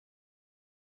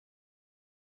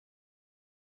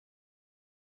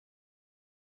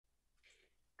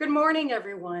Good morning,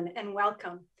 everyone, and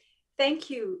welcome.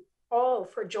 Thank you all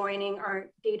for joining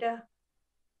our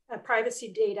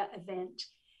privacy data event.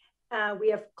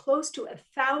 We have close to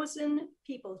 1,000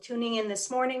 people tuning in this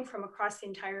morning from across the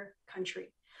entire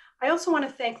country. I also want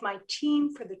to thank my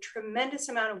team for the tremendous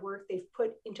amount of work they've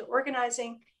put into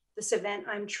organizing this event.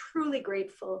 I'm truly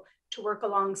grateful to work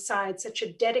alongside such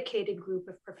a dedicated group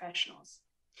of professionals.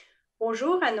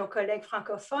 Bonjour à nos collègues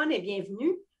francophones et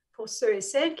bienvenue. Pour ceux et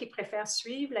celles qui préfèrent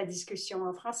suivre la discussion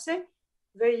en français,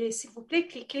 veuillez s'il vous plaît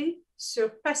cliquer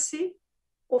sur Passer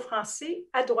au français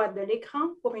à droite de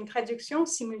l'écran pour une traduction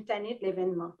simultanée de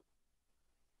l'événement.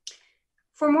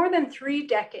 For more than 3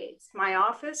 decades, my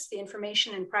office, the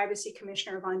Information and Privacy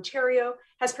Commissioner of Ontario,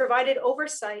 has provided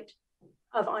oversight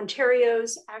of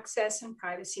Ontario's access and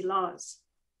privacy laws.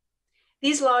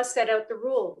 These laws set out the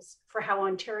rules for how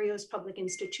Ontario's public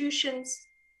institutions,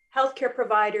 healthcare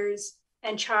providers,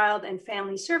 and child and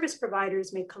family service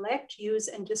providers may collect, use,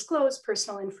 and disclose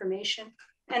personal information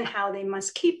and how they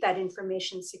must keep that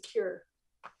information secure.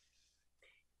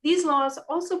 These laws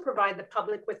also provide the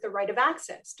public with the right of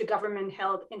access to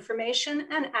government-held information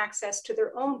and access to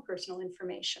their own personal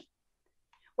information.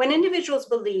 When individuals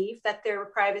believe that their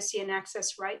privacy and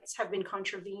access rights have been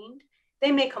contravened,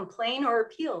 they may complain or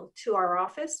appeal to our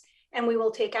office, and we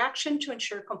will take action to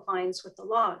ensure compliance with the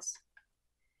laws.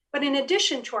 But in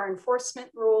addition to our enforcement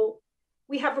role,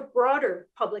 we have a broader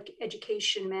public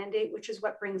education mandate, which is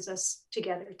what brings us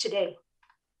together today.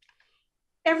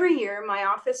 Every year, my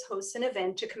office hosts an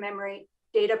event to commemorate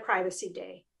Data Privacy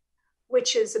Day,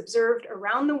 which is observed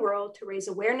around the world to raise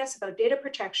awareness about data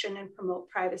protection and promote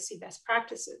privacy best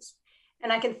practices.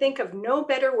 And I can think of no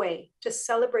better way to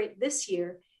celebrate this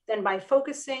year than by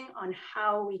focusing on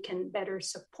how we can better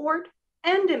support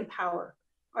and empower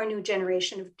our new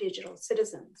generation of digital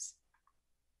citizens.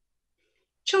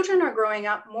 Children are growing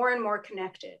up more and more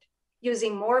connected,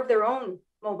 using more of their own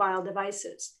mobile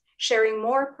devices, sharing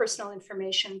more personal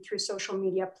information through social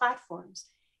media platforms,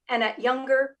 and at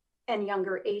younger and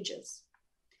younger ages.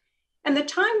 And the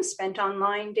time spent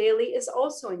online daily is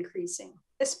also increasing,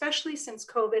 especially since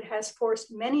COVID has forced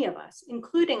many of us,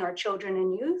 including our children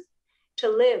and youth, to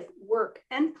live, work,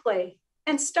 and play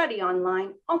and study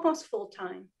online almost full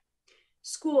time.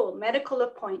 School, medical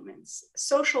appointments,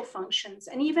 social functions,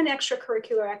 and even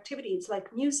extracurricular activities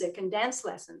like music and dance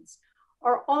lessons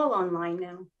are all online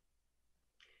now.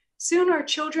 Soon our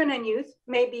children and youth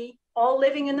may be all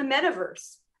living in the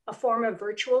metaverse, a form of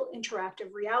virtual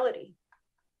interactive reality.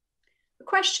 The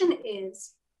question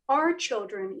is, are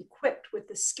children equipped with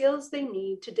the skills they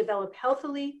need to develop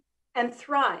healthily and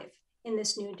thrive in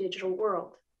this new digital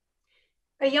world?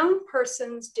 A young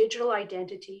person's digital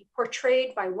identity,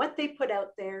 portrayed by what they put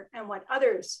out there and what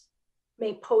others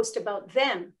may post about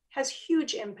them, has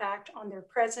huge impact on their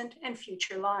present and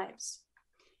future lives.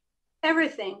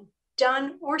 Everything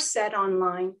done or said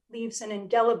online leaves an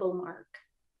indelible mark.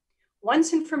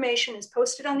 Once information is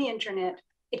posted on the internet,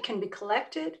 it can be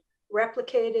collected,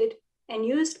 replicated, and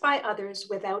used by others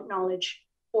without knowledge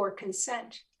or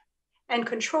consent, and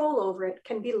control over it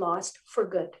can be lost for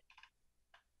good.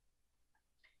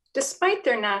 Despite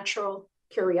their natural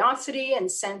curiosity and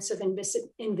sense of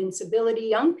invincibility,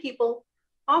 young people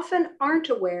often aren't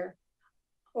aware,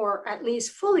 or at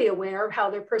least fully aware, of how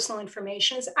their personal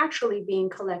information is actually being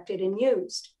collected and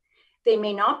used. They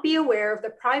may not be aware of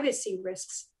the privacy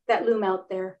risks that loom out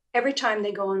there every time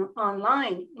they go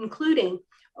online, including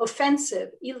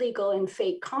offensive, illegal, and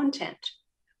fake content,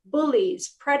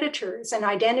 bullies, predators, and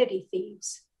identity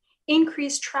thieves,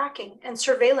 increased tracking and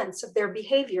surveillance of their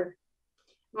behavior,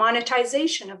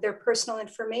 monetization of their personal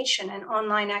information and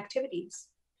online activities,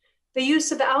 the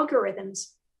use of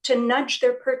algorithms to nudge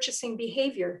their purchasing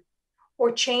behavior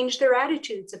or change their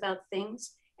attitudes about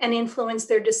things and influence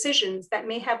their decisions that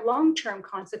may have long-term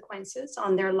consequences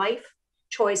on their life,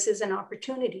 choices, and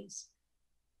opportunities.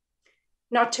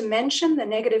 Not to mention the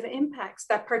negative impacts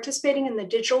that participating in the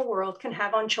digital world can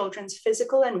have on children's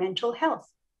physical and mental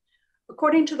health.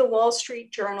 According to the Wall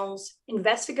Street Journal's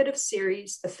investigative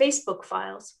series, The Facebook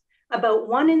Files, about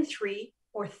 1 in 3,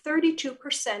 or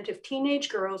 32% of teenage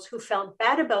girls who felt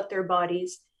bad about their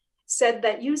bodies said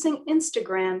that using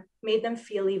Instagram made them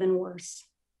feel even worse.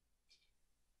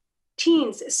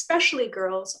 Teens, especially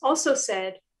girls, also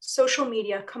said social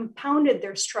media compounded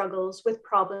their struggles with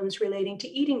problems relating to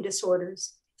eating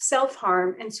disorders,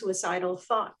 self-harm, and suicidal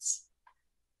thoughts.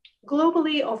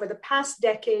 Globally, over the past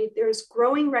decade, there is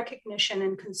growing recognition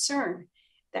and concern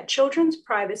that children's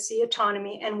privacy,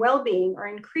 autonomy, and well-being are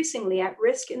increasingly at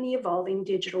risk in the evolving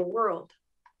digital world.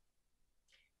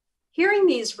 Hearing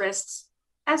these risks,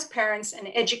 as parents and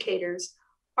educators,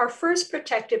 Our first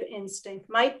protective instinct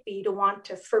might be to want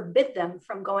to forbid them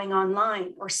from going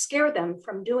online or scare them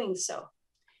from doing so.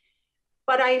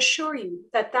 But I assure you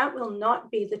that that will not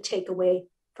be the takeaway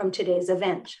from today's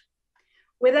event.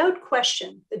 Without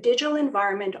question, the digital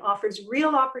environment offers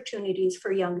real opportunities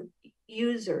for young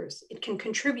users. It can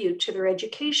contribute to their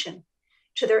education,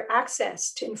 to their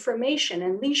access to information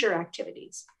and leisure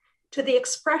activities, to the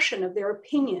expression of their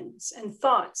opinions and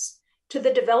thoughts, to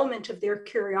the development of their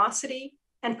curiosity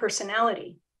and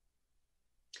personality.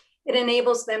 It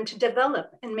enables them to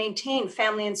develop and maintain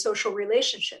family and social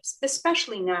relationships,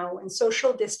 especially now when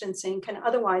social distancing can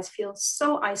otherwise feel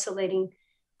so isolating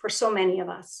for so many of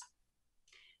us.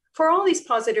 For all these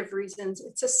positive reasons,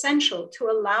 it's essential to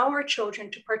allow our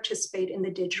children to participate in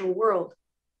the digital world,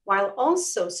 while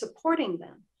also supporting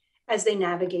them as they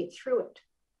navigate through it.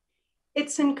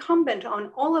 It's incumbent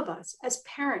on all of us as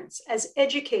parents, as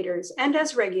educators, and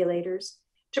as regulators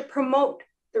to promote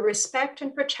the respect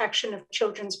and protection of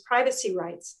children's privacy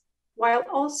rights, while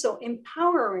also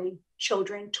empowering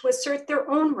children to assert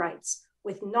their own rights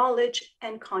with knowledge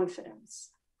and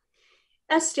confidence.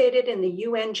 As stated in the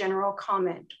UN General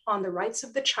Comment on the Rights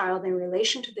of the Child in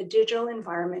relation to the digital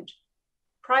environment,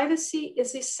 privacy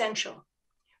is essential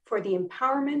for the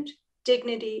empowerment,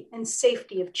 dignity, and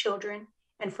safety of children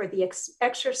and for the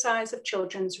exercise of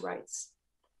children's rights.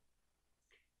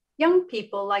 Young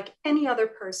people, like any other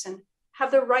person,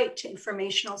 have the right to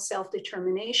informational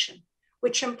self-determination,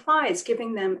 which implies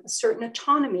giving them a certain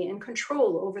autonomy and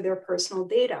control over their personal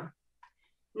data.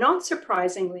 Not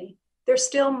surprisingly, there's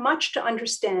still much to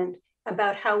understand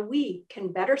about how we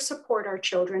can better support our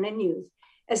children and youth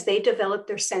as they develop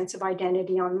their sense of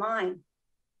identity online,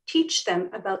 teach them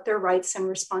about their rights and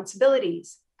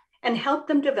responsibilities, and help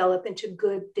them develop into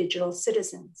good digital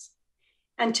citizens.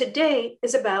 And today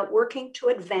is about working to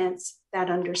advance that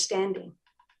understanding.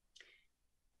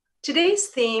 Today's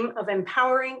theme of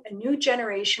empowering a new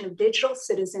generation of digital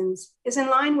citizens is in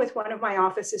line with one of my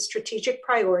office's strategic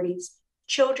priorities,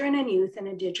 children and youth in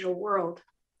a digital world.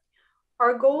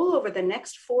 Our goal over the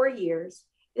next 4 years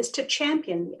is to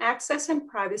champion the access and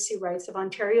privacy rights of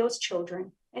Ontario's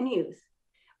children and youth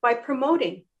by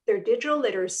promoting their digital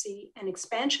literacy and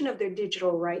expansion of their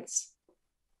digital rights,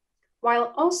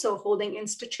 while also holding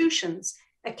institutions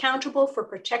accountable for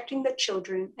protecting the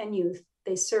children and youth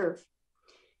they serve.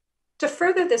 To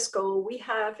further this goal, we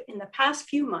have in the past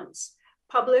few months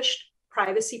published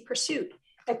Privacy Pursuit,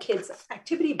 a kids'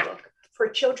 activity book for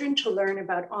children to learn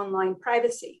about online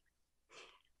privacy,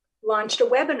 launched a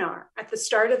webinar at the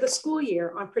start of the school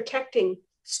year on protecting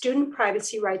student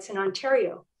privacy rights in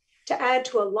Ontario to add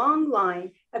to a long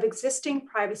line of existing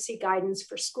privacy guidance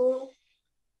for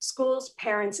schools,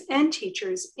 parents, and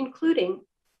teachers, including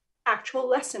actual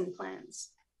lesson plans.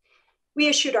 We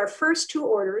issued our first 2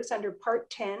 orders under Part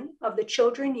 10 of the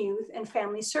Children, Youth, and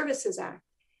Family Services Act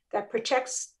that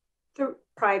protects the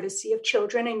privacy of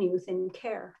children and youth in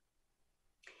care.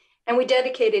 And we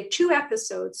dedicated 2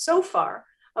 episodes so far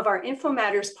of our Info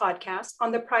Matters podcast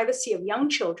on the privacy of young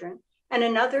children and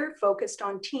another focused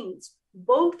on teens,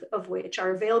 both of which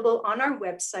are available on our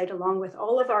website along with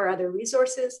all of our other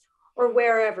resources or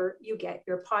wherever you get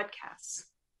your podcasts.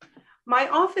 My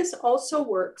office also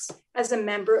works as a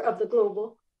member of the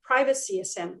Global Privacy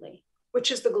Assembly,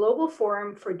 which is the global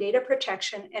forum for data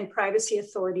protection and privacy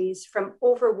authorities from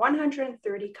over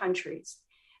 130 countries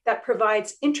that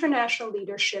provides international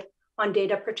leadership on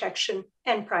data protection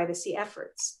and privacy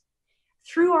efforts.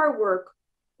 Through our work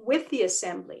with the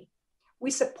Assembly,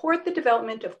 we support the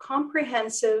development of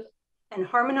comprehensive and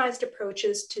harmonized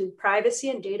approaches to privacy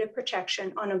and data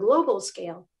protection on a global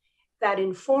scale that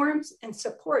informs and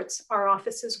supports our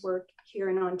office's work here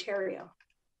in Ontario.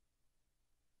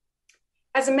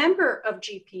 As a member of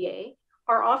GPA,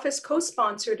 our office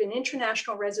co-sponsored an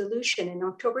international resolution in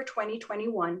October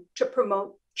 2021 to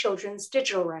promote children's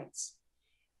digital rights.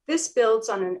 This builds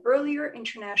on an earlier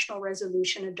international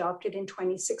resolution adopted in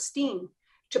 2016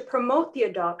 to promote the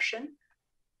adoption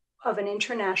of an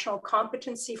international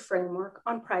competency framework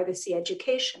on privacy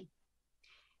education.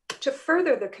 To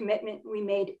further the commitment we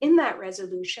made in that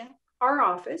resolution, our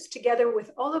office, together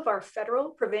with all of our federal,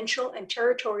 provincial, and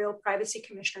territorial privacy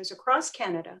commissioners across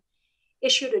Canada,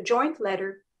 issued a joint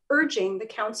letter urging the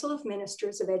Council of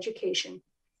Ministers of Education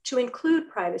to include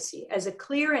privacy as a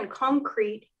clear and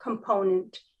concrete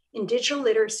component in digital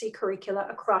literacy curricula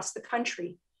across the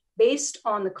country, based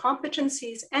on the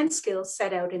competencies and skills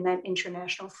set out in that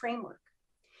international framework.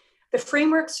 The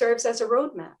framework serves as a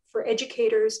roadmap for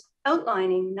educators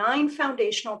outlining 9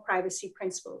 foundational privacy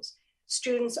principles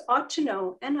students ought to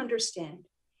know and understand,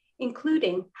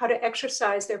 including how to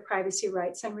exercise their privacy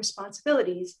rights and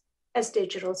responsibilities as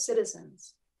digital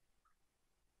citizens.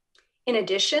 In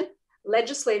addition,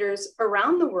 legislators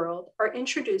around the world are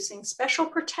introducing special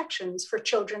protections for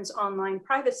children's online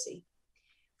privacy.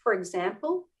 For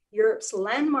example, Europe's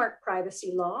landmark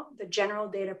privacy law, the General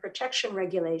Data Protection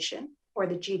Regulation, or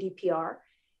the GDPR,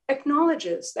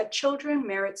 acknowledges that children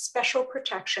merit special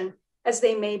protection as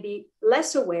they may be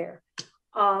less aware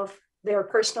of their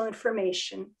personal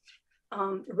information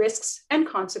risks and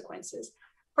consequences,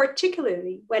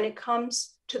 particularly when it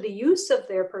comes to the use of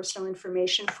their personal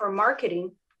information for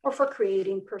marketing or for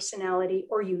creating personality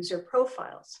or user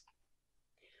profiles.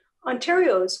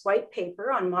 Ontario's white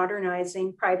paper on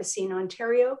modernizing privacy in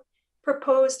Ontario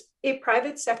proposed a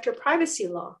private sector privacy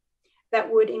law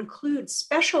that would include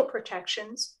special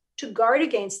protections to guard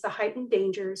against the heightened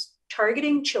dangers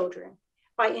targeting children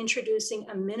by introducing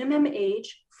a minimum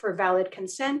age for valid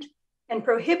consent and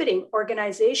prohibiting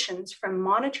organizations from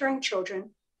monitoring children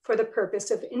for the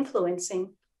purpose of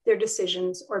influencing their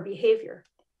decisions or behavior.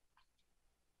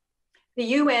 The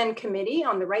UN Committee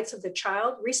on the Rights of the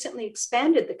Child recently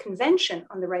expanded the Convention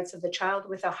on the Rights of the Child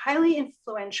with a highly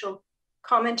influential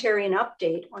commentary and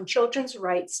update on children's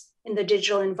rights in the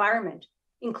digital environment,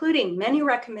 including many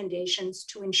recommendations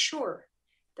to ensure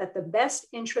that the best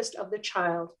interest of the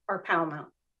child are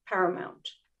paramount.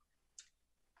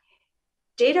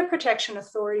 Data protection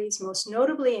authorities, most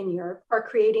notably in Europe, are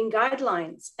creating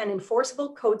guidelines and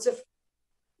enforceable codes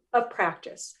of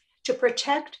practice to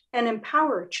protect and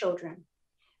empower children,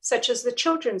 such as the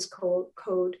Children's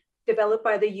Code developed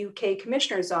by the UK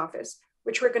Commissioner's Office,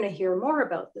 which we're going to hear more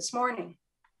about this morning.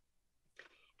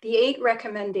 The 8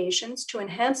 recommendations to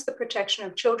enhance the protection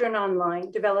of children online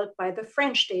developed by the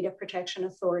French Data Protection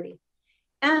Authority,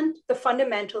 and the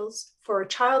fundamentals for a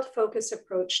child-focused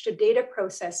approach to data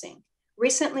processing,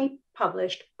 recently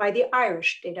published by the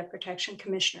Irish Data Protection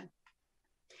Commissioner.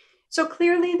 So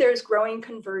clearly there's growing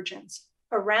convergence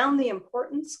around the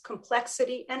importance,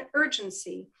 complexity, and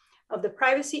urgency of the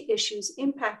privacy issues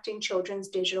impacting children's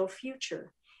digital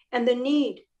future and the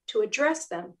need to address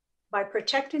them by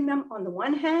protecting them on the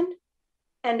one hand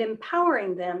and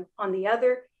empowering them on the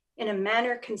other in a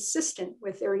manner consistent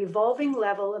with their evolving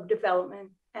level of development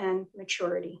and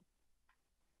maturity.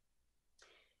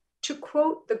 To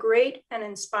quote the great and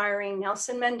inspiring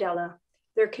Nelson Mandela,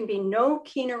 there can be no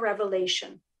keener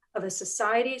revelation of a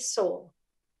society's soul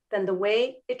than the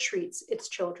way it treats its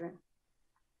children.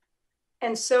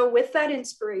 And so with that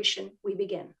inspiration, we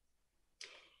begin.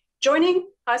 Joining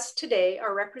us today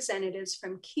are representatives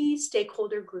from key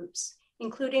stakeholder groups,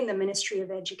 including the Ministry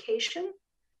of Education,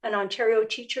 an Ontario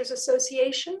Teachers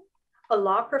Association, a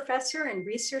law professor and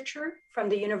researcher from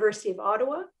the University of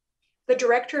Ottawa, the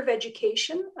Director of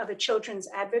Education of a children's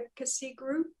advocacy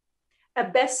group, a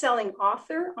best-selling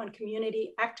author on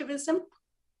community activism,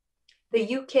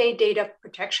 the UK Data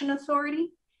Protection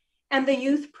Authority, and the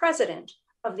youth president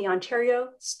of the Ontario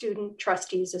Student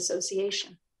Trustees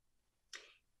Association.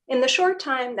 In the short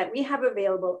time that we have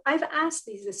available, I've asked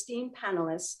these esteemed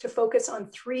panelists to focus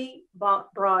on 3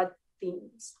 broad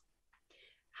themes.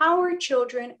 How are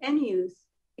children and youth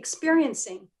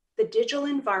experiencing the digital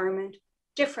environment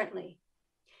differently?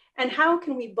 And how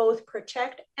can we both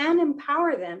protect and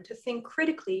empower them to think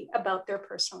critically about their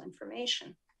personal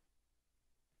information?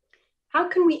 How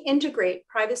can we integrate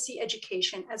privacy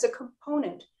education as a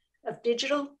component of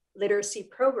digital literacy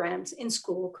programs in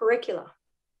school curricula?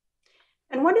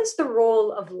 And what is the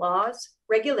role of laws,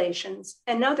 regulations,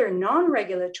 and other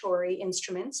non-regulatory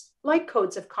instruments like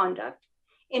codes of conduct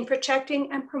in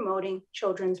protecting and promoting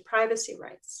children's privacy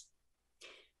rights?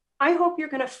 I hope you're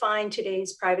going to find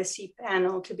today's privacy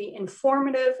panel to be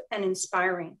informative and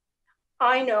inspiring.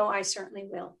 I know I certainly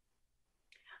will.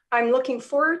 I'm looking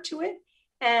forward to it.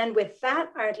 And with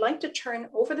that, I'd like to turn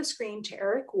over the screen to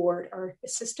Eric Ward, our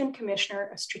Assistant Commissioner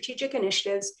of Strategic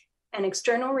Initiatives and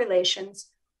External Relations,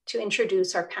 to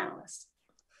introduce our panelists.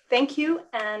 Thank you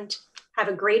and have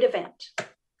a great event.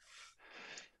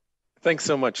 Thanks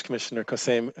so much, Commissioner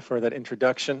Kosseim, for that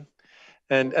introduction.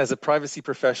 And as a privacy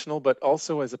professional, but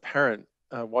also as a parent,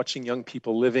 watching young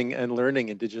people living and learning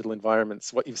in digital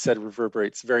environments, what you've said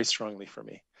reverberates very strongly for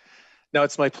me. Now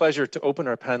it's my pleasure to open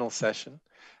our panel session.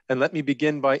 And let me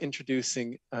begin by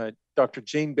introducing Dr.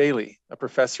 Jane Bailey, a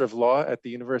professor of law at the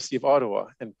University of Ottawa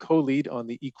and co-lead on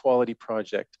the Equality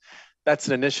Project. That's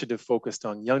an initiative focused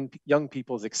on young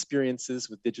people's experiences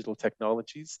with digital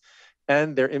technologies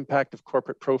and their impact of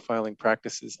corporate profiling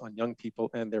practices on young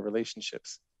people and their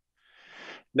relationships.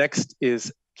 Next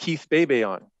is Keith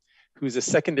Baybayon, who's a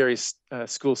secondary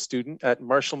school student at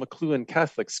Marshall McLuhan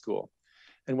Catholic School.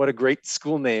 And what a great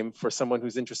school name for someone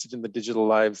who's interested in the digital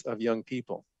lives of young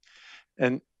people.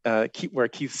 And where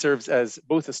Keith serves as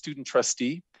both a student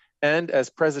trustee and as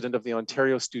president of the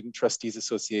Ontario Student Trustees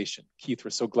Association. Keith,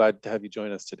 we're so glad to have you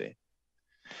join us today.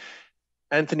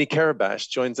 Anthony Carabache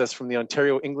joins us from the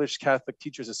Ontario English Catholic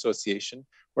Teachers Association,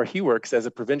 where he works as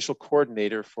a provincial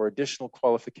coordinator for additional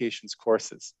qualifications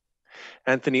courses.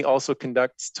 Anthony also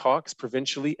conducts talks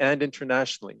provincially and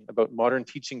internationally about modern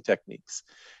teaching techniques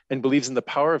and believes in the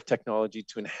power of technology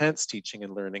to enhance teaching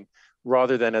and learning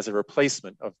rather than as a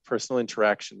replacement of personal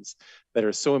interactions that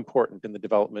are so important in the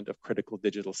development of critical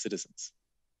digital citizens.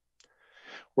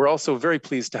 We're also very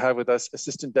pleased to have with us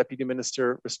Assistant Deputy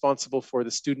Minister responsible for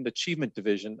the Student Achievement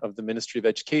Division of the Ministry of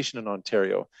Education in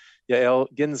Ontario, Yael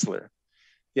Ginsler.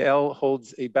 Yael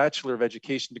holds a Bachelor of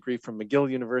Education degree from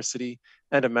McGill University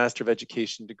and a Master of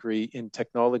Education degree in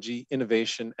Technology,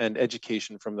 Innovation, and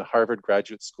Education from the Harvard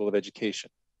Graduate School of Education.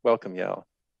 Welcome, Yael.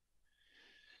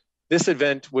 This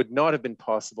event would not have been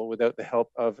possible without the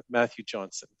help of Matthew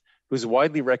Johnson, who's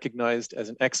widely recognized as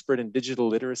an expert in digital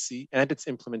literacy and its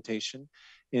implementation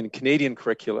in Canadian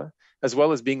curricula, as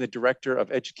well as being the Director of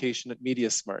Education at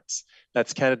Media Smarts.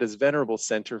 That's Canada's venerable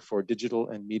Centre for Digital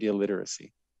and Media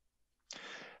Literacy.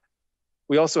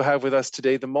 We also have with us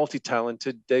today the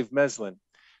multi-talented Dave Meslin,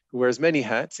 who wears many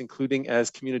hats, including as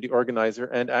community organizer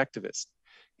and activist.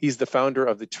 He's the founder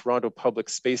of the Toronto Public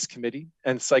Space Committee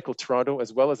and Cycle Toronto,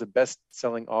 as well as a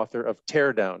best-selling author of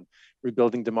Tear Down,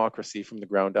 Rebuilding Democracy from the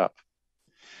Ground Up.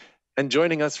 And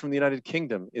joining us from the United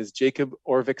Kingdom is Jacob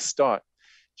Orvik-Stott.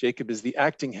 Jacob is the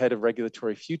acting head of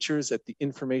regulatory futures at the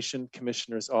Information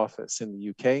Commissioner's Office in the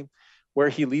UK, where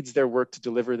he leads their work to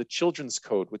deliver the Children's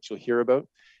Code, which you'll hear about,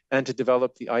 and to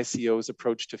develop the ICO's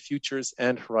approach to futures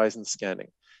and horizon scanning.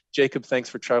 Jacob, thanks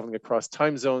for traveling across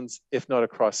time zones, if not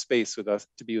across space with us,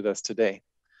 to be with us today.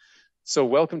 So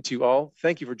welcome to you all.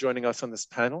 Thank you for joining us on this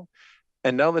panel.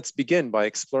 And now let's begin by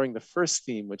exploring the first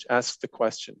theme, which asks the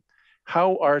question,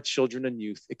 how are children and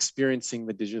youth experiencing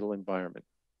the digital environment?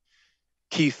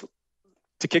 Keith,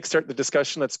 to kickstart the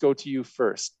discussion, let's go to you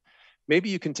first. Maybe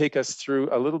you can take us through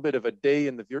a little bit of a day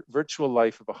in the virtual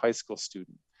life of a high school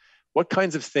student. What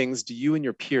kinds of things do you and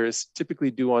your peers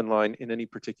typically do online in any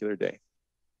particular day?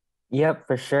 Yep,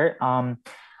 for sure.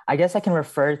 I guess I can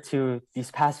refer to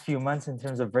these past few months in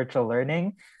terms of virtual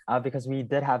learning because we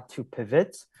did have two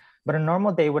pivots. But a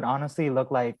normal day would honestly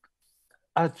look like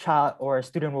a child or a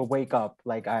student will wake up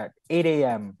like at 8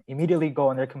 a.m., immediately go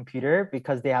on their computer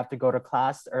because they have to go to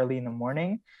class early in the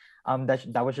morning.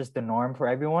 That was just the norm for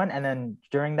everyone. And then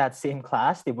during that same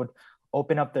class, they would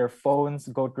open up their phones,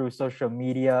 go through social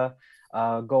media,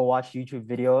 go watch YouTube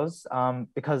videos.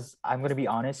 Because I'm going to be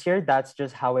honest here, that's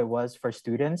just how it was for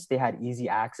students. They had easy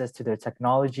access to their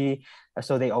technology,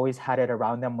 so they always had it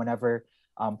around them whenever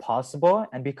possible.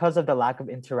 And because of the lack of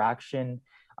interaction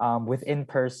in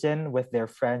person with their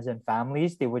friends and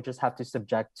families, they would just have to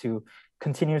subject to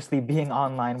continuously being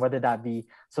online, whether that be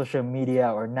social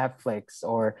media or Netflix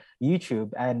or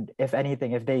YouTube. And if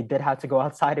anything, if they did have to go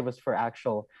outside, it was for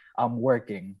actual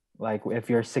working, like if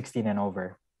you're 16 and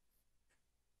over.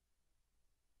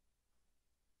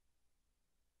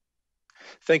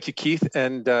 Thank you, Keith.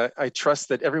 And I trust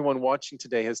that everyone watching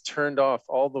today has turned off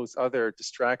all those other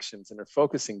distractions and are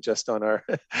focusing just on our,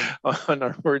 on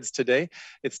our words today.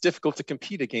 It's difficult to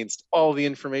compete against all the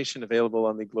information available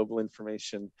on the global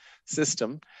information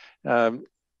system.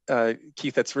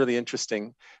 Keith, that's really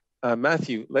interesting.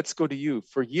 Matthew, let's go to you.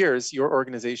 For years, your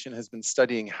organization has been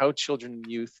studying how children and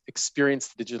youth experience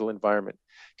the digital environment.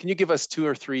 Can you give us 2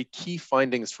 or 3 key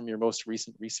findings from your most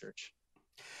recent research?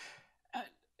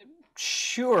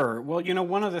 Sure. Well, you know,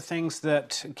 one of the things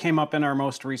that came up in our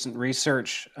most recent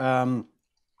research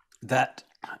that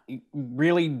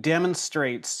really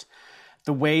demonstrates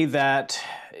the way that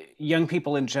young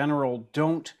people in general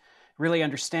don't really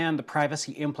understand the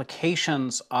privacy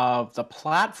implications of the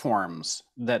platforms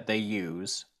that they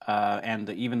use and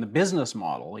even the business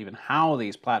model, even how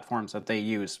these platforms that they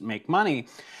use make money,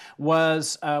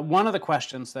 was one of the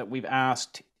questions that we've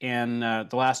asked in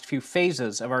the last few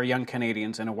phases of our Young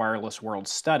Canadians in a Wireless World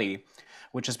study,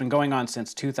 which has been going on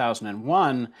since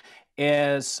 2001,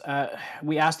 is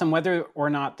we asked them whether or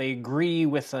not they agree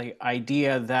with the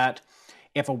idea that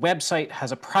if a website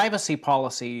has a privacy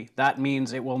policy, that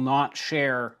means it will not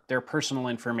share their personal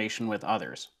information with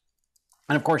others.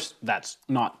 And of course, that's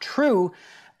not true.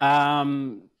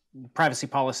 Privacy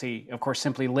policy, of course,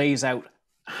 simply lays out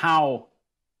how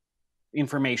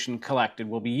information collected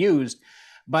will be used.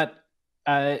 But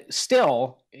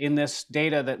still, in this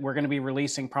data that we're going to be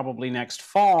releasing probably next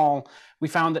fall, we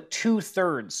found that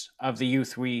 2/3 of the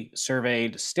youth we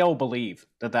surveyed still believe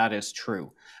that that is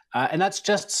true. And that's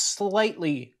just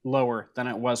slightly lower than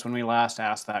it was when we last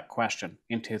asked that question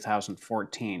in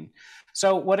 2014.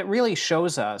 So what it really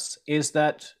shows us is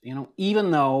that,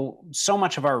 even though so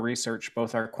much of our research,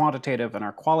 both our quantitative and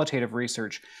our qualitative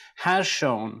research, has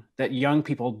shown that young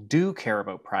people do care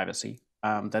about privacy,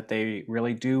 that they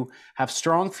really do have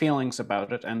strong feelings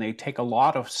about it, and they take a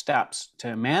lot of steps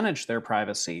to manage their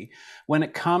privacy. When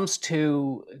it comes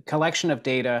to collection of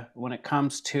data, when it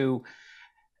comes to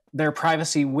their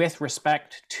privacy with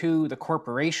respect to the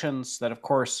corporations that, of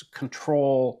course,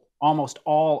 control almost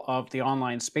all of the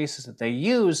online spaces that they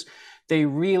use, they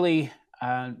really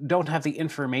don't have the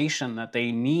information that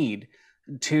they need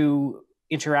to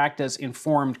interact as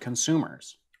informed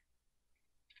consumers.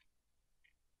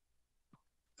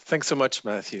 Thanks so much,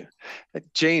 Matthew.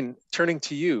 Jane, turning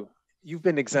to you, you've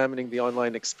been examining the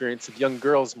online experience of young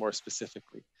girls more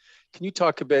specifically. Can you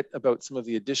talk a bit about some of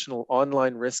the additional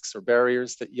online risks or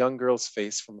barriers that young girls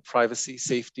face from a privacy,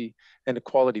 safety, and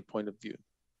equality point of view?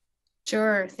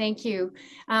 Sure, thank you.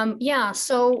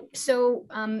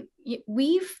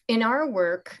 We've, in our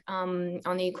work on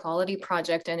the Equality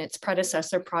Project and its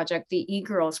predecessor project, the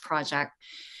eGirls Project,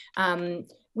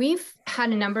 we've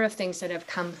had a number of things that have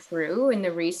come through in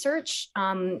the research.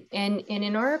 And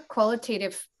in our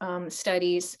qualitative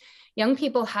studies, young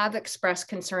people have expressed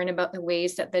concern about the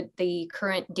ways that the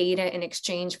current data in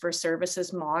exchange for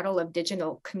services model of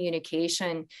digital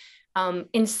communication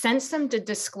incents them to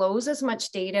disclose as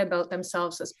much data about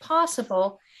themselves as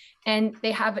possible. And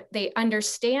they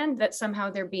understand that somehow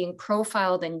they're being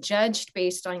profiled and judged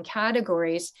based on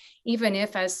categories, even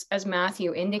if, as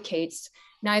Matthew indicates,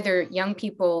 neither young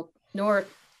people nor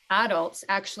adults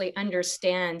actually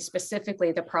understand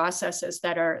specifically the processes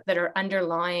that are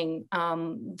underlying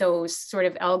those sort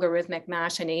of algorithmic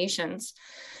machinations.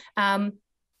 And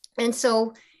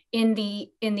so in the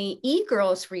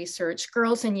eGirls research,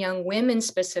 girls and young women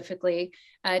specifically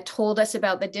told us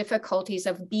about the difficulties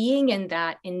of being in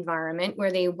that environment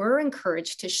where they were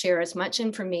encouraged to share as much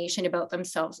information about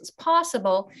themselves as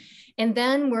possible, and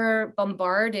then were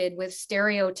bombarded with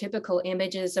stereotypical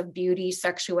images of beauty,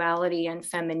 sexuality, and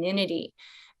femininity.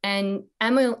 And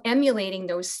emulating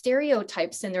those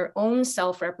stereotypes in their own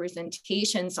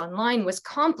self-representations online was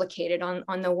complicated.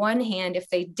 On the one hand, if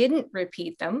they didn't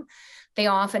repeat them, they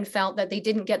often felt that they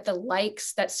didn't get the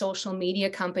likes that social media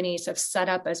companies have set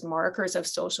up as markers of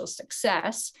social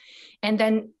success. And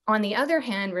then on the other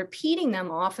hand, repeating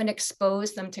them often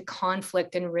exposed them to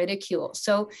conflict and ridicule.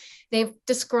 So they've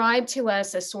described to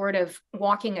us a sort of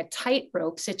walking a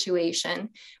tightrope situation,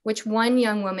 which one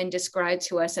young woman described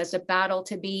to us as a battle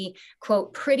to be,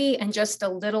 quote, pretty and just a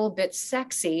little bit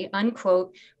sexy,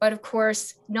 unquote, but of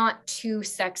course, not too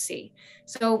sexy.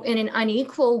 So in an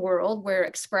unequal world where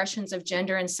expressions of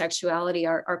gender and sexuality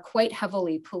are quite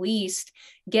heavily policed,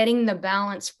 getting the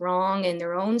balance wrong in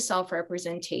their own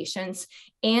self-representations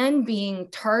and being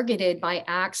targeted by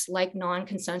acts like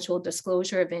non-consensual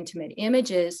disclosure of intimate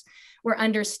images were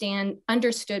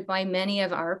understood by many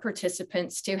of our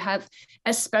participants to have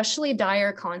especially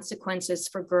dire consequences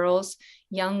for girls,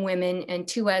 young women, and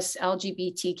to us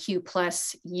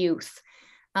LGBTQ+ youth.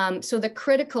 So the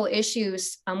critical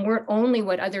issues weren't only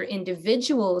what other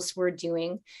individuals were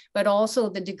doing, but also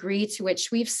the degree to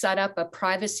which we've set up a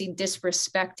privacy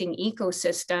disrespecting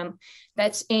ecosystem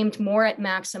that's aimed more at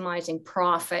maximizing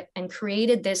profit and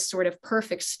created this sort of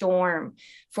perfect storm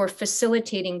for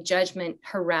facilitating judgment,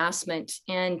 harassment,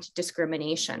 and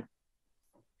discrimination.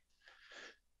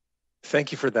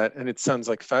 Thank you for that. And it sounds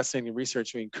like fascinating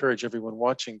research. We encourage everyone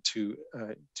watching to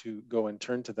go and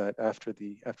turn to that after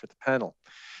the panel.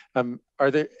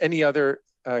 Are there any other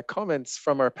comments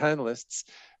from our panelists?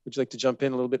 Would you like to jump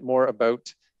in a little bit more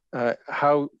about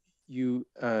how you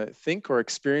think or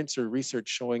experience or research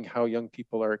showing how young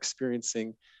people are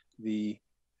experiencing the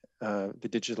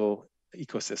digital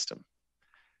ecosystem?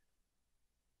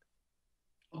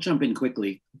 I'll jump in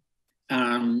quickly.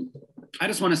 I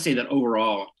just want to say that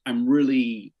overall, I'm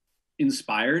really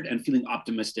inspired and feeling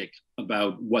optimistic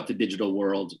about what the digital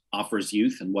world offers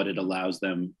youth and what it allows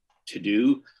them to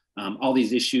do. All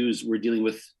these issues we're dealing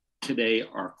with today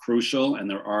are crucial, and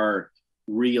there are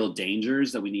real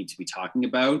dangers that we need to be talking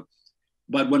about.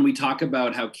 But when we talk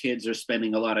about how kids are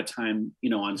spending a lot of time,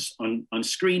 on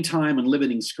screen time and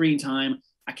limiting screen time,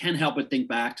 I can't help but think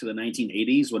back to the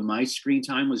 1980s when my screen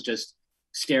time was just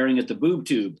staring at the boob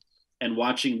tube and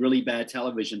watching really bad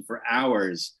television for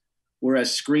hours,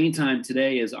 whereas screen time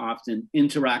today is often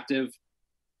interactive,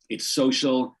 it's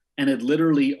social, And it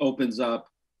literally opens up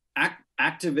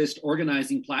activist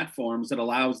organizing platforms that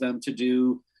allows them to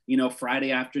do,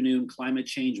 Friday afternoon climate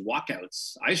change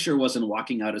walkouts. I sure wasn't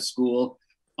walking out of school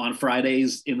on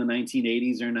Fridays in the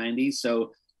 1980s or 90s.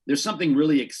 So there's something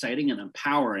really exciting and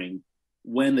empowering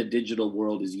when the digital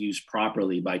world is used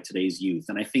properly by today's youth.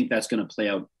 And I think that's going to play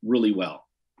out really well.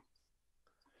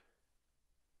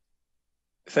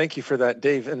 Thank you for that,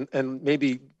 Dave. And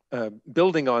maybe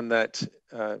building on that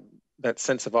that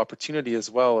sense of opportunity as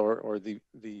well, or the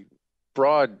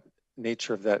broad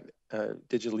nature of that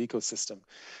digital ecosystem.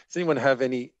 Does anyone have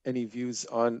any views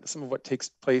on some of what takes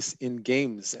place in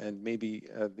games and maybe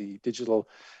the digital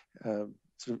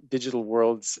sort of digital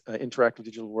worlds, interactive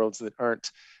digital worlds that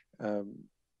aren't that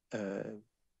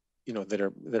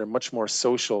are much more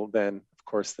social than, of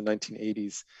course, the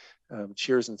 1980s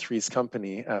Cheers and Three's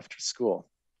Company after school?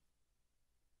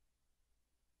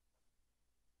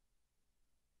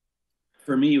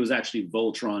 For me, it was actually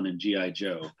Voltron and G.I.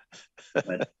 Joe,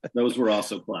 but those were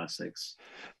also classics.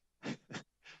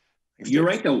 You're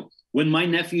right, though. When my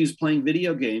nephew's playing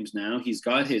video games now, he's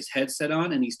got his headset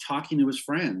on and he's talking to his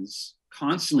friends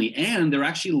constantly, and they're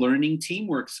actually learning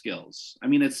teamwork skills. I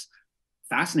mean, it's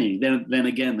fascinating. Then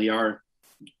again, they are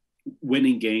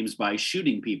winning games by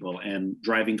shooting people and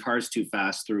driving cars too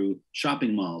fast through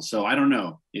shopping malls. So I don't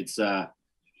know. It's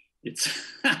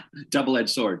double-edged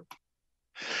sword.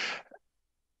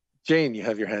 Jane, you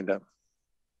have your hand up.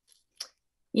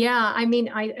 Yeah, I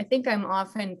mean, I think I'm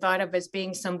often thought of as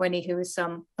being somebody who is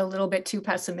a little bit too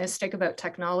pessimistic about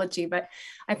technology, but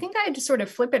I think I'd sort of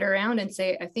flip it around and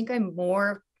say, I think I'm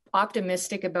more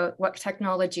optimistic about what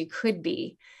technology could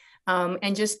be,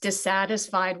 and just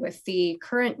dissatisfied with the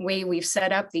current way we've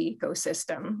set up the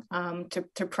ecosystem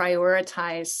to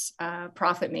prioritize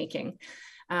profit making.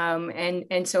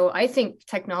 And so I think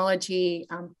technology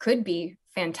could be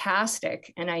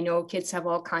fantastic. And I know kids have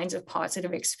all kinds of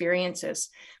positive experiences.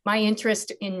 My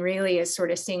interest in really is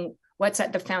sort of seeing what's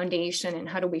at the foundation and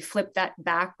how do we flip that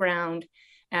background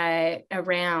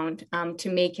around to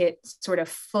make it sort of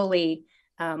fully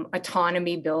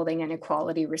autonomy building and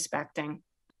equality respecting.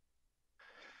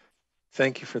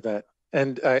 Thank you for that.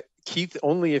 And Keith,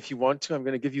 only if you want to, I'm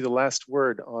going to give you the last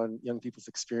word on young people's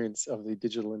experience of the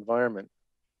digital environment.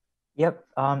 Yep,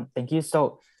 thank you.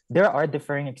 So there are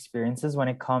differing experiences when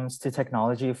it comes to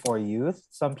technology for youth.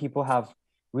 Some people have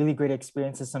really great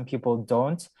experiences, some people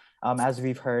don't, as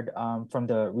we've heard from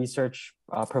the research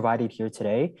provided here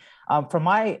today. From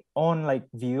my own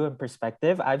view and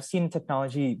perspective, I've seen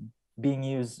technology being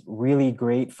used really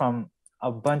great from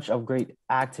a bunch of great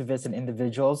activists and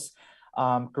individuals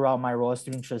throughout my role as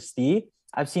student trustee.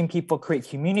 I've seen people create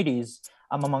communities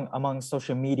among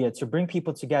social media to bring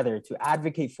people together, to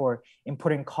advocate for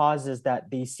important causes that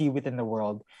they see within the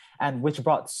world, and which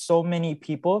brought so many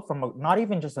people from not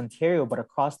even just Ontario, but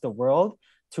across the world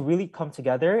to really come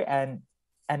together and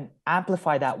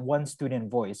amplify that one student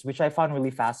voice, which I found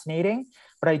really fascinating.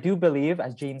 But I do believe,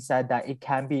 as Jane said, that it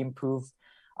can be improved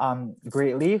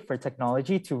greatly for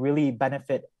technology to really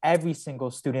benefit every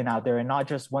single student out there, and not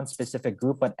just one specific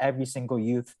group, but every single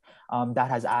youth that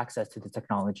has access to the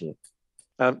technology.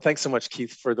 Thanks so much,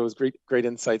 Keith, for those great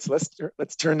insights.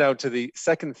 Let's turn now to the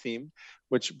second theme,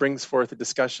 which brings forth a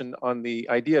discussion on the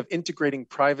idea of integrating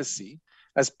privacy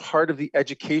as part of the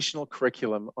educational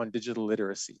curriculum on digital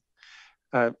literacy.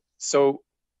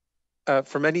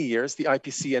 For many years, the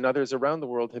IPC and others around the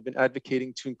world have been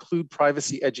advocating to include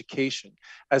privacy education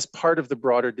as part of the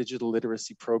broader digital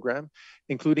literacy program,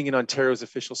 including in Ontario's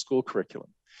official school curriculum.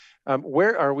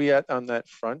 Where are we at on that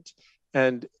front?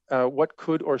 And what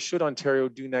could or should Ontario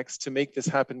do next to make this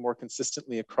happen more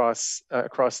consistently across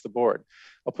the board?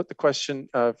 I'll put the question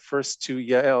first to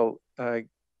Yael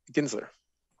Ginsler.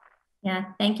 Yeah,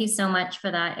 thank you so much for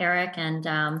that, Eric. And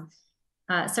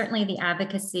certainly the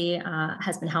advocacy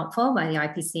has been helpful by the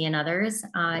IPC and others.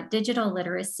 Digital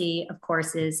literacy, of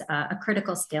course, is a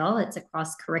critical skill. It's a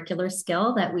cross-curricular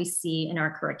skill that we see in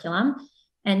our curriculum.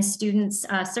 And students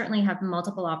certainly have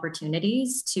multiple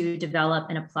opportunities to develop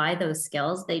and apply those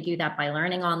skills. They do that by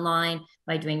learning online,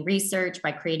 by doing research,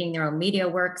 by creating their own media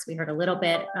works. We heard a little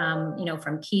bit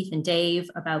from Keith and Dave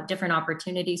about different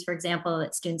opportunities, for example,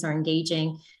 that students are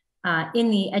engaging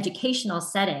in the educational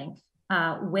setting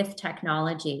with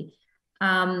technology.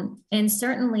 And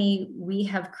certainly we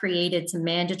have created some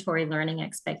mandatory learning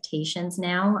expectations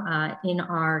now in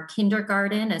our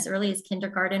kindergarten, as early as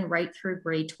kindergarten, right through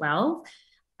grade 12.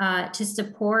 To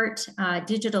support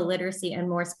digital literacy and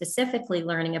more specifically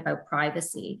learning about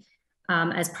privacy.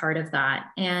 as part of that.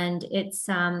 And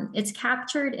it's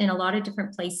captured in a lot of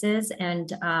different places.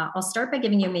 And I'll start by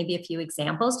giving you maybe a few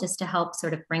examples just to help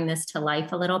sort of bring this to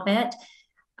life a little bit.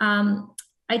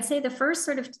 I'd say the first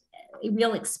sort of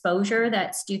real exposure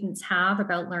that students have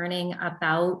about learning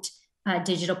about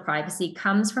digital privacy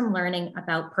comes from learning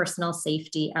about personal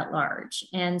safety at large.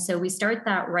 And so we start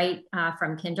that right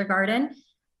from kindergarten.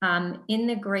 In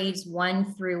the grades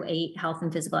 1 through 8 health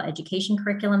and physical education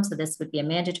curriculum, so this would be a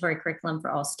mandatory curriculum for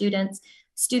all students,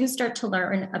 students start to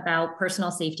learn about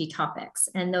personal safety topics.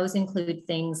 And those include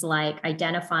things like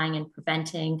identifying and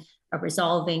preventing or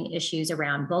resolving issues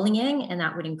around bullying, and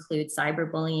that would include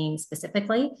cyberbullying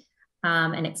specifically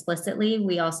and explicitly.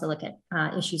 We also look at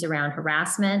issues around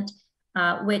harassment,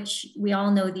 which we all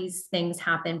know these things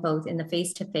happen both in the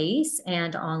face-to-face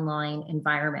and online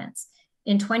environments.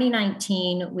 In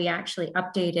 2019, we actually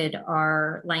updated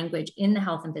our language in the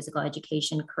health and physical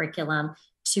education curriculum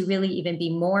to really even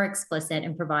be more explicit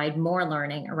and provide more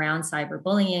learning around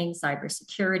cyberbullying,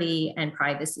 cybersecurity, and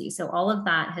privacy. So all of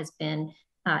that has been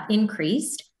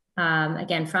increased,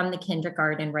 again, from the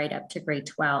kindergarten right up to grade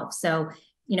 12. So,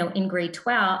 you know, in grade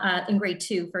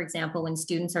 2, for example, when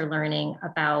students are learning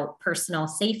about personal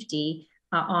safety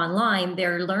online,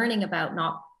 they're learning about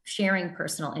not sharing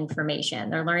personal information.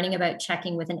 They're learning about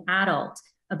checking with an adult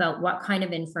about what kind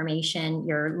of information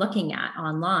you're looking at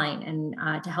online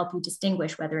and to help you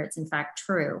distinguish whether it's in fact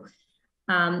true.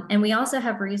 And we also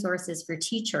have resources for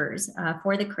teachers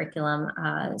for the curriculum.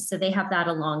 So they have that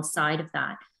alongside of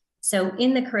that. So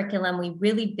in the curriculum, we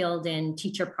really build in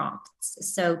teacher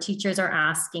prompts. So teachers are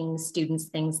asking students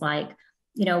things like,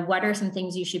 you know, what are some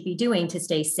things you should be doing to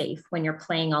stay safe when you're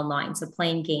playing online? So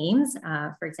playing games,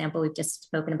 for example, we've just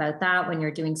spoken about that, when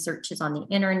you're doing searches on the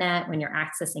internet, when you're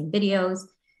accessing videos.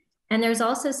 And there's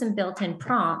also some built-in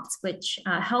prompts which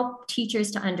help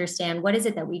teachers to understand what is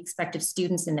it that we expect of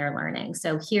students in their learning.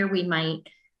 So here we might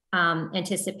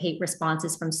anticipate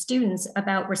responses from students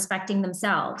about respecting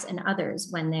themselves and others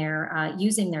when they're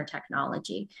using their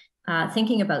technology.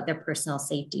 Thinking about their personal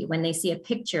safety, when they see a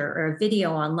picture or a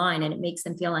video online and it makes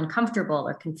them feel uncomfortable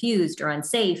or confused or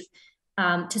unsafe,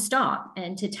 to stop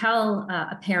and to tell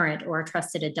a parent or a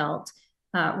trusted adult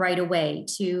right away.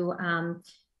 To,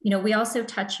 you know, we also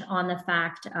touch on the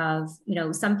fact of, you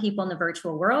know, some people in the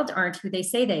virtual world aren't who they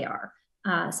say they are.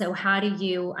 So how do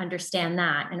you understand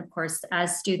that? And of course,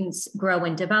 as students grow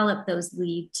and develop, those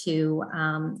lead to,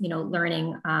 you know,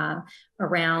 learning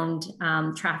around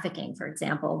trafficking, for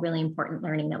example, really important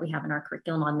learning that we have in our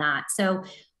curriculum on that. So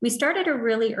we start at a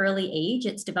really early age.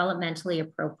 It's developmentally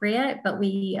appropriate, but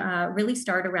we really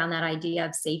start around that idea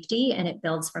of safety, and it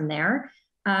builds from there.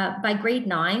 By grade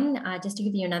 9, just to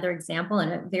give you another example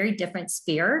in a very different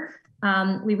sphere,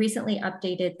 we recently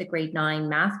updated the grade 9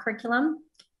 math curriculum.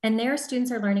 And there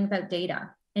students are learning about data.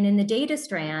 And in the data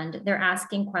strand, they're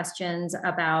asking questions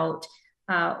about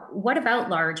what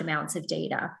about large amounts of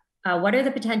data? What are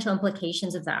the potential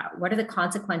implications of that? What are the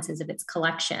consequences of its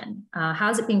collection?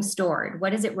 How is it being stored?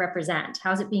 What does it represent?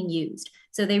 How is it being used?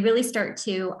 So they really start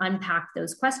to unpack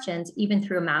those questions even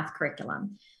through a math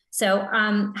curriculum. So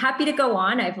I'm happy to go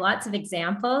on. I have lots of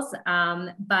examples,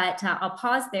 but I'll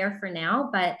pause there for now.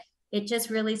 But it just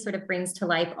really sort of brings to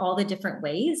life all the different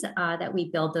ways that we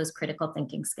build those critical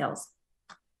thinking skills.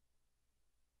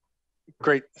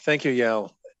 Great, thank you,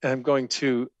 Yael. I'm going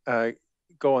to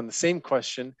go on the same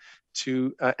question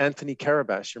to Anthony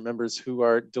Carabache, your members who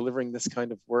are delivering this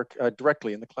kind of work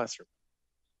directly in the classroom.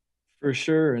 For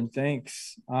sure, and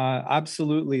thanks.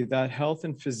 Absolutely, that health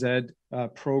and phys ed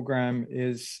program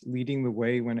is leading the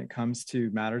way when it comes to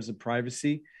matters of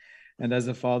privacy. And as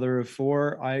a father of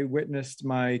 4, I witnessed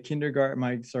my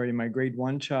my grade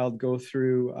 1 child go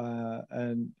through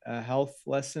a health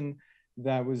lesson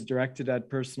that was directed at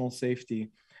personal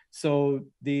safety. So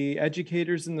the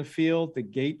educators in the field, the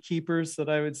gatekeepers that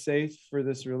I would say for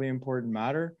this really important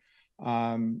matter,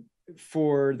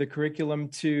 for the curriculum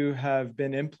to have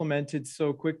been implemented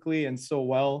so quickly and so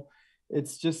well,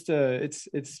 it's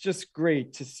just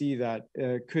great to see that.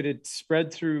 Could it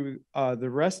spread through the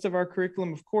rest of our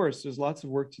curriculum? Of course, there's lots of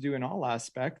work to do in all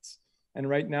aspects. And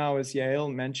right now, as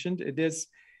Yael mentioned, it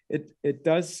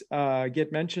does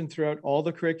get mentioned throughout all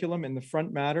the curriculum in the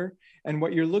front matter. And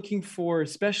what you're looking for,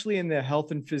 especially in the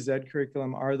health and phys ed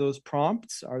curriculum, are those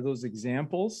prompts, are those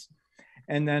examples.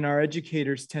 And then our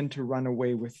educators tend to run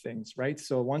away with things, right?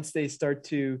 So once they start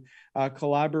to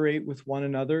collaborate with one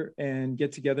another and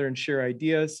get together and share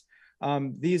ideas,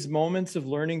 these moments of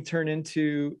learning turn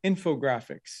into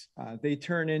infographics. They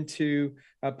turn into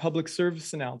public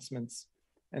service announcements.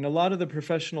 And a lot of the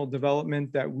professional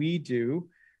development that we do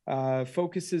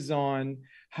focuses on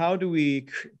how do we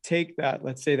take that,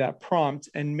 let's say that prompt,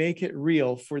 and make it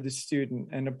real for the student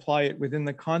and apply it within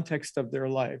the context of their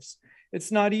lives.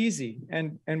 It's not easy.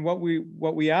 And what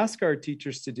we ask our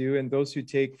teachers to do, and those who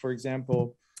take, for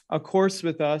example, a course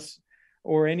with us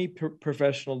or any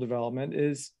professional development,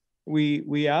 is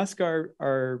we ask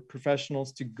our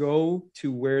professionals to go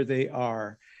to where they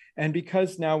are. And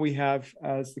because now we have,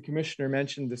 as the commissioner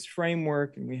mentioned, this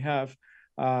framework, and we have,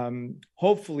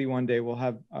 hopefully one day we'll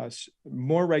have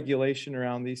more regulation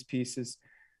around these pieces,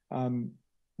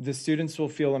 the students will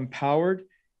feel empowered,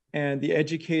 and the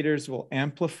educators will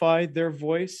amplify their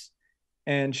voice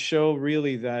and show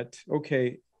really that,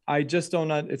 okay,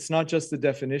 it's not just the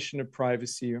definition of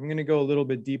privacy. I'm going to go a little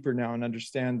bit deeper now and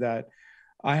understand that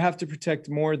I have to protect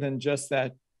more than just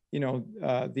that,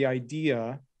 the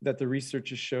idea that the research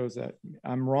shows that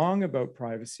I'm wrong about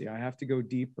privacy. I have to go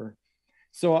deeper.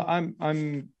 So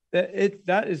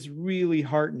that is really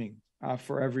heartening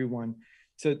for everyone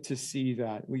to see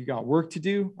that. We've got work to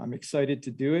do. I'm excited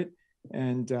to do it.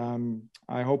 And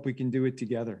I hope we can do it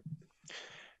together.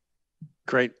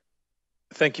 Great.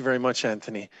 Thank you very much,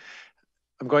 Anthony.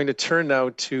 I'm going to turn now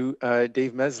to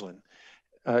Dave Meslin.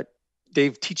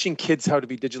 Dave, teaching kids how to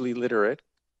be digitally literate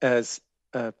as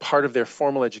part of their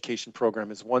formal education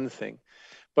program is one thing,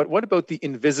 but what about the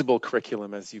invisible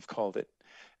curriculum, as you've called it?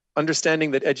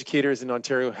 Understanding that educators in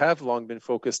Ontario have long been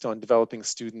focused on developing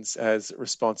students as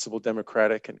responsible,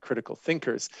 democratic, and critical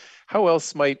thinkers, how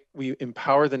else might we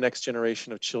empower the next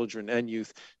generation of children and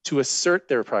youth to assert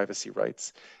their privacy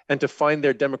rights and to find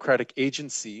their democratic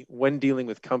agency when dealing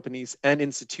with companies and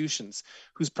institutions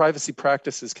whose privacy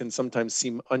practices can sometimes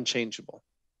seem unchangeable?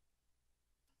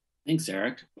 Thanks,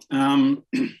 Eric.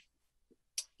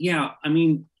 Yeah, I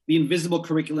mean, the invisible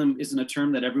curriculum isn't a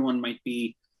term that everyone might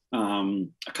be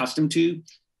accustomed to.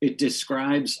 It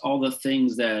describes all the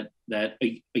things that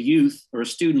a youth or a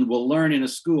student will learn in a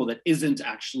school that isn't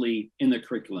actually in the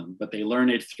curriculum, but they learn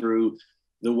it through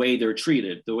the way they're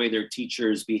treated, the way their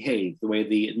teachers behave, the way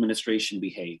the administration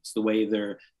behaves, the way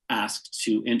they're asked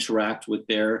to interact with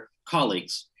their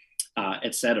colleagues,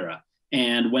 etc.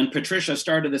 And when Patricia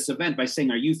started this event by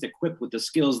saying, are youth equipped with the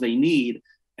skills they need?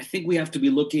 I think we have to be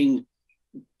looking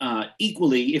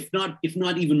equally, if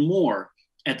not even more,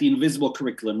 at the invisible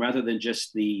curriculum rather than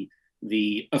just the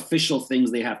official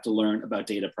things they have to learn about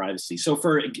data privacy. So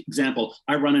for example,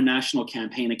 I run a national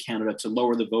campaign in Canada to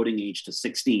lower the voting age to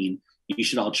 16. You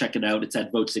should all check it out. It's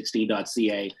at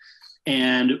vote16.ca.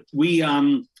 And we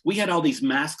had all these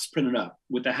masks printed up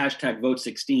with the hashtag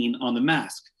vote16 on the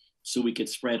mask so we could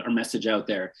spread our message out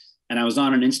there. And I was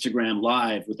on an Instagram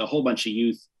live with a whole bunch of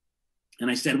youth. And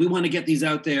I said, we want to get these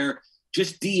out there.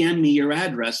 Just DM me your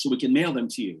address so we can mail them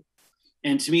to you.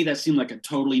 And to me, that seemed like a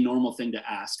totally normal thing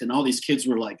to ask. And all these kids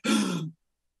were like,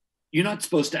 you're not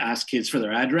supposed to ask kids for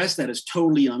their address. That is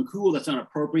totally uncool. That's not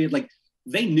appropriate. Like,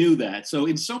 they knew that. So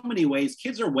in so many ways,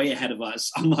 kids are way ahead of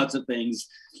us on lots of things.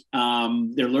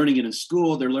 They're learning it in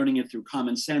school. They're learning it through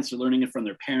common sense. They're learning it from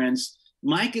their parents.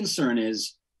 My concern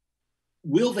is,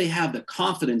 will they have the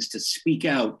confidence to speak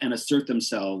out and assert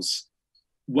themselves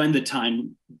when the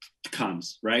time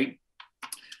comes, right?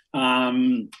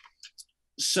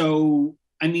 So,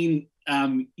 I mean,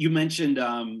 you mentioned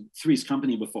Three's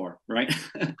Company before, right?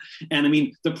 And I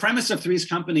mean, the premise of Three's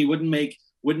Company wouldn't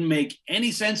make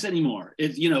any sense anymore.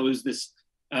 It was this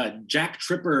Jack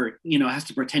Tripper, has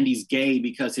to pretend he's gay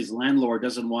because his landlord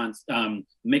doesn't want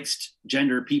mixed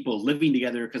gender people living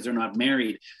together because they're not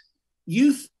married.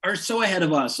 Youth are so ahead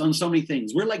of us on so many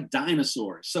things. We're like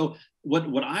dinosaurs. So what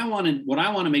I want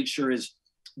to make sure is,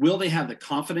 will they have the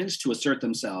confidence to assert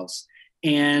themselves?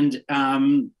 And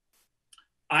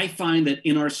I find that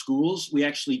in our schools, we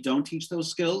actually don't teach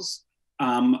those skills.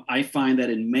 I find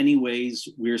that in many ways,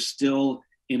 we're still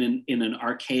in an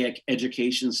archaic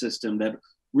education system that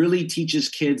really teaches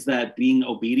kids that being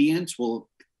obedient will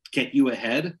get you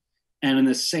ahead. And in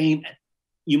the same,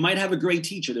 you might have a great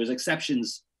teacher, there's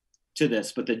exceptions to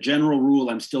this, but the general rule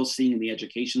I'm still seeing in the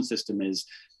education system is,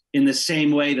 in the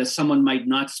same way that someone might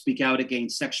not speak out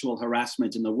against sexual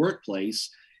harassment in the workplace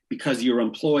because your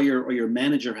employer or your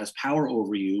manager has power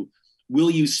over you, will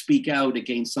you speak out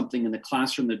against something in the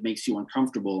classroom that makes you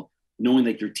uncomfortable, knowing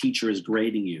that your teacher is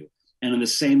grading you? And in the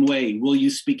same way, will you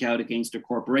speak out against a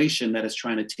corporation that is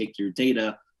trying to take your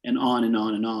data, and on and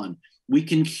on and on? We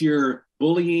can cure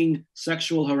bullying,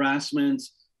 sexual harassment,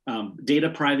 data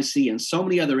privacy, and so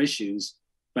many other issues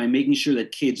by making sure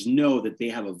that kids know that they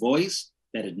have a voice,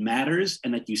 that it matters,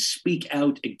 and that you speak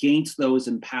out against those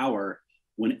in power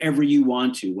whenever you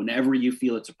want to, whenever you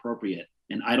feel it's appropriate.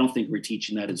 And I don't think we're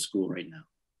teaching that in school right now.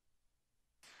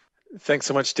 Thanks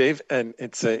so much, Dave. And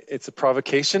it's a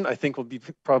provocation. I think we'll be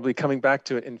probably coming back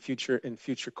to it in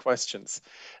future questions.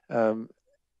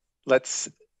 Let's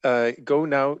go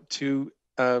now to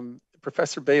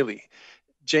Professor Bailey.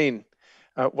 Jane,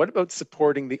 what about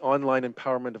supporting the online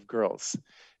empowerment of girls?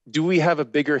 Do we have a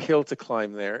bigger hill to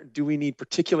climb there? Do we need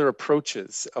particular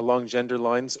approaches along gender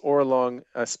lines or along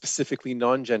specifically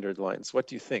non-gendered lines? What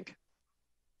do you think?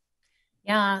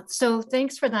 Yeah, so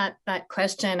thanks for that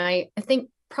question. I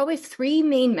think probably three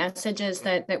main messages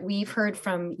that we've heard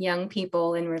from young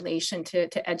people in relation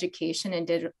to education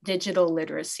and digital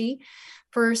literacy.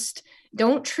 First,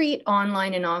 don't treat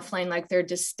online and offline like they're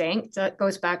distinct. That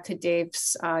goes back to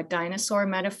Dave's dinosaur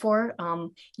metaphor.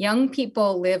 Young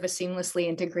people live a seamlessly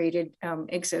integrated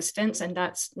existence, and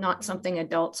that's not something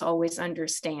adults always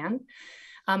understand.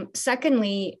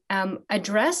 Secondly,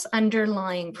 address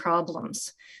underlying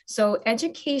problems. So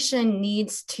education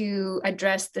needs to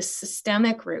address the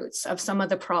systemic roots of some of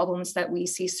the problems that we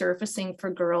see surfacing for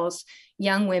girls,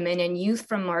 young women, and youth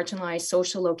from marginalized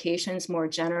social locations more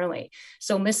generally.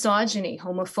 So misogyny,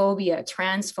 homophobia,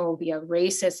 transphobia,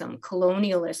 racism,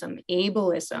 colonialism,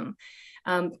 ableism.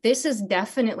 This is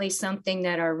definitely something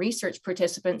that our research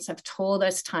participants have told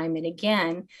us time and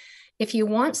again. If you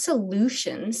want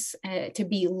solutions to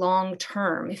be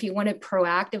long-term, if you want to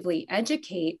proactively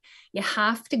educate, you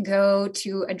have to go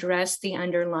to address the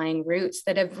underlying roots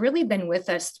that have really been with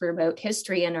us throughout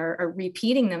history and are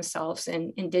repeating themselves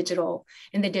in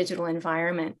the digital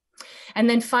environment. And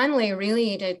then finally,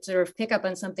 really to sort of pick up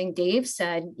on something Dave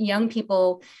said, young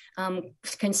people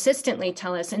consistently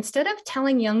tell us, instead of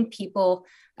telling young people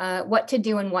what to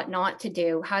do and what not to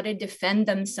do, how to defend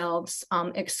themselves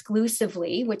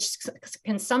exclusively, which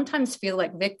can sometimes feel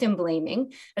like victim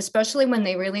blaming, especially when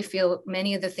they really feel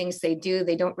many of the things they do,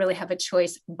 they don't really have a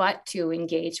choice but to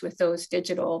engage with those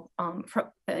digital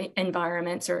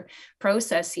environments or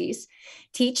processes.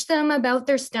 Teach them about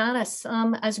their status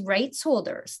as rights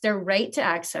holders, their right to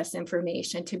access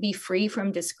information, to be free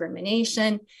from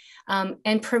discrimination,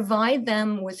 and provide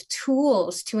them with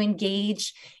tools to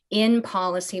engage in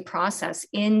policy process,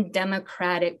 in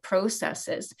democratic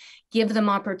processes, give them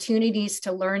opportunities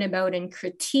to learn about and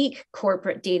critique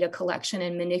corporate data collection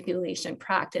and manipulation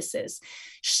practices,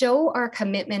 show our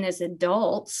commitment as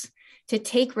adults to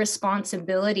take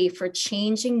responsibility for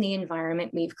changing the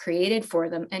environment we've created for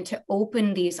them and to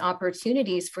open these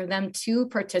opportunities for them to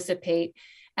participate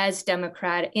as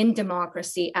in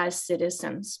democracy as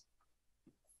citizens.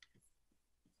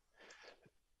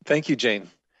 Thank you, Jane.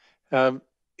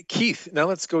 Keith, now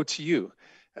let's go to you.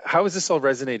 How is this all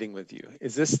resonating with you?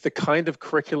 Is this the kind of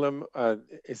curriculum,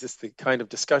 is this the kind of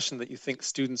discussion that you think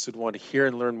students would want to hear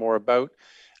and learn more about?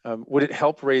 Would it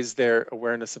help raise their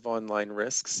awareness of online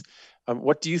risks?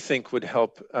 What do you think would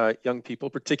help young people,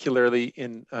 particularly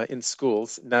in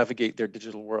schools, navigate their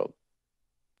digital world?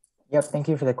 Yep, thank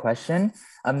you for the question.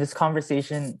 This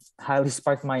conversation highly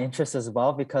sparked my interest as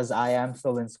well because I am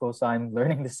still in school, so I'm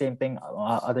learning the same thing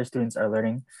other students are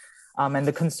learning. And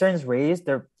the concerns raised,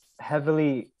 they're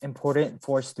heavily important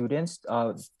for students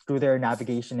through their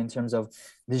navigation in terms of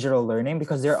digital learning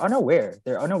because they're unaware.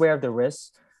 They're unaware of the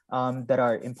risks that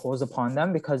are imposed upon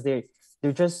them because they're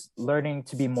just learning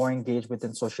to be more engaged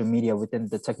within social media, within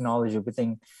the technology,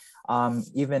 within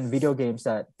even video games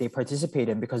that they participate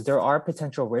in, because there are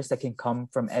potential risks that can come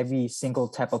from every single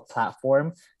type of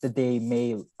platform that they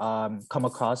may come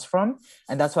across from.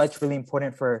 And that's why it's really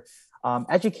important for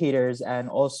educators and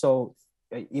also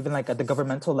even like at the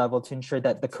governmental level to ensure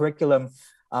that the curriculum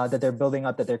that they're building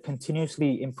up, that they're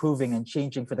continuously improving and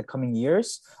changing for the coming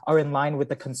years are in line with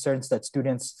the concerns that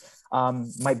students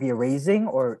might be raising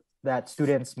or that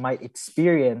students might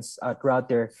experience throughout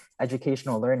their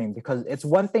educational learning. Because it's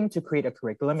one thing to create a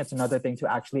curriculum, it's another thing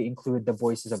to actually include the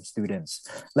voices of students.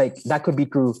 Like that could be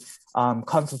through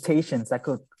consultations, that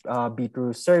could be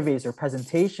through surveys or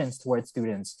presentations towards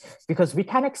students, because we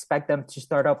can't expect them to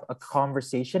start up a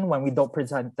conversation when we don't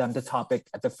present them the topic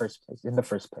in the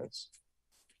first place.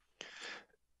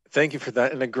 Thank you for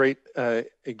that, and a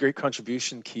great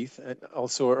contribution, Keith. And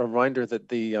also a reminder that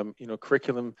the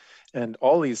curriculum and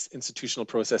all these institutional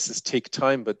processes take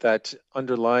time, but that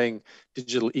underlying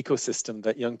digital ecosystem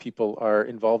that young people are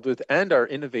involved with and are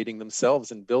innovating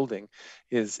themselves and building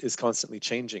is constantly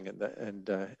changing, and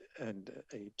a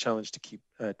challenge to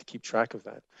keep track of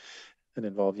that and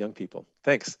involve young people.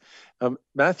 Thanks,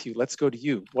 Matthew. Let's go to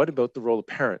you. What about the role of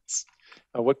parents?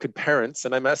 What could parents,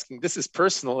 and I'm asking, this is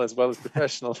personal as well as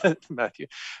professional, Matthew,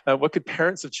 what could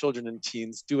parents of children and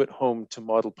teens do at home to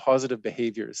model positive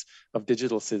behaviors of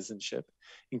digital citizenship,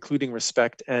 including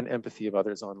respect and empathy of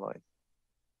others online?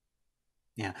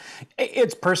 Yeah,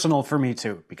 it's personal for me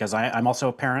too, because I'm also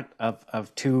a parent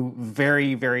of two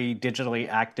very, very digitally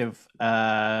active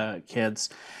kids.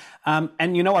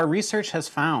 And you know, our research has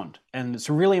found, and it's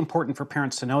really important for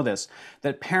parents to know this,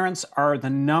 that parents are the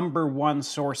 #1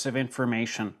 source of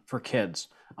information for kids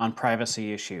on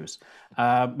privacy issues,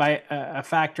 by a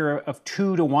factor of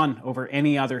 2 to 1 over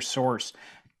any other source.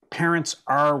 Parents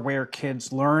are where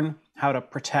kids learn how to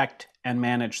protect and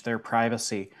manage their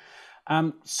privacy.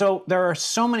 So there are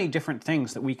so many different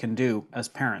things that we can do as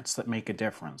parents that make a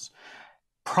difference.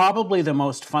 Probably the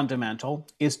most fundamental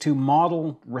is to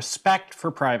model respect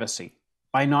for privacy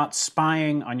by not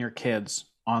spying on your kids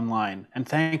online. And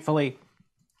thankfully,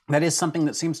 that is something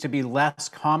that seems to be less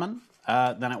common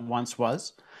than it once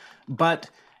was. But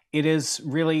it is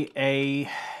really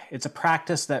it's a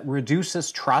practice that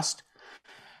reduces trust.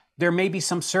 There may be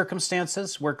some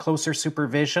circumstances where closer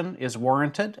supervision is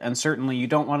warranted, and certainly you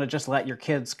don't want to just let your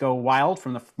kids go wild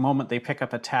from the moment they pick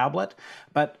up a tablet,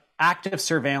 but active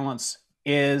surveillance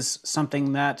is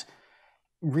something that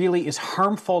really is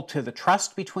harmful to the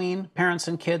trust between parents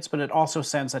and kids, but it also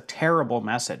sends a terrible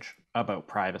message about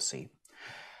privacy.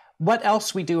 What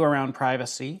else we do around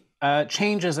privacy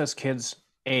changes as kids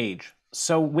age.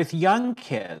 So with young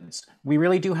kids, we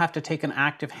really do have to take an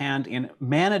active hand in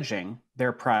managing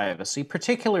their privacy,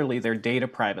 particularly their data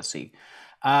privacy.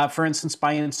 For instance,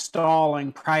 by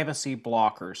installing privacy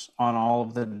blockers on all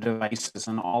of the devices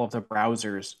and all of the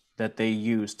browsers that they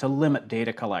use to limit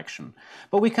data collection.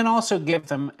 But we can also give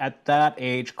them at that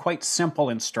age quite simple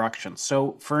instructions.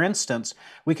 So for instance,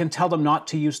 we can tell them not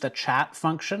to use the chat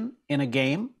function in a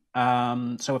game.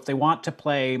 So if they want to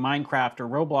play Minecraft or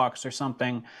Roblox or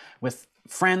something with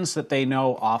friends that they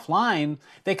know offline,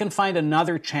 they can find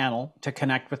another channel to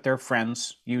connect with their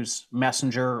friends, use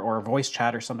Messenger or voice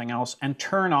chat or something else, and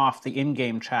turn off the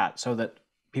in-game chat so that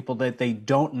people that they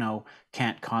don't know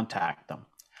can't contact them.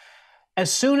 As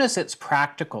soon as it's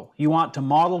practical, you want to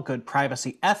model good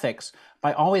privacy ethics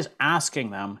by always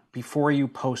asking them before you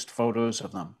post photos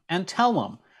of them, and tell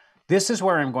them, this is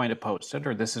where I'm going to post it,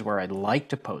 or this is where I'd like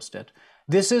to post it.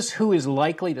 This is who is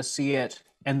likely to see it,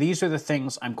 and these are the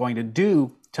things I'm going to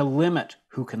do to limit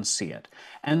who can see it.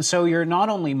 And so you're not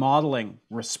only modeling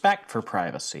respect for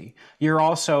privacy, you're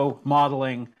also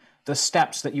modeling the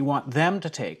steps that you want them to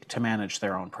take to manage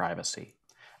their own privacy.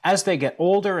 As they get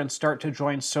older and start to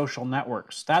join social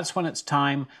networks, that's when it's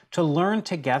time to learn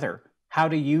together how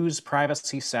to use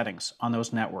privacy settings on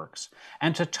those networks,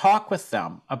 and to talk with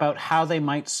them about how they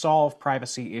might solve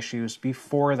privacy issues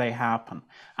before they happen.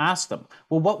 Ask them,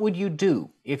 well, what would you do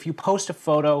if you post a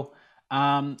photo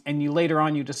and you later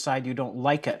on you decide you don't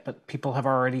like it, but people have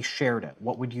already shared it?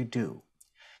 What would you do?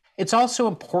 It's also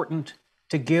important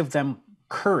to give them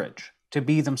courage to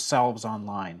be themselves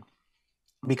online,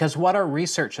 because what our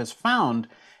research has found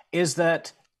is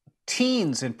that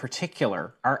teens in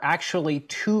particular are actually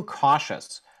too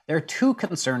cautious. They're too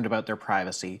concerned about their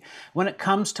privacy when it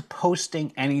comes to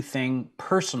posting anything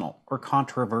personal or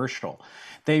controversial.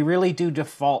 They really do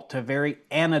default to very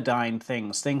anodyne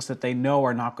things that they know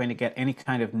are not going to get any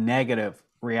kind of negative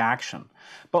reaction.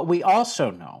 But we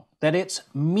also know that it's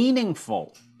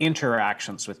meaningful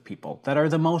interactions with people that are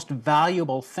the most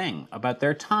valuable thing about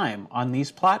their time on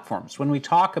these platforms. When we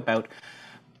talk about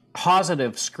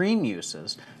positive screen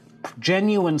uses,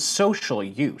 genuine social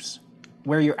use,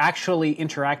 where you're actually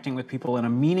interacting with people in a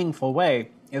meaningful way,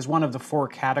 is one of the 4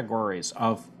 categories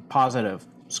of positive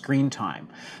screen time.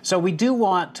 So we do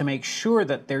want to make sure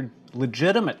that their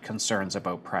legitimate concerns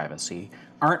about privacy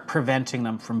aren't preventing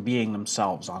them from being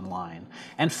themselves online.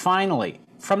 And finally,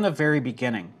 from the very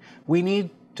beginning, we need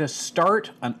to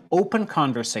start an open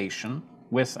conversation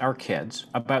with our kids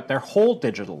about their whole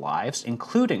digital lives,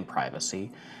 including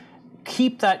privacy.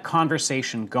 Keep that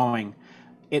conversation going.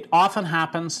 It often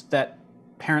happens that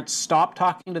parents stop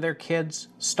talking to their kids,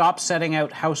 stop setting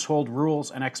out household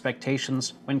rules and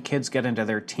expectations when kids get into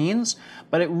their teens,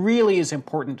 but it really is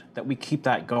important that we keep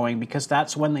that going, because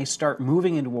that's when they start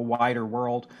moving into a wider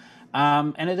world,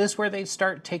 and it is where they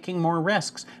start taking more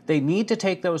risks. They need to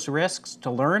take those risks to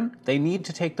learn. They need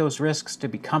to take those risks to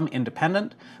become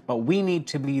independent, but we need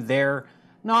to be there,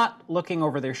 not looking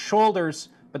over their shoulders,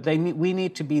 but we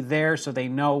need to be there so they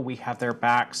know we have their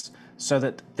backs, so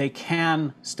that they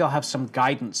can still have some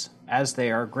guidance as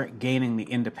they are gaining the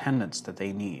independence that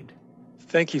they need.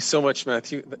 Thank you so much,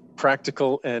 Matthew.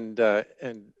 Practical and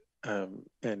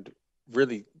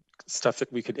really stuff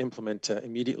that we could implement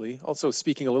immediately. Also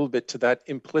speaking a little bit to that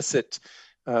implicit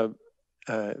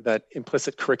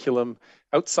curriculum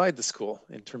outside the school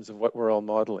in terms of what we're all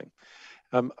modeling.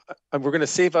 And we're going to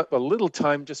save up a little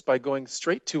time just by going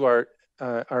straight to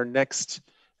our next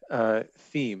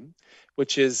theme,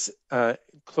 which is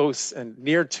close and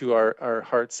near to our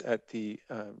hearts at the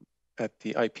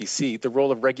IPC, the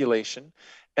role of regulation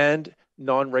and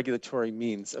non-regulatory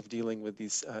means of dealing with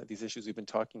these issues we've been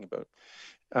talking about.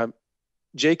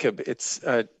 Jacob,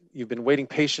 you've been waiting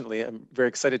patiently. I'm very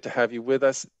excited to have you with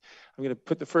us. I'm going to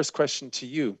put the first question to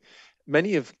you.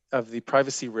 Many of the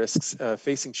privacy risks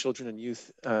facing children and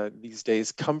youth these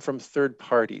days come from third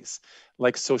parties,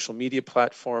 like social media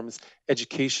platforms,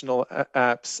 educational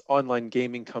apps, online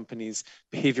gaming companies,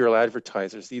 behavioral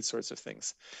advertisers, these sorts of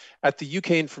things. At the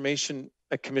UK Information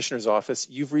Commissioner's Office,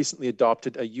 you've recently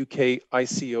adopted a UK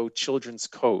ICO Children's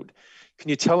Code. Can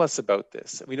you tell us about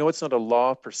this? We know it's not a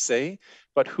law per se,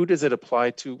 but who does it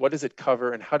apply to? What does it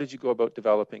cover? And how did you go about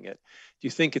developing it? Do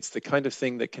you think it's the kind of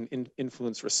thing that can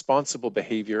influence responsible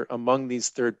behavior among these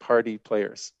third-party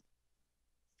players?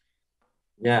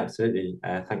 Yeah, absolutely.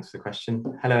 Thanks for the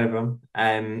question. Hello,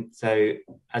 everyone. So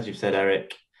as you've said,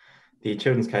 Eric, the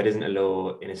Children's Code isn't a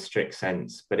law in a strict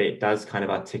sense, but it does kind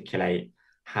of articulate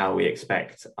how we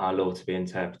expect our law to be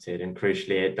interpreted. And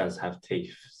crucially, it does have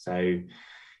teeth. So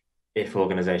if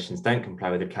organisations don't comply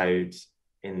with the code,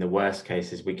 in the worst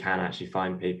cases, we can actually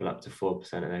fine people up to 4%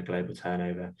 of their global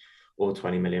turnover or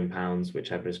 £20 million,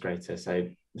 whichever is greater. So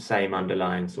same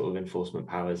underlying sort of enforcement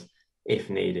powers, if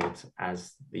needed,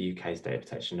 as the UK's data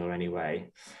protection law anyway.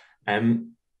 At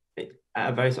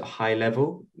a very sort of high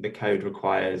level, the code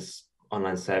requires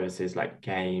online services like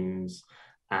games,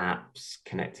 apps,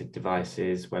 connected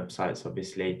devices, websites,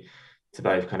 obviously, to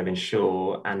both kind of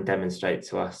ensure and demonstrate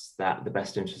to us that the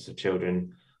best interests of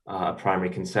children are a primary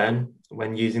concern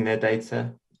when using their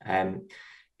data.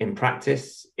 In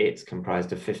practice, it's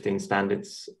comprised of 15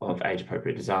 standards of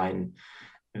age-appropriate design.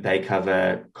 They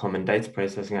cover common data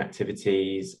processing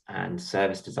activities and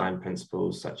service design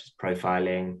principles such as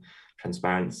profiling,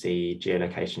 transparency,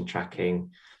 geolocation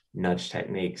tracking, nudge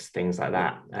techniques, things like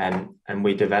that. And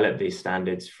we develop these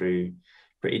standards through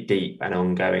pretty deep and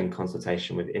ongoing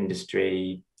consultation with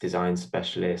industry, design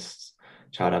specialists,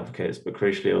 child advocates, but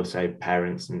crucially also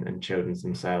parents and children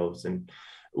themselves. And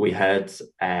we heard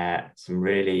some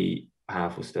really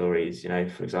powerful stories,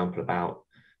 for example, about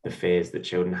the fears that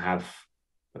children have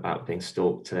about being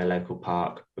stalked to their local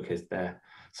park because their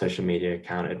social media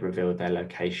account had revealed their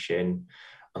location.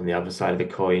 On the other side of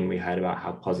the coin, we heard about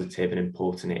how positive and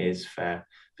important it is for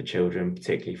children,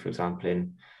 particularly, for example,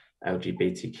 in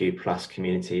LGBTQ plus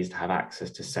communities, to have access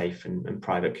to safe and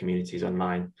private communities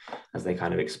online as they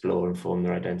kind of explore and form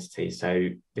their identity. So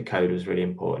the code was really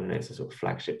important, and it's a sort of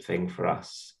flagship thing for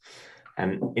us.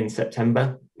 In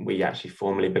September, we actually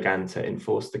formally began to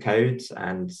enforce the codes,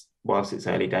 and whilst it's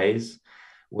early days,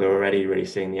 we're already really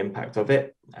seeing the impact of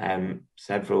it.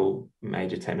 Several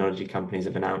major technology companies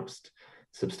have announced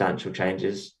substantial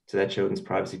changes to their children's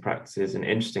privacy practices, and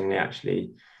interestingly,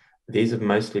 actually, these have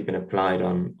mostly been applied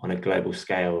on a global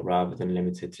scale rather than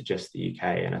limited to just the UK.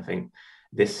 And I think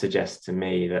this suggests to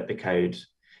me that the code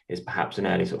is perhaps an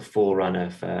early sort of forerunner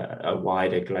for a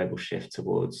wider global shift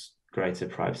towards greater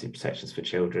privacy protections for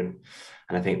children.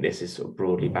 And I think this is sort of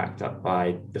broadly backed up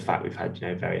by the fact we've had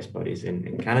various bodies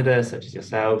in Canada, such as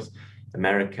yourselves,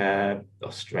 America,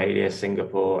 Australia,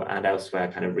 Singapore, and elsewhere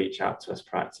kind of reach out to us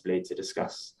proactively to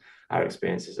discuss our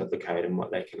experiences of the code and what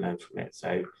they can learn from it.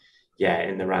 So yeah,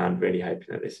 in the round, really hoping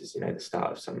that this is, the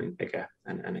start of something bigger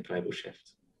and a global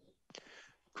shift.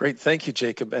 Great, thank you,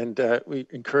 Jacob. And we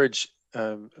encourage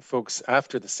folks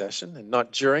after the session and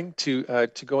not during to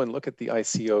go and look at the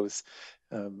ICO's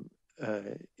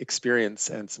experience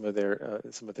and some of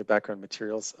their background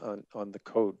materials on the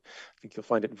code. I think you'll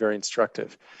find it very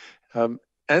instructive.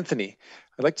 Anthony,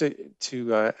 I'd like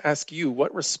to ask you,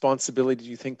 what responsibility do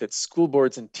you think that school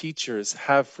boards and teachers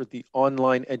have for the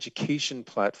online education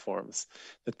platforms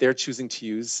that they're choosing to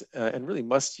use and really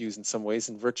must use in some ways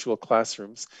in virtual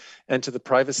classrooms, and to the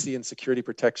privacy and security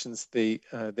protections they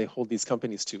hold these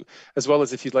companies to, as well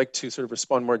as if you'd like to sort of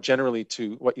respond more generally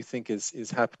to what you think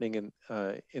is happening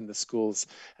in the schools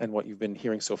and what you've been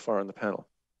hearing so far on the panel.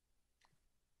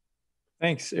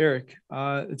 Thanks, Eric.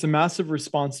 It's a massive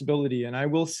responsibility. And I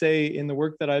will say, in the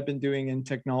work that I've been doing in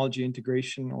technology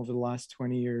integration over the last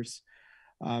 20 years,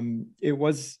 it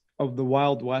was of the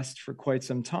Wild West for quite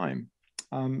some time.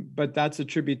 But that's a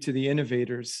tribute to the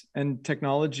innovators. And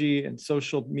technology and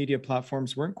social media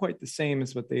platforms weren't quite the same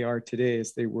as what they are today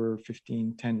as they were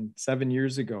 15, 10, 7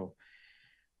 years ago.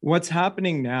 What's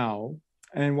happening now,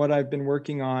 and what I've been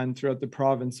working on throughout the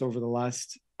province over the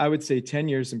last, I would say 10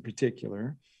 years in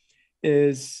particular,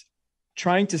 is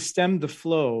trying to stem the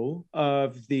flow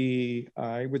of the,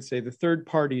 I would say, the third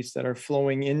parties that are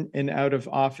flowing in and out of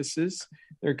offices.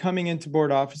 They're coming into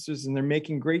board offices and they're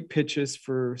making great pitches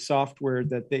for software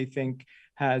that they think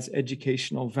has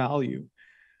educational value.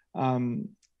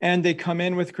 And they come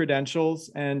in with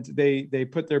credentials and they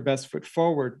put their best foot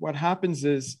forward. What happens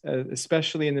is,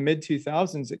 especially in the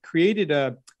mid-2000s, it created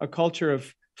a culture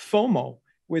of FOMO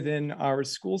within our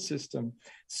school system.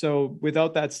 So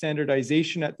without that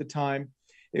standardization at the time,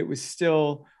 it was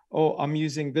still, oh, I'm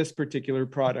using this particular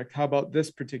product. How about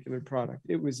this particular product?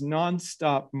 It was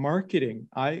nonstop marketing.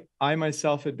 I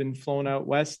myself had been flown out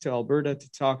west to Alberta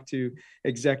to talk to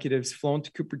executives, flown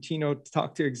to Cupertino to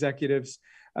talk to executives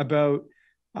about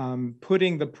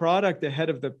putting the product ahead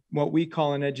of what we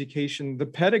call in education, the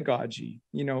pedagogy,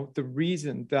 the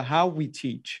reason, the how we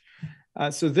teach.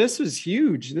 So this was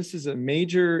huge. This is a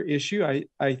major issue.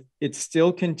 It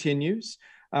still continues.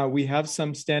 We have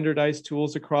some standardized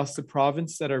tools across the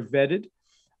province that are vetted,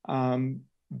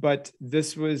 but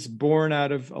this was born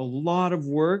out of a lot of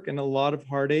work and a lot of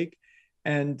heartache.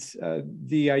 And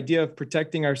the idea of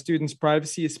protecting our students'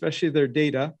 privacy, especially their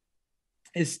data,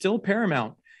 is still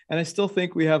paramount. And I still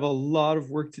think we have a lot of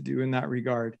work to do in that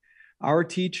regard. Our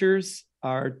teachers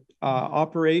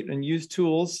operate and use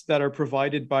tools that are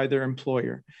provided by their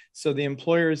employer. So the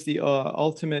employer is the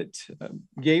ultimate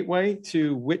gateway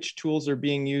to which tools are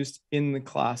being used in the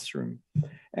classroom.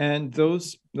 And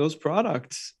those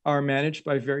products are managed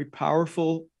by very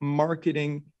powerful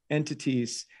marketing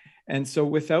entities. And so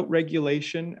without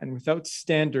regulation and without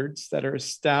standards that are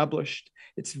established,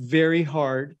 it's very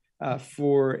hard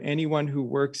for anyone who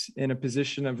works in a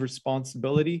position of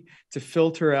responsibility to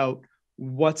filter out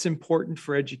what's important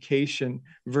for education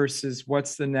versus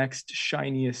what's the next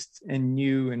shiniest and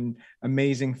new and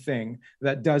amazing thing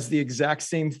that does the exact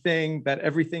same thing that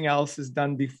everything else has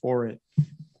done before it.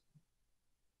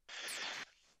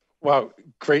 Wow,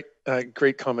 great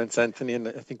comments, Anthony. And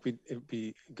I think it'd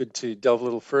be good to delve a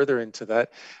little further into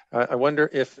that. I wonder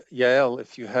if, Yael,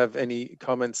 if you have any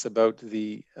comments about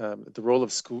the role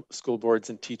of school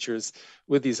boards and teachers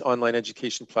with these online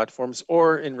education platforms,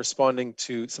 or in responding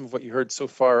to some of what you heard so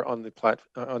far on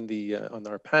on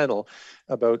our panel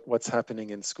about what's happening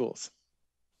in schools.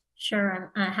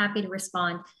 Sure, I'm happy to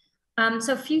respond.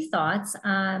 So a few thoughts,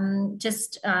 picking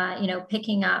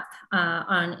up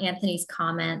on Anthony's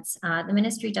comments. The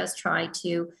ministry does try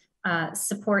to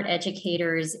support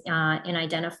educators in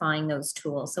identifying those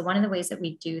tools. So one of the ways that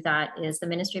we do that is the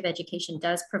Ministry of Education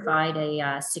does provide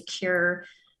a secure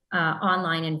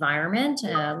online environment,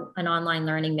 an online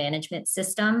learning management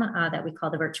system that we call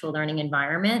the virtual learning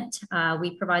environment.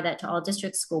 We provide that to all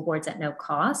district school boards at no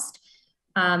cost.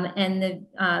 And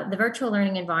the virtual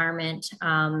learning environment,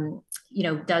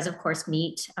 does of course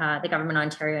meet the Government of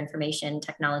Ontario Information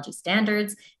Technology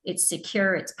Standards. It's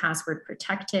secure, it's password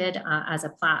protected as a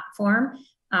platform,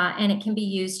 and it can be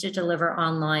used to deliver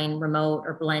online, remote,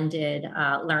 or blended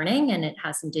learning, and it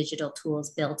has some digital tools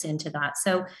built into that.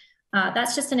 So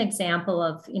that's just an example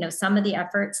of some of the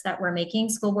efforts that we're making.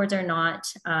 School boards are not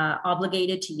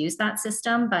obligated to use that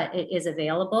system, but it is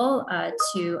available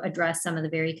to address some of the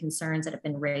very concerns that have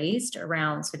been raised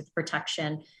around sort of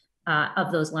protection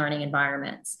of those learning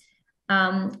environments.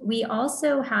 We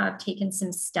also have taken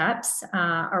some steps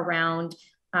around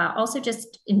also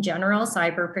just in general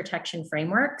cyber protection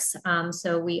frameworks.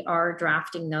 So we are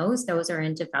drafting those. Those are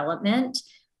in development.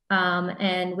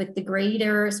 And with the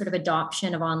greater sort of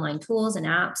adoption of online tools and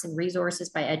apps and resources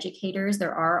by educators,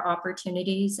 there are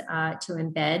opportunities to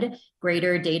embed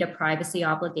greater data privacy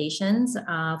obligations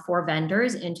for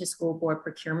vendors into school board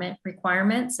procurement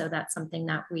requirements. So that's something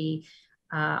that we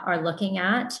are looking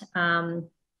at.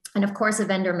 And of course, a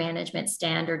vendor management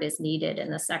standard is needed in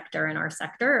the sector, in our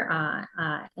sector,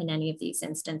 in any of these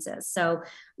instances. So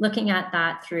looking at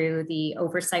that through the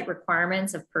oversight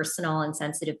requirements of personal and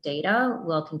sensitive data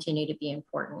will continue to be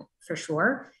important for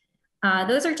sure.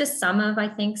 Those are just some of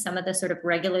the sort of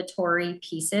regulatory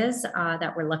pieces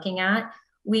that we're looking at.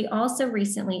 We also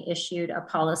recently issued a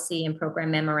policy and program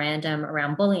memorandum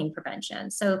around bullying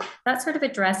prevention. So that sort of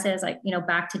addresses,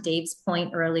 back to Dave's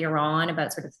point earlier on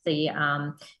about sort of the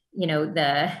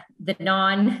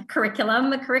non-curriculum,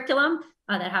 the curriculum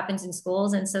that happens in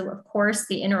schools. And so of course,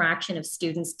 the interaction of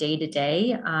students day to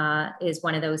day is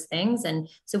one of those things. And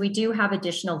so we do have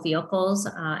additional vehicles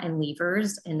and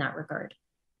levers in that regard.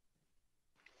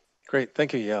 Great,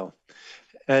 thank you, Yael.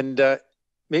 And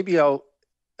maybe I'll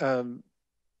come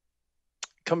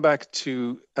back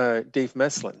to Dave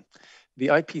Meslin. The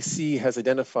IPC has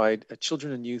identified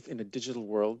children and youth in a digital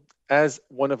world as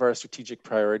one of our strategic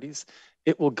priorities.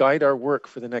 It will guide our work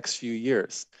for the next few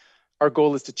years. Our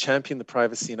goal is to champion the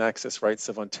privacy and access rights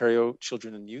of Ontario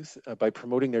children and youth by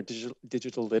promoting their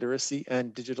digital literacy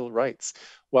and digital rights,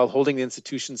 while holding the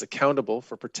institutions accountable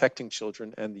for protecting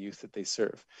children and the youth that they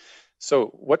serve. So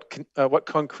what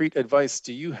concrete advice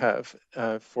do you have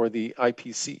for the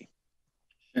IPC?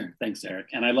 Sure, thanks, Eric.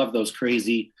 And I love those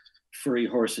crazy furry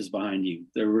horses behind you.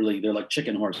 They're like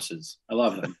chicken horses. I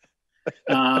love them.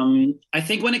 I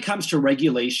think when it comes to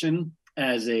regulation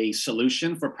as a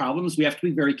solution for problems, we have to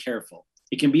be very careful.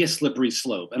 It can be a slippery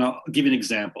slope. And I'll give you an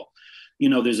example. You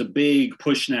know, there's a big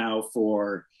push now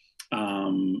for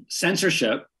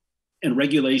censorship and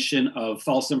regulation of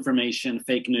false information,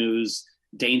 fake news,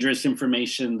 dangerous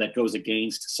information that goes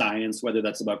against science, whether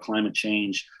that's about climate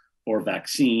change or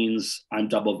vaccines. I'm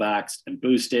double vaxxed and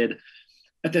boosted.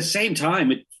 At the same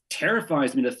time, it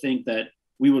terrifies me to think that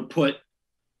we would put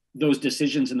those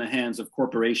decisions in the hands of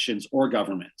corporations or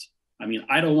government. I mean,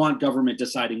 I don't want government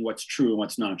deciding what's true and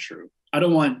what's not true. I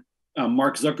don't want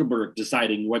Mark Zuckerberg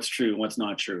deciding what's true and what's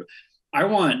not true. I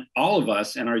want all of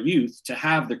us and our youth to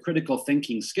have the critical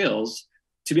thinking skills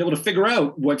to be able to figure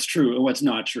out what's true and what's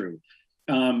not true.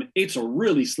 It's a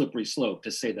really slippery slope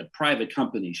to say that private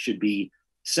companies should be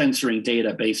censoring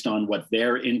data based on what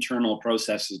their internal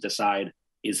processes decide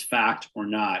is fact or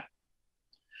not.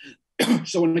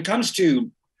 So when it comes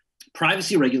to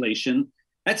privacy regulation,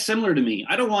 that's similar to me.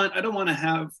 I don't want to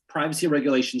have privacy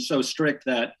regulation so strict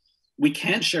that we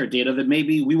can't share data that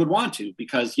maybe we would want to,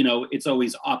 because, you know, it's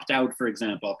always opt out, for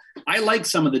example. I like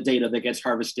some of the data that gets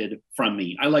harvested from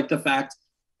me. I like the fact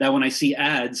that when I see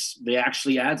ads, they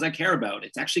actually ads I care about.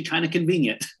 It's actually kind of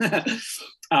convenient.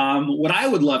 What I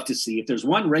would love to see, if there's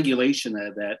one regulation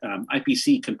that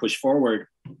IPC can push forward,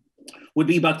 would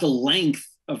be about the length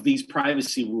of these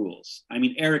privacy rules. I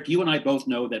mean, Eric, you and I both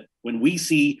know that when we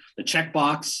see the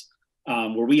checkbox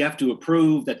where we have to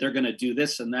approve that they're going to do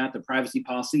this and that, the privacy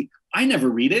policy, I never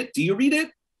read it. Do you read it?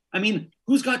 I mean,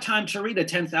 who's got time to read a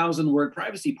 10,000 word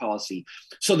privacy policy?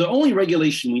 So the only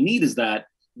regulation we need is that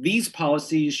these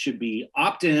policies should be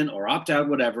opt-in or opt-out,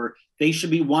 whatever. They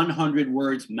should be 100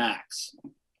 words max,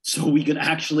 so we can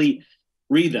actually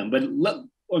read them. But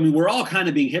I mean, we're all kind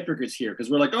of being hypocrites here, because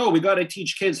we're like, oh, we got to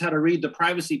teach kids how to read the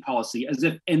privacy policy, as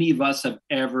if any of us have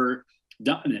ever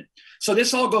done it. So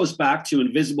this all goes back to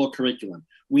invisible curriculum.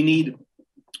 We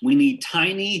need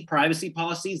tiny privacy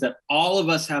policies that all of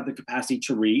us have the capacity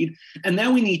to read. And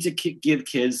then we need to give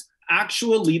kids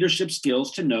actual leadership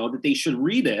skills to know that they should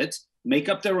read it, make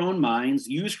up their own minds,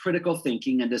 use critical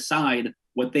thinking, and decide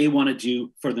what they want to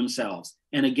do for themselves.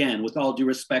 And again, with all due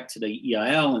respect to the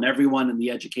EIL and everyone in the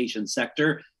education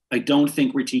sector, I don't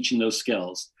think we're teaching those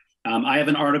skills. I have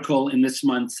an article in this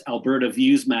month's Alberta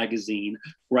Views magazine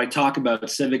where I talk about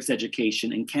civics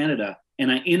education in Canada. And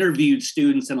I interviewed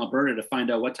students in Alberta to find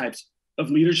out what types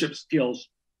of leadership skills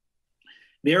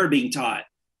they're being taught.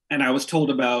 And I was told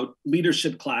about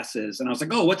leadership classes. And I was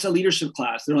like, oh, what's a leadership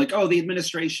class? They're like, oh, the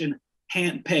administration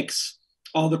handpicks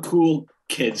all the cool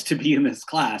kids to be in this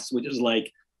class, which is like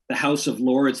the House of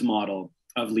Lords model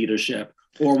of leadership.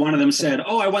 Or one of them said,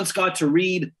 oh, I once got to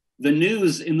read the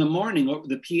news in the morning over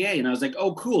the PA. And I was like,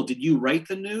 oh, cool. Did you write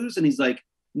the news? And he's like,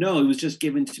 no, it was just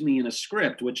given to me in a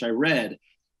script, which I read.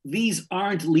 These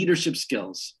aren't leadership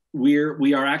skills. We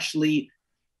are actually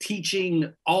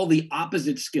teaching all the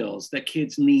opposite skills that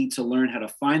kids need to learn how to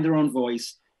find their own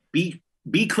voice, be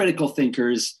critical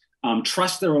thinkers,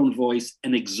 trust their own voice,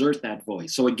 and exert that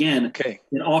voice. So again,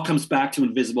 It all comes back to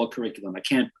invisible curriculum. I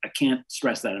can't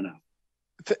stress that enough.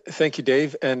 Thank you,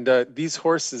 Dave. And these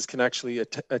horses can actually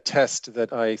attest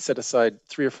that I set aside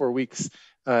 3 or 4 weeks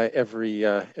every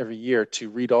year to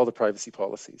read all the privacy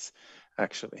policies,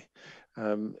 actually.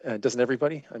 Doesn't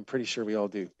everybody? I'm pretty sure we all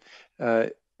do.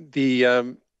 Let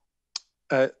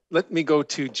me go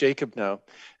to Jacob now.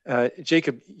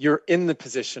 Jacob, you're in the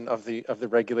position of the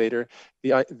regulator.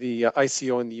 The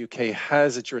ICO in the UK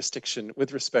has a jurisdiction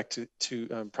with respect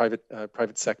to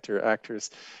private sector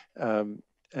actors,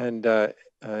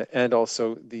 and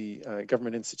also the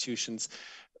government institutions.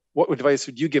 What advice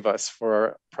would you give us for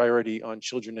our priority on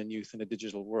children and youth in a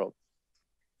digital world?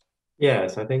 Yeah,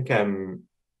 so I think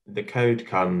the code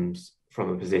comes from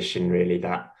a position really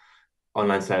that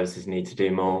online services need to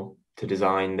do more to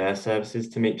design their services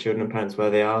to meet children and parents where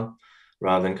they are,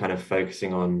 rather than kind of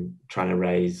focusing on trying to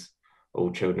raise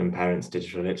all children and parents'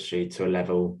 digital literacy to a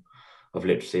level of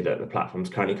literacy that the platforms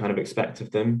currently kind of expect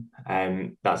of them.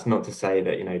 That's not to say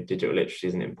that, you know, digital literacy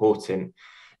isn't important,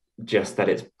 just that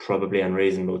it's probably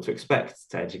unreasonable to expect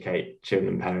to educate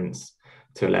children and parents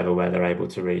to a level where they're able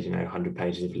to read, 100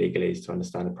 pages of legalese to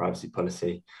understand a privacy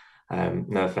policy.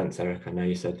 No offense, Eric, I know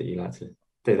you said that you like to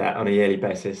do that on a yearly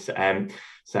basis.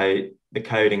 So the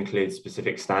code includes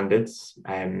specific standards,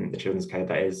 the children's code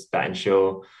that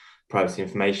ensure privacy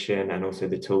information and also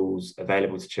the tools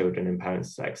available to children and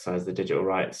parents to exercise the digital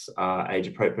rights are age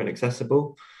appropriate and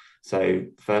accessible. So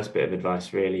first bit of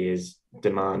advice really is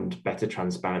demand better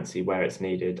transparency where it's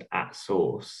needed at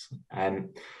source.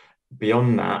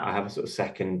 Beyond that, I have a sort of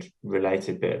second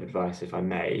related bit of advice, if I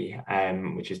may,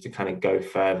 which is to kind of go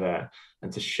further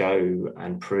and to show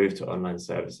and prove to online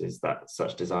services that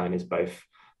such design is both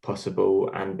possible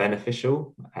and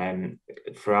beneficial.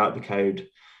 Throughout the code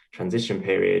transition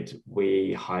period,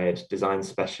 we hired design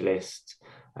specialists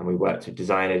and we worked with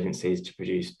design agencies to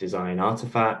produce design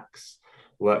artifacts,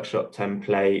 workshop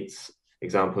templates,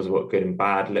 examples of what good and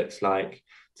bad looks like,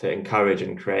 to encourage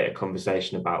and create a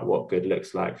conversation about what good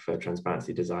looks like for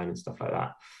transparency design and stuff like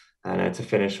that. And to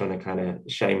finish on a kind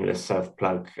of shameless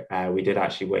self-plug, we did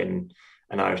actually win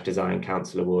an Irish Design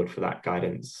Council Award for that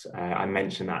guidance. I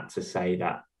mention that to say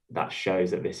that that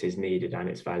shows that this is needed and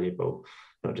it's valuable,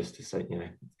 not just to say,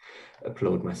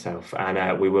 applaud myself.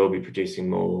 And we will be producing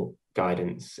more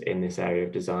guidance in this area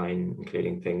of design,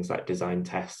 including things like design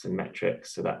tests and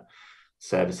metrics, so that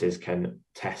services can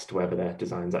test whether their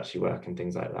designs actually work and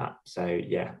things like that. So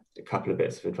yeah, a couple of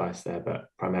bits of advice there, but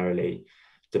primarily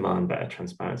demand better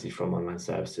transparency from online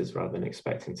services rather than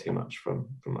expecting too much from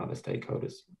other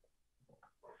stakeholders.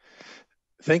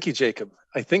 Thank you, Jacob.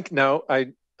 I think now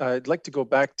I'd like to go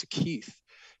back to Keith.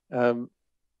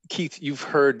 Keith, you've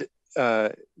heard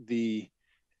our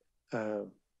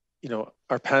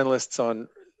panelists on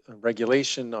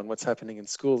regulation, on what's happening in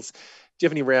schools. Do you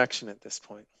have any reaction at this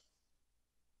point?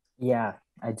 Yeah,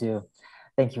 I do.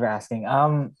 Thank you for asking.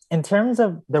 In terms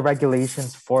of the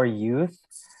regulations for youth,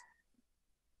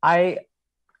 I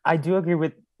do agree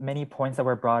with many points that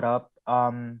were brought up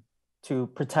to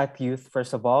protect youth,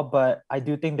 first of all, but I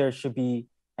do think there should be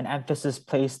an emphasis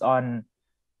placed on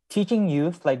teaching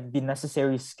youth like the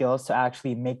necessary skills to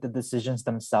actually make the decisions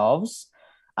themselves.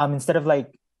 Instead of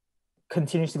like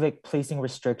continuously like placing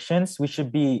restrictions, we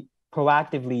should be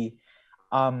proactively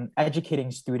educating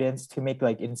students to make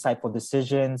like insightful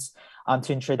decisions,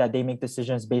 to ensure that they make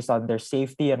decisions based on their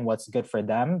safety and what's good for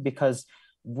them, because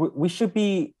we should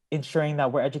be ensuring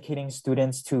that we're educating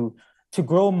students to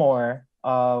grow more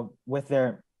with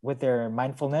their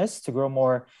mindfulness, to grow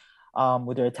more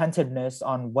with their attentiveness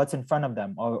on what's in front of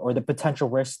them, or the potential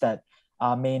risks that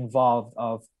may involve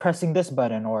of pressing this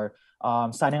button or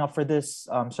signing up for this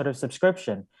sort of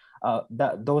subscription.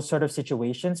 Those sort of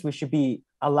situations, we should be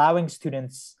allowing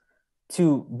students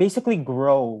to basically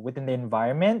grow within the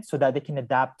environment so that they can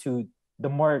adapt to the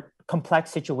more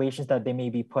complex situations that they may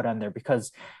be put under,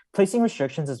 because placing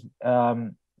restrictions is,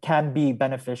 can be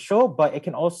beneficial, but it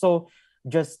can also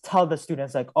just tell the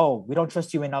students like, oh, we don't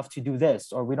trust you enough to do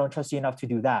this, or we don't trust you enough to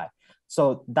do that.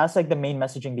 So that's like the main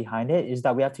messaging behind it, is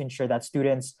that we have to ensure that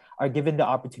students are given the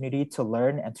opportunity to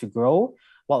learn and to grow,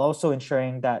 while also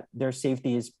ensuring that their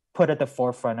safety is put at the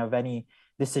forefront of any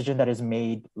decision that is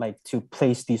made, like to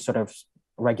place these sort of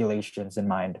regulations in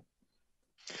mind.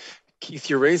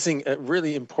 Keith, you're raising a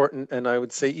really important, and I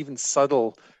would say even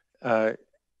subtle,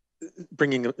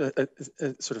 bringing a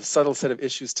sort of subtle set of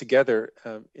issues together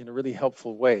in a really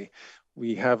helpful way.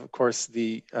 We have, of course,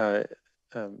 the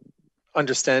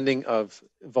understanding of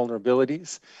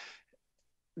vulnerabilities,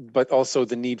 but also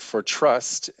the need for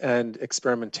trust and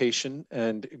experimentation,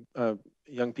 and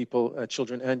young people,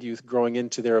 children and youth, growing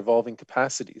into their evolving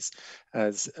capacities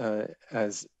as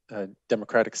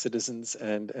democratic citizens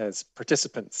and as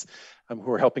participants who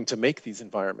are helping to make these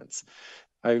environments.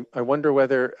 I wonder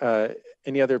whether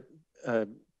any other.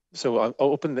 So I'll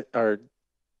open the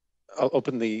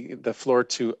floor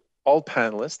to all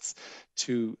panelists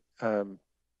to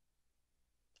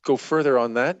go further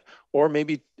on that, or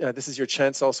maybe this is your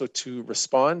chance also to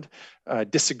respond,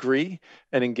 disagree,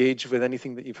 and engage with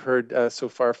anything that you've heard so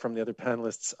far from the other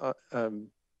panelists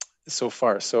so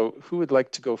far. So who would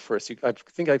like to go first? I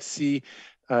think I see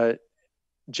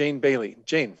Jane Bailey.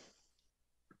 Jane.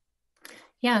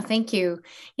 Yeah, thank you.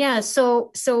 Yeah,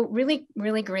 so really,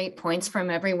 really great points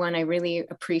from everyone. I really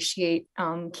appreciate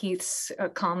Keith's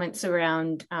comments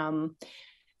around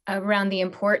the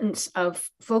importance of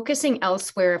focusing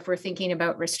elsewhere if we're thinking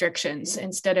about restrictions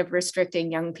instead of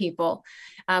restricting young people.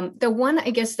 The one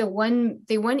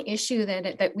issue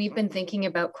that we've been thinking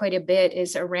about quite a bit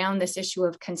is around this issue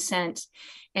of consent.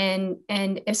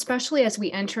 And especially as we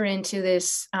enter into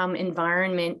this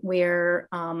environment where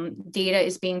data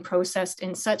is being processed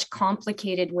in such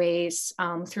complicated ways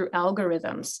through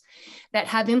algorithms that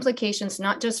have implications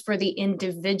not just for the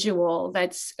individual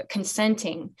that's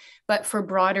consenting, but for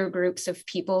broader groups of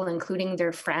people, including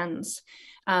their friends.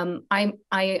 I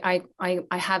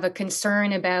have a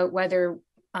concern about whether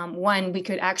one, we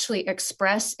could actually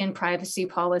express in privacy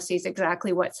policies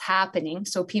exactly what's happening,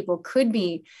 so people could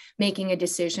be making a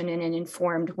decision in an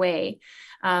informed way.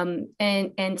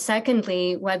 And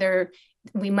secondly, whether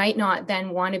we might not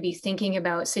then want to be thinking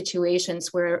about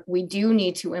situations where we do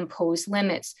need to impose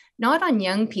limits, not on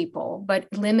young people, but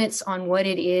limits on what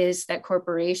it is that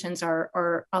corporations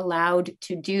are allowed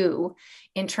to do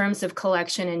in terms of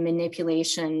collection and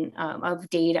manipulation of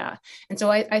data. And so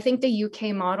I think the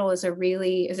UK model is a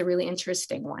really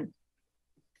interesting one.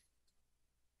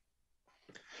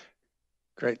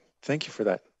 Great, thank you for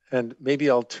that. And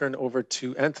maybe I'll turn over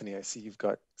to Anthony. I see you've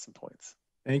got some points.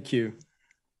 Thank you.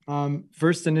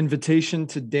 First, an invitation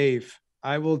to Dave.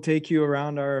 I will take you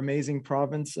around our amazing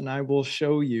province and I will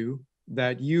show you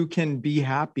that you can be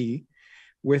happy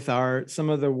with some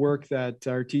of the work that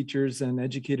our teachers and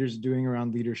educators are doing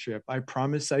around leadership. I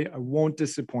promise I won't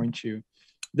disappoint you.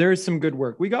 There is some good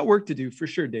work. We got work to do for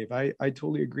sure, Dave. I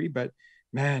totally agree, but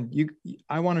man,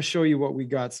 I want to show you what we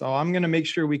got. So I'm going to make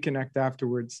sure we connect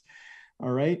afterwards.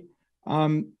 All right.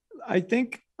 I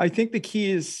think the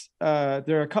key is,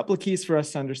 there are a couple of keys for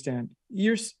us to understand.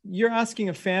 You're asking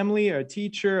a family, a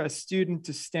teacher, a student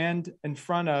to stand in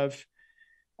front of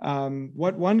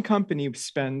what one company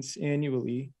spends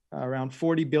annually, around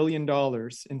 $40 billion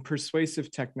in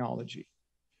persuasive technology.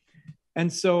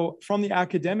 And so from the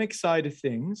academic side of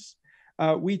things,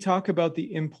 we talk about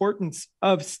the importance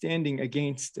of standing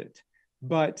against it,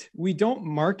 but we don't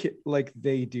market like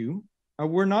they do.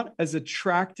 We're not as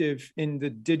attractive in the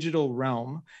digital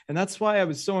realm. And that's why I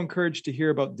was so encouraged to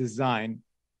hear about design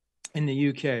in the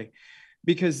UK,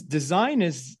 because design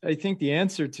is, I think, the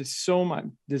answer to so much,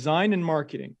 design and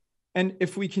marketing. And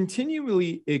if we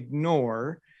continually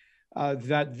ignore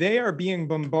that they are being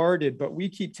bombarded, but we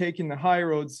keep taking the high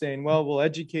road saying, well, we'll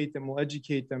educate them.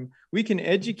 We can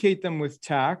educate them with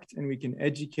tact and we can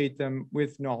educate them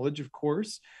with knowledge, of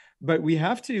course, but we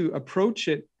have to approach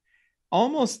it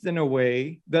almost in a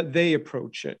way that they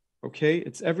approach it, okay?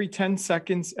 It's every 10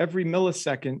 seconds, every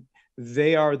millisecond,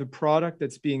 they are the product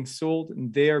that's being sold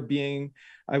and they are being,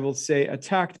 I will say,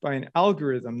 attacked by an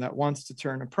algorithm that wants to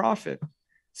turn a profit.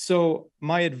 So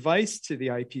my advice to the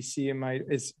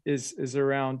IPC is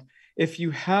around, if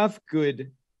you have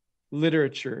good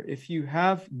literature, if you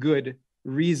have good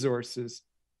resources,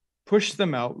 push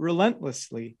them out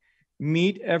relentlessly.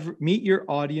 Meet your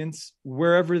audience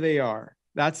wherever they are.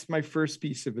 That's my first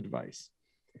piece of advice.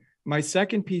 My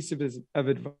second piece of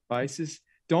advice is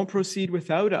don't proceed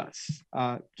without us.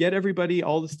 Get everybody,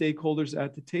 all the stakeholders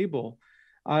at the table.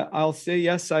 I'll say,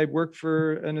 yes, I work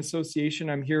for an association.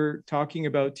 I'm here talking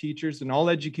about teachers and all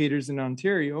educators in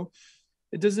Ontario.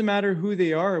 It doesn't matter who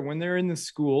they are. When they're in the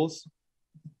schools,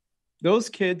 those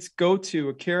kids go to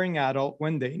a caring adult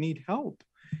when they need help.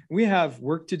 We have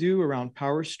work to do around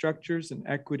power structures and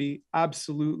equity,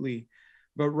 absolutely.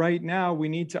 But right now, we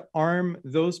need to arm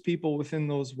those people within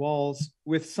those walls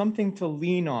with something to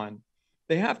lean on.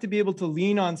 They have to be able to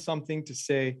lean on something to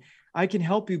say, I can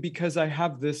help you because I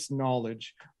have this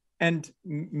knowledge. And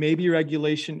maybe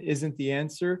regulation isn't the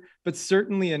answer, but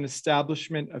certainly an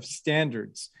establishment of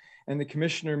standards. And the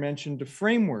commissioner mentioned a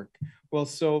framework. Well,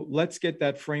 so let's get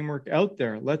that framework out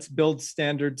there. Let's build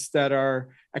standards that are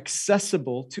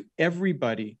accessible to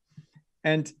everybody.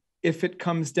 And if it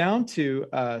comes down to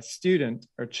a student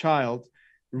or child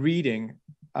reading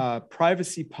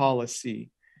privacy policy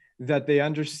that they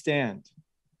understand,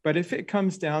 but if it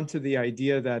comes down to the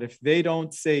idea that if they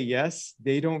don't say yes,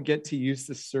 they don't get to use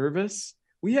the service,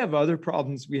 we have other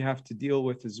problems we have to deal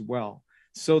with as well.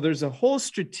 So there's a whole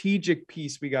strategic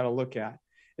piece we got to look at,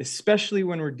 especially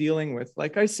when we're dealing with,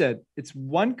 like I said, it's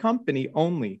one company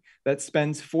only that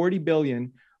spends 40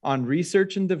 billion on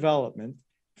research and development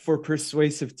for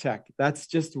persuasive tech. That's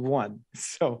just one.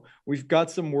 So we've got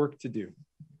some work to do.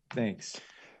 Thanks.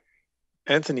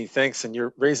 Anthony, thanks. And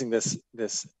you're raising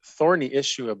this thorny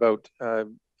issue about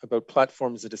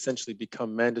platforms that essentially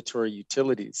become mandatory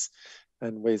utilities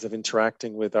and ways of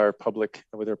interacting with our public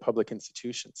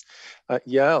institutions.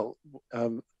 Yael,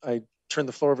 I turn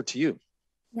the floor over to you.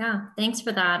 Yeah, thanks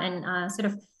for that. And sort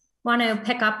of want to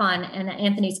pick up on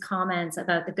Anthony's comments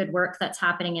about the good work that's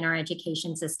happening in our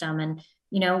education system. And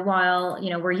while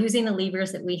we're using the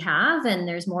levers that we have, and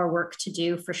there's more work to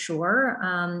do for sure.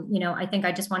 I think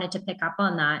I just wanted to pick up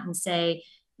on that and say,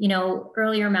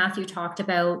 earlier Matthew talked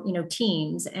about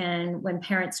teens and when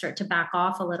parents start to back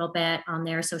off a little bit on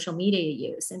their social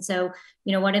media use. And so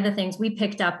one of the things we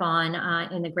picked up on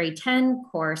in the grade 10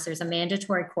 course, there's a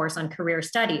mandatory course on career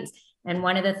studies. And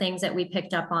one of the things that we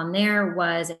picked up on there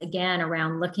was, again,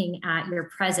 around looking at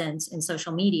your presence in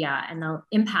social media and the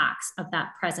impacts of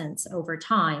that presence over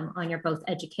time on your both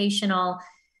educational,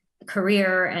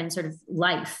 career, and sort of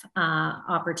life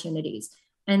opportunities.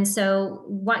 And so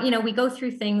what, we go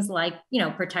through things like,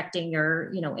 protecting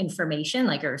your, information,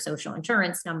 like your social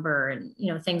insurance number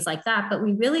and, things like that. But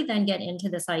we really then get into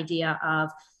this idea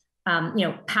of,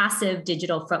 passive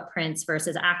digital footprints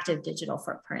versus active digital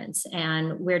footprints.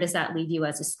 And where does that leave you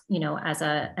as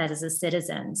a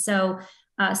citizen? So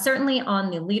certainly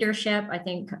on the leadership, I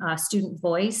think student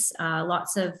voice,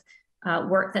 lots of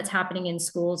work that's happening in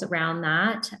schools around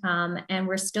that. And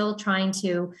we're still trying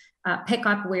to pick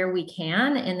up where we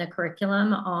can in the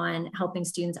curriculum on helping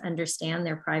students understand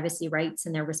their privacy rights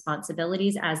and their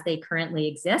responsibilities as they currently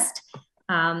exist.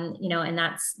 And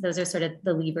those are sort of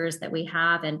the levers that we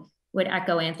have, and would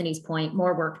echo Anthony's point,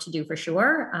 more work to do for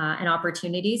sure, and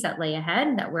opportunities that lay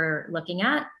ahead that we're looking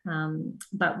at,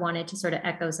 but wanted to sort of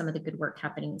echo some of the good work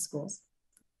happening in schools.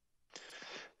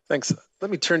 Thanks. Let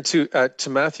me turn to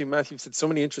Matthew. Matthew said so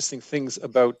many interesting things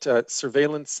about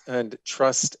surveillance and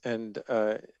trust and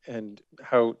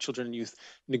how children and youth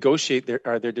negotiate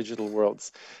their digital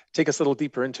worlds. Take us a little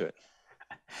deeper into it.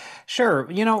 Sure.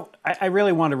 I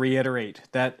really want to reiterate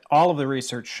that all of the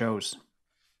research shows,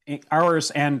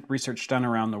 ours and research done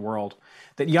around the world,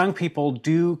 that young people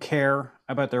do care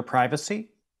about their privacy,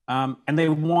 and they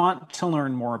want to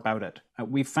learn more about it.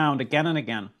 We found again and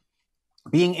again,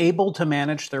 being able to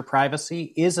manage their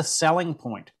privacy is a selling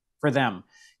point for them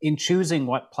in choosing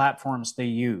what platforms they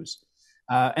use.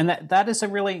 And that is a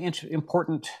really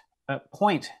important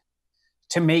point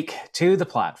to make to the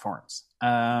platforms,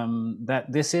 that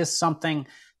this is something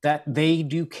that they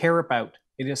do care about.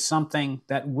 It is something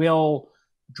that will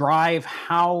drive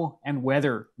how and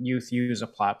whether youth use a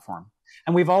platform.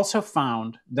 And we've also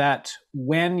found that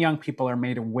when young people are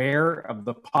made aware of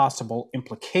the possible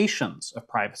implications of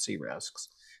privacy risks,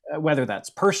 whether that's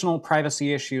personal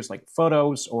privacy issues like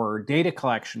photos or data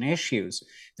collection issues,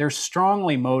 they're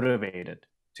strongly motivated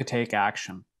to take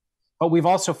action. But we've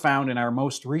also found in our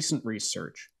most recent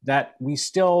research that we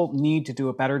still need to do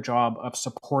a better job of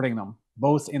supporting them,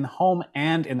 both in the home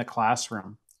and in the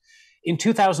classroom. In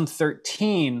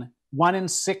 2013, 1 in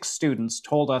 6 students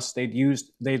told us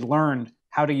they'd learned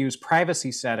how to use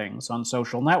privacy settings on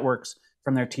social networks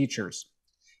from their teachers.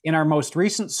 In our most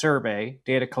recent survey,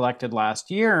 data collected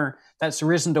last year, that's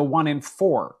risen to 1 in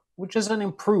 4, which is an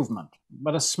improvement,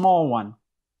 but a small one.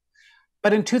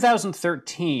 But in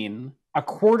 2013, a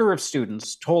quarter of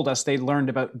students told us they learned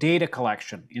about data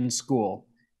collection in school.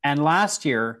 And last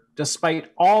year,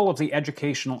 despite all of the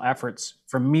educational efforts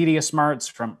from Media Smarts,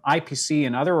 from IPC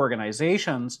and other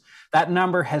organizations, that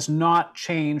number has not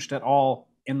changed at all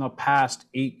in the past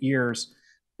 8 years.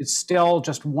 It's still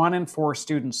just 1 in 4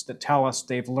 students that tell us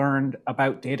they've learned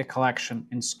about data collection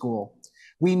in school.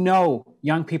 We know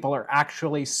young people are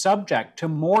actually subject to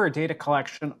more data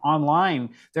collection online.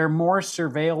 They're more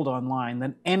surveilled online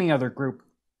than any other group.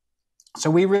 So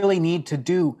we really need to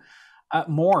do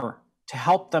more to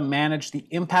help them manage the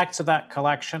impacts of that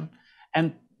collection.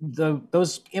 And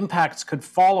those impacts could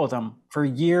follow them for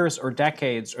years or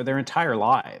decades or their entire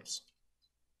lives.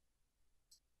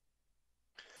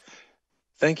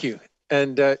 Thank you.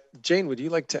 And Jane, would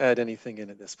you like to add anything in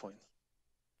at this point?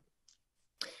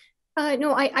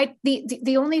 No,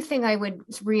 the only thing I would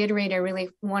reiterate, I really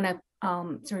want to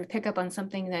sort of pick up on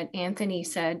something that Anthony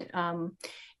said, and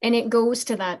it goes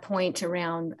to that point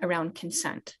around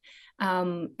consent.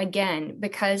 Again,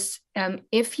 because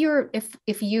if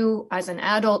you as an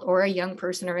adult or a young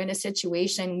person are in a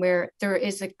situation where there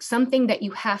is something that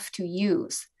you have to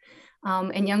use,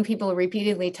 and young people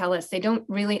repeatedly tell us they don't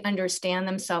really understand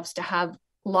themselves to have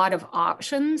a lot of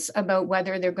options about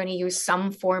whether they're going to use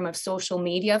some form of social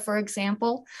media, for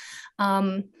example.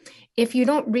 If you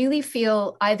don't really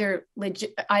feel either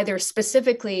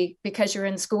specifically because you're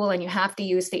in school and you have to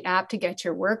use the app to get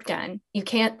your work done, you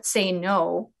can't say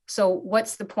no. So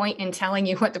what's the point in telling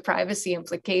you what the privacy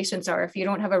implications are if you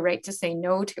don't have a right to say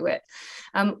no to it?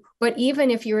 But even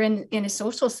if you're in a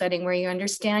social setting where you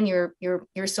understand your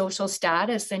social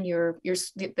status and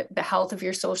the health of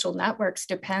your social networks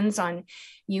depends on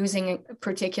using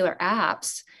particular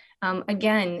apps.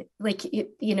 Again, like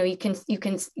you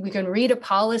can read a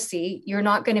policy. You're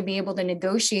not going to be able to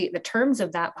negotiate the terms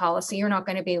of that policy. You're not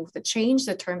going to be able to change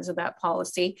the terms of that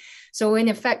policy. So in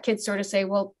effect, kids sort of say,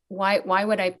 well, why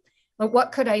would I?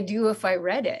 What could I do if I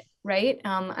read it? Right?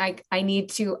 I need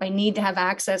to have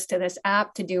access to this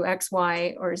app to do X,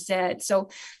 Y, or Z. So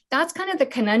that's kind of the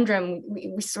conundrum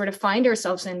we sort of find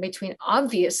ourselves in between.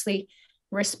 Obviously,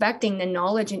 respecting the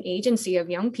knowledge and agency of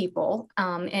young people,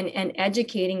 and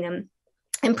educating them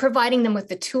and providing them with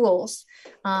the tools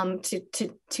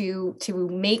to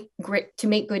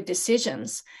make good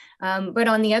decisions. But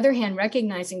on the other hand,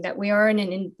 recognizing that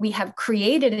we have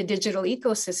created a digital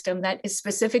ecosystem that is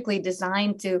specifically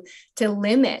designed to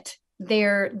limit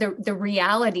the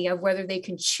reality of whether they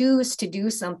can choose to do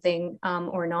something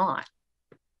or not.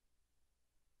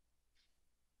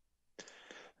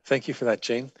 Thank you for that,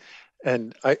 Jane.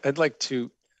 And I'd like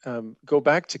to go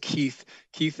back to Keith.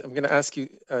 Keith, I'm going to ask you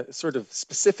a sort of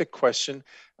specific question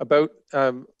about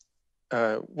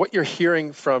what you're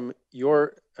hearing from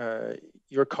your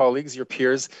colleagues, your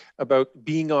peers, about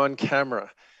being on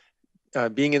camera,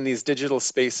 being in these digital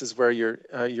spaces where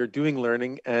you're doing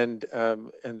learning, and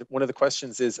one of the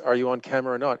questions is, are you on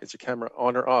camera or not? Is your camera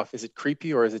on or off? Is it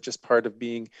creepy, or is it just part of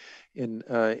being in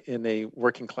a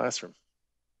working classroom?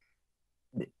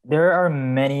 There are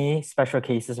many special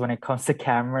cases when it comes to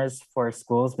cameras for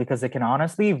schools, because it can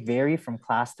honestly vary from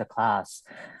class to class.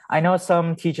 I know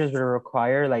some teachers will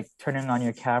require like turning on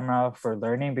your camera for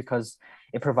learning because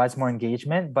it provides more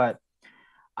engagement, but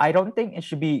I don't think it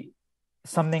should be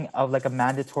something of like a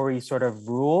mandatory sort of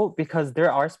rule, because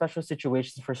there are special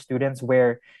situations for students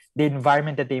where the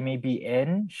environment that they may be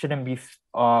in shouldn't be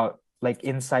like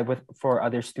inside for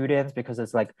other students, because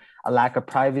it's like a lack of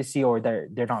privacy, or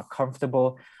they're not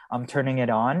comfortable turning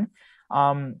it on.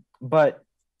 But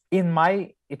in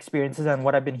my experiences and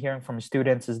what I've been hearing from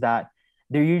students is that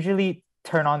they usually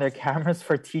turn on their cameras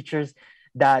for teachers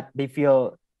that they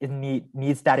feel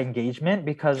needs that engagement,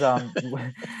 because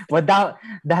without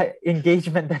that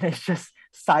engagement, then it's just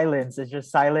silence. It's just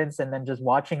silence, and then just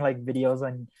watching like videos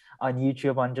on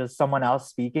YouTube on just someone else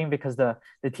speaking, because the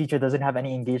teacher doesn't have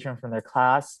any engagement from their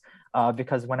class,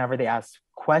 because whenever they ask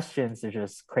questions, they're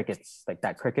just crickets, like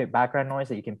that cricket background noise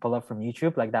that you can pull up from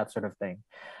YouTube, like that sort of thing.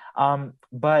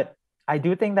 But I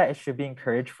do think that it should be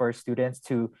encouraged for students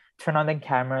to turn on the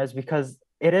cameras, because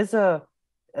it is a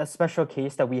special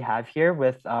case that we have here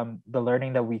with the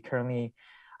learning that we currently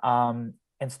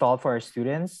installed for our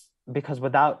students, because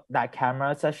without that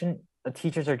camera session, the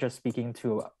teachers are just speaking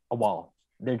to a wall.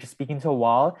 They're just speaking to a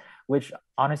wall, which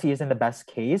honestly isn't the best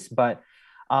case. But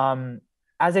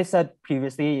as I said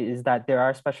previously, is that there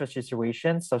are special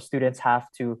situations, so students have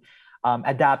to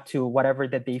adapt to whatever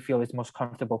that they feel is most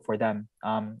comfortable for them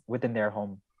within their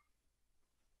home.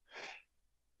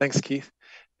 Thanks, Keith.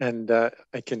 And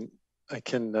I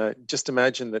can just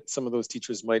imagine that some of those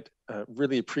teachers might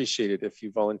really appreciate it if you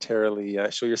voluntarily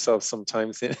show yourself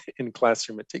sometimes in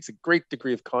classroom. It takes a great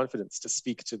degree of confidence to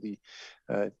speak to the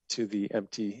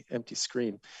empty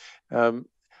screen.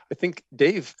 I think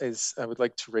Dave I would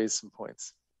like to raise some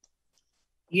points.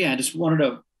 Yeah, I just wanted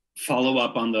to follow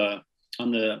up on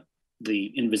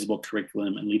the invisible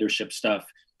curriculum and leadership stuff.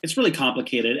 It's really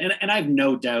complicated, and I have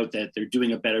no doubt that they're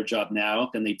doing a better job now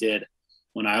than they did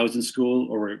when I was in school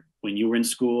or when you were in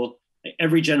school.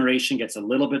 Every generation gets a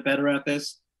little bit better at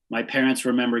this. My parents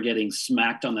remember getting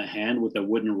smacked on the hand with a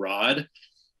wooden rod.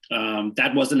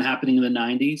 That wasn't happening in the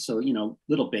 90s. So,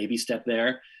 little baby step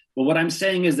there. But what I'm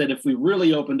saying is that if we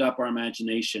really opened up our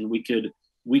imagination, we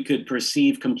could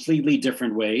perceive completely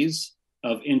different ways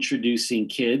of introducing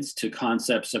kids to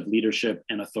concepts of leadership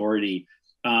and authority.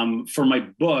 For my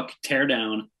book,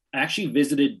 Teardown, I actually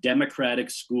visited democratic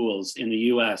schools in the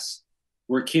US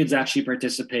where kids actually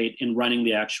participate in running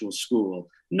the actual school,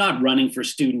 not running for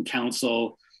student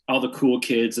council, all the cool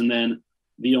kids, and then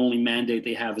the only mandate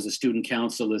they have as a student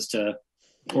council is to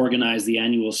organize the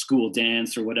annual school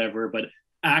dance or whatever, but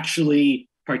actually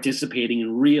participating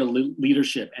in real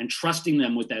leadership and trusting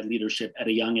them with that leadership at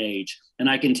a young age. And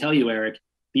I can tell you, Eric,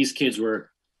 these kids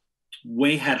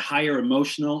had higher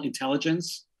emotional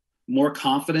intelligence, more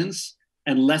confidence,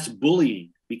 and less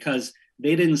bullying, because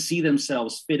they didn't see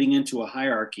themselves fitting into a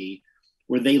hierarchy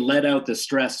where they let out the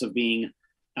stress of being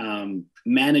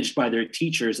managed by their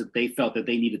teachers, that they felt that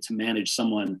they needed to manage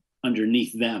someone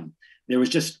underneath them. There was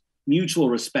just mutual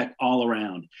respect all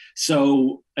around.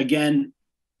 So again,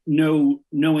 no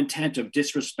intent of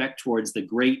disrespect towards the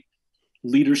great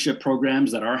leadership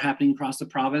programs that are happening across the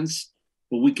province,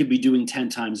 but we could be doing 10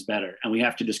 times better. And we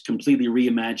have to just completely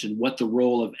reimagine what the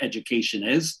role of education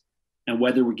is, and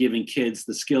whether we're giving kids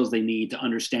the skills they need to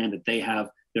understand that they have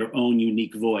their own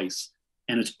unique voice,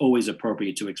 and it's always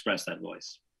appropriate to express that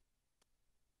voice.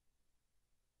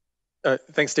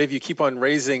 Thanks, Dave. You keep on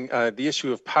raising the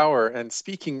issue of power. And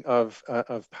speaking of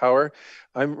power,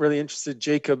 I'm really interested,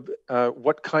 Jacob,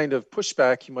 what kind of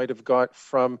pushback you might have got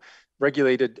from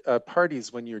regulated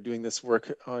parties when you're doing this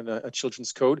work on a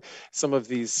children's code. Some of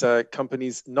these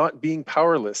companies not being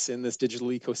powerless in this digital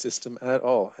ecosystem at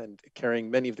all and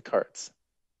carrying many of the cards.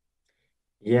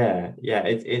 Yeah,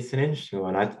 it's an interesting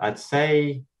one. I'd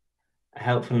say a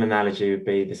helpful analogy would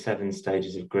be the 7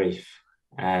 stages of grief.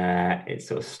 It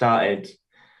sort of started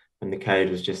when the code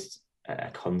was just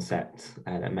a concept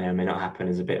that may or may not happen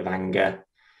as a bit of anger,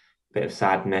 a bit of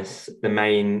sadness. The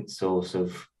main source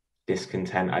of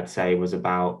discontent, I'd say, was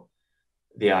about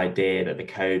the idea that the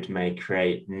code may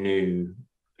create new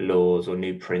laws or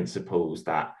new principles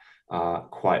that are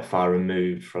quite far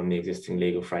removed from the existing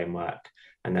legal framework.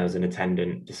 And there was an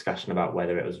attendant discussion about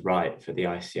whether it was right for the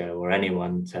ICO or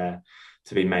anyone to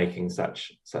be making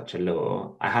such a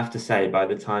law. I have to say, by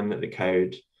the time that the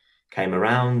code came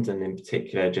around, and in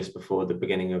particular just before the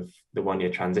beginning of the 1-year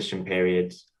transition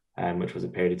period, which was a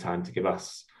period of time to give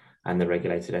us and the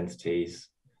regulated entities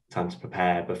time to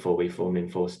prepare before we formally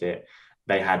enforced it,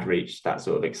 they had reached that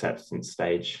sort of acceptance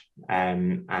stage.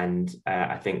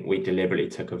 I think we deliberately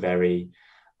took a very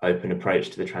open approach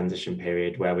to the transition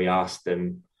period, where we asked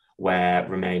them where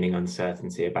remaining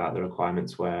uncertainty about the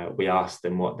requirements were. We asked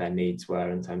them what their needs were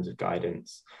in terms of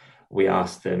guidance. We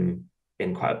asked them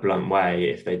in quite a blunt way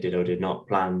if they did or did not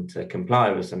plan to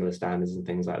comply with some of the standards and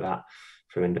things like that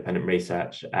through independent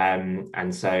research.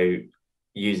 And so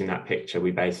using that picture,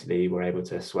 we basically were able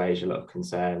to assuage a lot of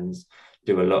concerns,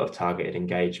 do a lot of targeted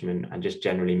engagement, and just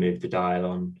generally move the dial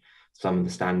on some of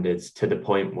the standards, to the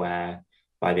point where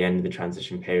by the end of the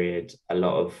transition period, a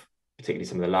lot of, particularly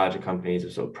some of the larger companies,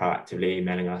 were sort of proactively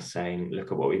emailing us saying,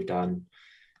 look at what we've done.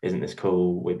 Isn't this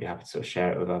cool? We'd be happy to sort of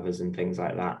share it with others and things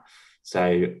like that.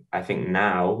 So I think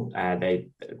now a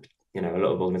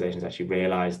lot of organizations actually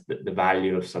realize that the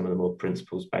value of some of the more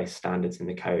principles-based standards in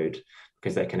the code,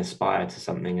 because they can aspire to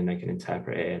something and they can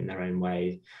interpret it in their own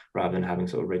way rather than having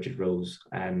sort of rigid rules,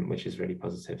 which is really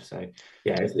positive. So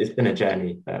yeah, it's been a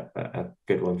journey, but a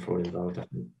good one for all involved, I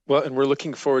think. Well, and we're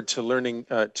looking forward to learning,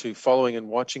 to following and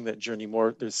watching that journey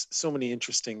more. There's so many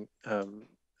interesting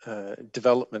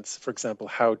developments, for example,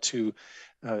 how to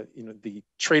the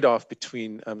trade-off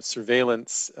between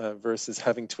surveillance versus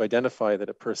having to identify that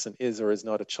a person is or is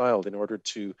not a child in order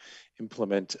to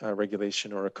implement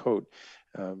regulation or a code.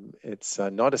 It's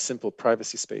not a simple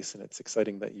privacy space, and it's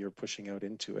exciting that you're pushing out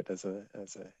into it as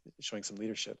showing some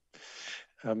leadership.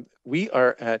 We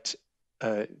are at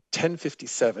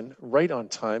 10:57, right on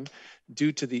time,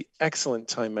 due to the excellent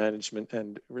time management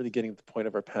and really getting to the point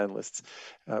of our panelists,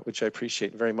 which I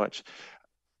appreciate very much.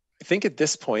 I think at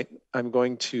this point, I'm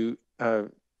going to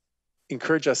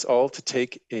encourage us all to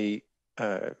take a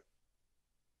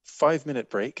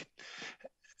 5-minute break,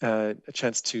 a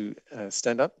chance to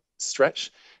stand up,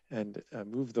 stretch, and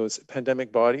move those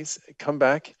pandemic bodies. Come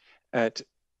back at,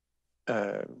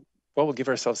 we'll give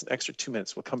ourselves an extra 2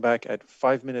 minutes. We'll come back at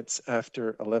 5 minutes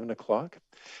after 11 o'clock.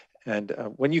 And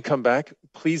when you come back,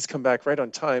 please come back right on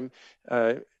time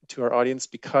to our audience,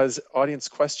 because audience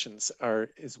questions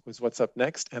is what's up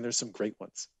next, and there's some great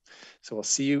ones. So I'll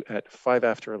see you at 5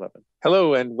 after 11.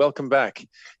 Hello and welcome back.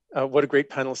 What a great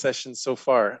panel session so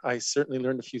far. I certainly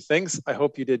learned a few things. I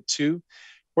hope you did too.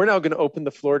 We're now going to open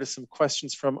the floor to some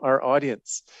questions from our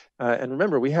audience. And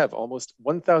remember, we have almost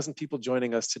 1,000 people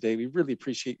joining us today. We really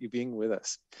appreciate you being with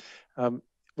us.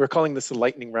 We're calling this a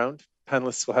lightning round.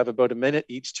 Panelists will have about a minute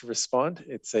each to respond.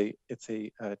 It's a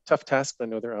tough task, but I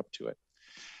know they're up to it.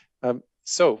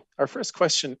 So our first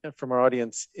question from our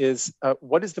audience is,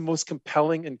 what is the most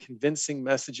compelling and convincing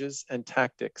messages and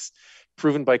tactics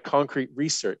proven by concrete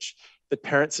research that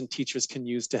parents and teachers can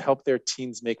use to help their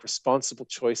teens make responsible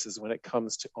choices when it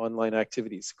comes to online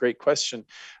activities? Great question.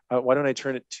 Why don't I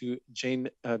turn it to Jane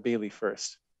Bailey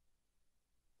first?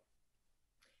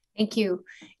 Thank you.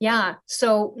 Yeah.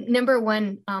 So number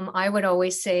one, I would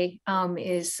always say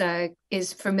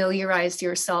is familiarize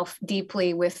yourself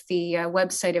deeply with the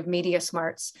website of Media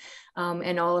Smarts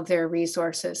and all of their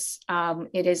resources.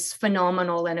 It is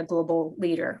phenomenal and a global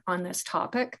leader on this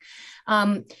topic.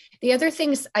 The other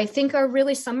things I think are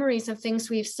really summaries of things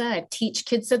we've said. Teach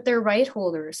kids that they're right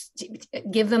holders.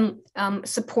 Give them,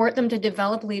 support them to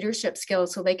develop leadership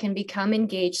skills so they can become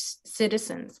engaged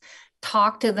citizens.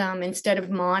 Talk to them instead of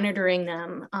monitoring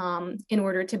them in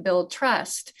order to build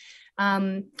trust.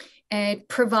 And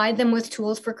provide them with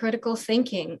tools for critical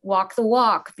thinking. Walk the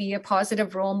walk, be a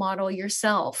positive role model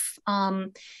yourself.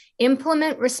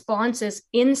 implement responses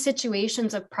in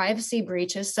situations of privacy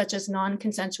breaches, such as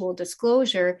non-consensual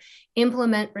disclosure,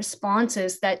 implement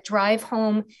responses that drive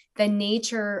home the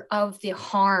nature of the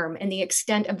harm and the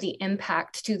extent of the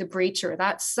impact to the breacher.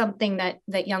 That's something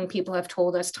that young people have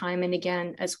told us time and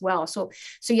again as well. So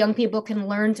young people can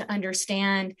learn to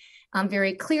understand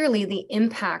very clearly the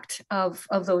impact of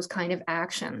those kind of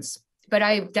actions. But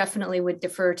I definitely would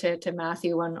defer to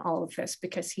Matthew on all of this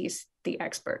because he's the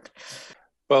expert.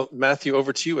 Well, Matthew,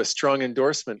 over to you, a strong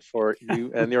endorsement for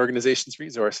you and the organization's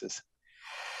resources.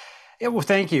 Yeah, well,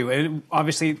 thank you. And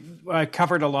obviously, I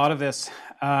covered a lot of this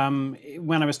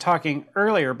when I was talking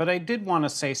earlier, but I did want to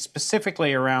say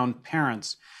specifically around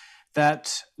parents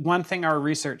that one thing our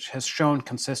research has shown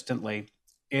consistently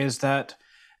is that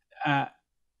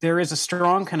there is a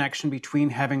strong connection between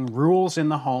having rules in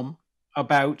the home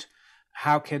about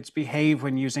how kids behave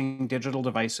when using digital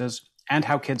devices and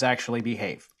how kids actually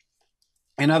behave.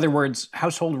 In other words,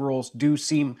 household rules do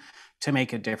seem to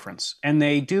make a difference, and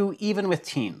they do even with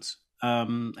teens.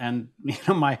 And you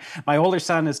know, my older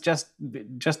son has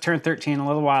just turned 13 a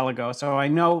little while ago, so I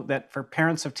know that for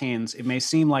parents of teens, it may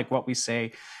seem like what we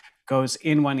say goes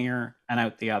in one ear and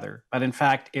out the other, but in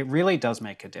fact, it really does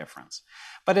make a difference.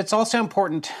 But it's also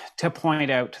important to point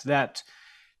out that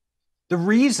the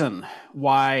reason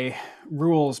why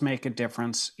rules make a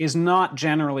difference is not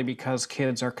generally because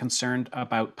kids are concerned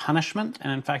about punishment.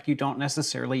 And in fact, you don't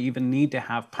necessarily even need to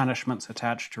have punishments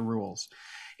attached to rules.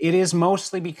 It is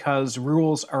mostly because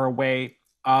rules are a way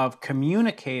of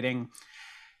communicating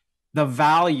the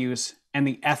values and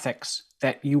the ethics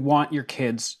that you want your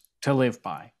kids to live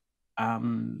by.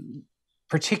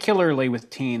 Particularly with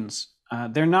teens,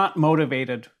 they're not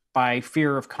motivated by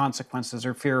fear of consequences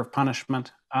or fear of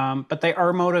punishment, but they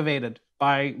are motivated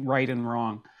by right and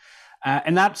wrong.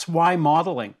 And that's why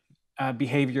modeling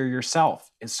behavior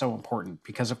yourself is so important,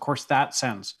 because of course that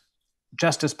sends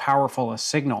just as powerful a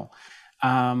signal.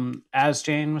 As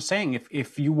Jane was saying,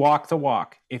 if you walk the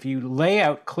walk, if you lay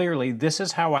out clearly, this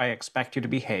is how I expect you to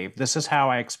behave, this is how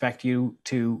I expect you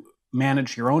to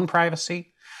manage your own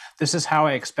privacy, this is how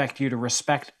I expect you to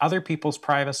respect other people's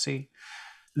privacy,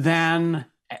 then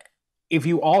if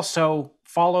you also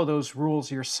follow those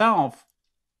rules yourself,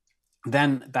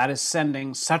 then that is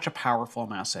sending such a powerful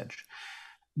message.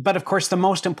 But of course, the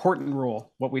most important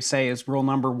rule, what we say is rule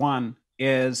number one,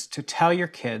 is to tell your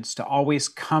kids to always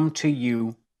come to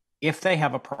you if they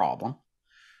have a problem,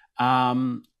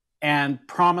 and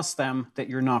promise them that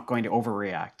you're not going to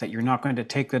overreact, that you're not going to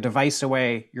take the device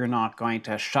away, you're not going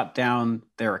to shut down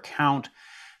their account,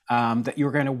 that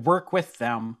you're going to work with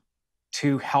them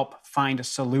to help find a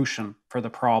solution for the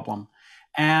problem.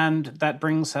 And that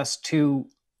brings us to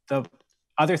the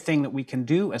other thing that we can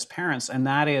do as parents, and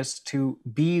that is to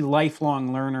be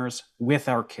lifelong learners with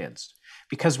our kids,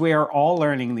 because we are all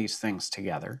learning these things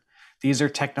together. These are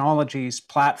technologies,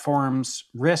 platforms,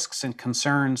 risks, and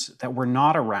concerns that were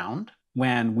not around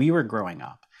when we were growing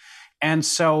up. And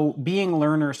so being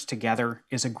learners together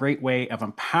is a great way of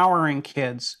empowering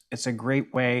kids. It's a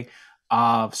great way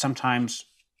of sometimes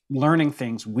learning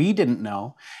things we didn't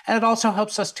know. And it also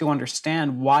helps us to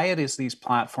understand why it is these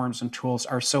platforms and tools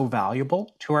are so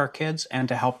valuable to our kids and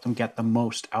to help them get the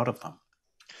most out of them.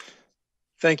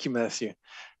 Thank you, Matthew.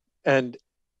 And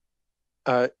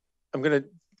I'm going to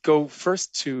go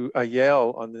first to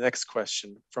Yael on the next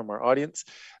question from our audience.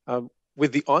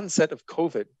 With the onset of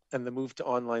COVID and the move to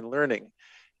online learning,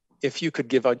 if you could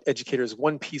give educators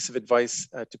one piece of advice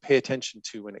to pay attention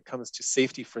to when it comes to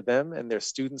safety for them and their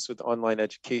students with online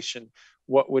education,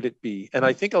 what would it be? And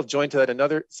I think I'll join to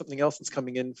that something else that's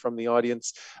coming in from the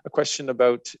audience, a question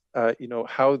about how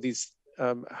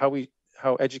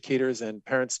educators and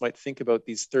parents might think about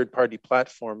these third-party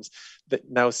platforms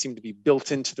that now seem to be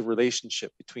built into the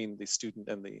relationship between the student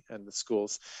and the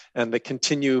schools, and that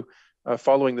continue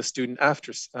following the student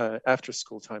after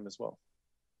school time as well.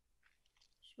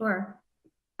 Sure.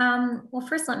 Well,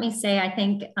 first, let me say, I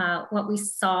think what we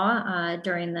saw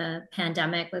during the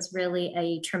pandemic was really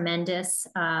a tremendous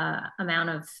amount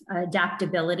of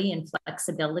adaptability and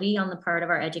flexibility on the part of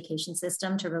our education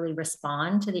system to really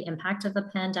respond to the impact of the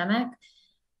pandemic.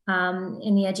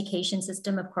 In the education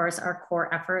system, of course, our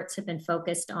core efforts have been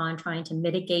focused on trying to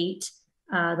mitigate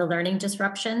the learning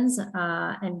disruptions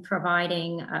and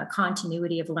providing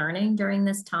continuity of learning during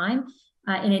this time.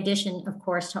 In addition, of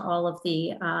course, to all of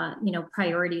the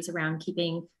priorities around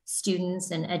keeping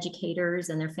students and educators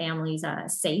and their families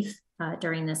safe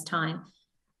during this time.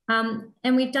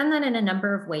 And we've done that in a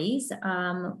number of ways.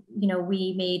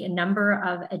 We made a number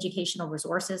of educational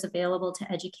resources available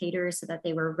to educators so that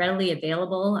they were readily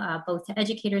available, both to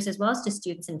educators as well as to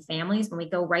students and families. When we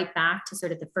go right back to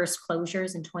sort of the first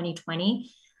closures in 2020,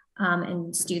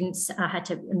 and students had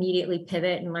to immediately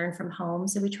pivot and learn from home.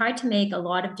 So we tried to make a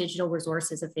lot of digital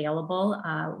resources available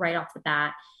right off the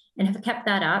bat, and have kept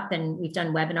that up. And we've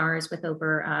done webinars with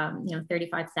over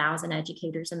 35,000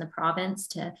 educators in the province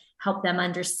to help them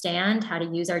understand how to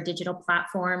use our digital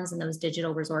platforms and those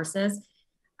digital resources.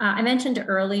 I mentioned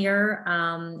earlier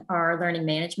our learning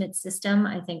management system.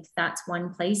 I think that's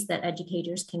one place that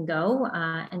educators can go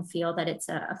and feel that it's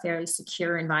a fairly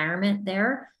secure environment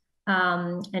there.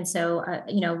 And so,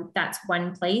 that's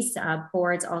one place.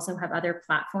 Boards also have other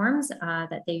platforms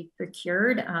that they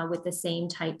procured with the same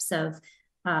types of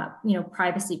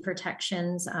privacy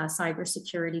protections,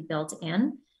 cybersecurity built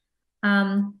in.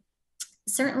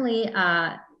 Certainly,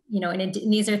 and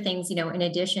these are things, in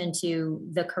addition to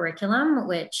the curriculum,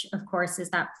 which of course is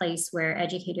that place where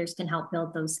educators can help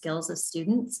build those skills of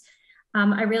students.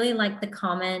 I really like the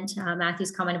comment,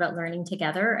 Matthew's comment about learning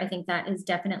together. I think that is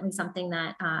definitely something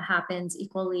that happens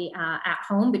equally at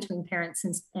home between parents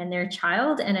and their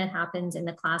child, and it happens in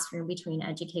the classroom between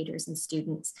educators and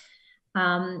students.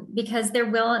 Because there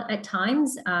will at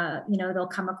times, they'll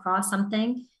come across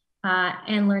something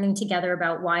and learning together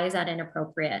about why is that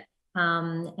inappropriate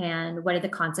and what are the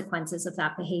consequences of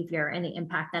that behavior and the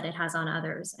impact that it has on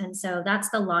others. And so that's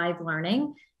the live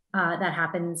learning that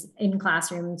happens in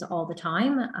classrooms all the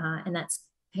time. And that's,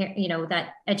 that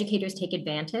educators take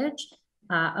advantage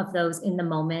of those in the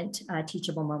moment,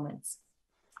 teachable moments.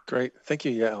 Great, thank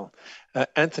you, Yael.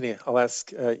 Anthony, I'll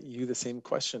ask you the same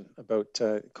question about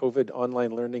COVID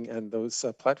online learning and those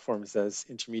platforms as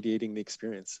intermediating the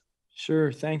experience.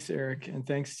 Sure, thanks, Eric, and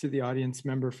thanks to the audience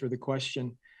member for the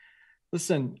question.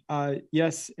 Listen,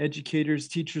 yes, educators,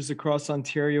 teachers across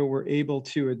Ontario were able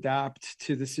to adapt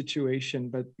to the situation,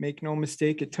 but make no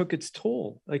mistake, it took its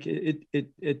toll. Like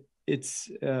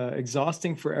it's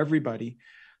exhausting for everybody,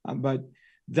 but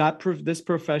this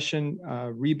profession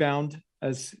rebound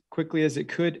as quickly as it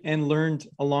could and learned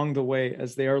along the way,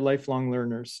 as they are lifelong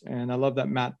learners. And I love that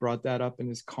Matt brought that up in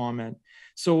his comment.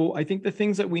 So I think the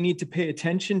things that we need to pay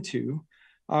attention to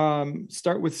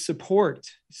start with support.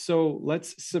 So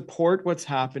let's support what's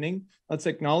happening. Let's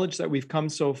acknowledge that we've come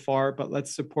so far, but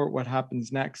let's support what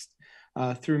happens next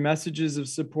through messages of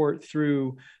support,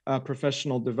 through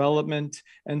professional development,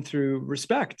 and through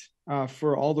respect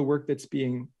for all the work that's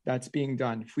being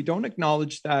done. If we don't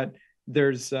acknowledge that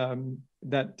there's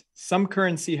that some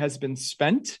currency has been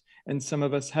spent and some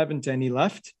of us haven't any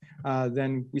left,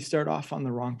 then we start off on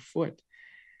the wrong foot.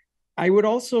 I would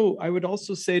also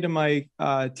say to my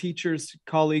teachers,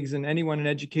 colleagues, and anyone in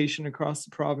education across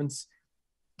the province,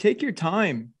 take your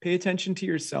time, pay attention to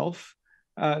yourself.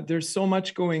 There's so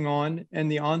much going on,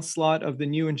 and the onslaught of the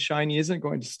new and shiny isn't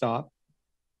going to stop.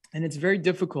 And it's very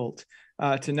difficult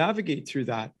to navigate through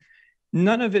that.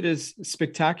 None of it is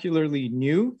spectacularly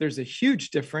new. There's a huge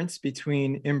difference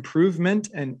between improvement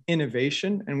and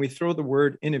innovation. And we throw the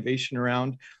word innovation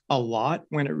around a lot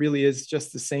when it really is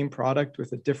just the same product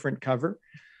with a different cover.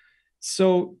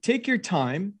 So take your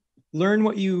time, learn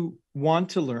what you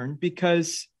want to learn,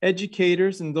 because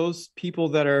educators and those people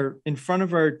that are in front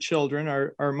of our children,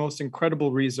 our most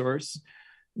incredible resource,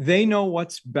 they know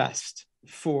what's best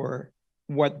for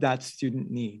what that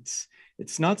student needs.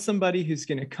 It's not somebody who's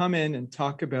going to come in and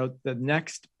talk about the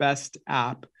next best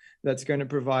app that's going to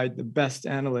provide the best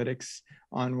analytics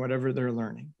on whatever they're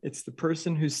learning. It's the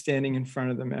person who's standing in front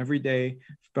of them every day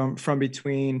from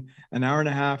between an hour and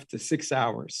a half to 6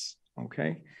 hours.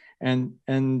 Okay.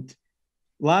 And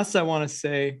last, I want to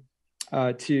say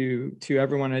to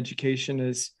everyone in education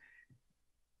is,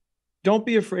 don't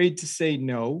be afraid to say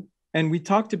no. And we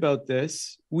talked about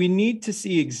this. We need to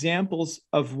see examples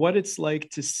of what it's like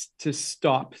to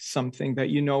stop something that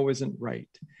you know isn't right.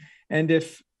 And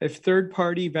if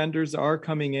third-party vendors are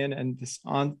coming in and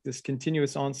this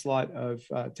continuous onslaught of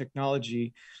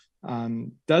technology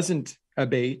doesn't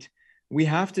abate, we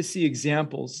have to see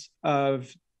examples of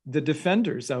the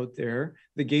defenders out there,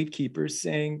 the gatekeepers,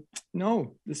 saying,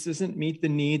 no, this doesn't meet the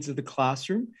needs of the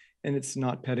classroom and it's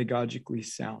not pedagogically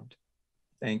sound.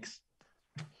 Thanks.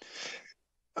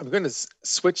 I'm going to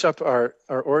switch up our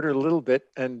order a little bit,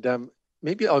 and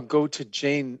maybe I'll go to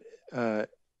Jane, to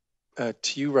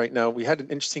you right now. We had an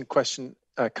interesting question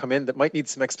come in that might need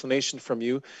some explanation from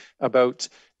you about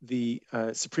the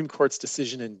Supreme Court's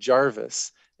decision in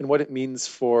Jarvis and what it means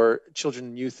for children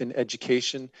and youth in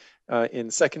education,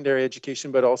 in secondary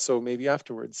education, but also maybe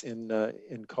afterwards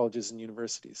in colleges and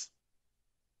universities.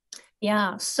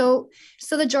 Yeah, so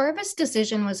the Jarvis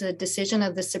decision was a decision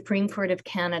of the Supreme Court of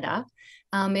Canada.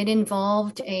 It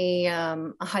involved a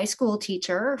high school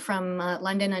teacher from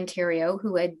London, Ontario,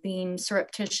 who had been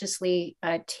surreptitiously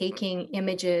taking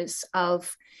images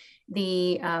of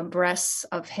the breasts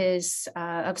of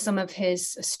some of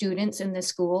his students in the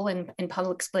school and in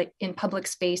public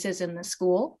spaces in the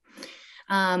school.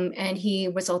 And he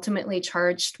was ultimately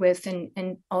charged with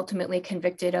and ultimately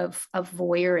convicted of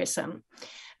voyeurism.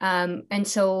 And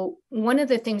so one of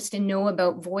the things to know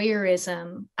about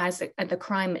voyeurism as the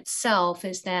crime itself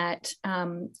is that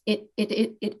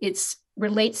it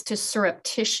relates to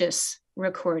surreptitious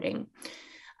recording.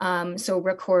 So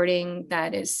recording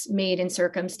that is made in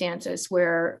circumstances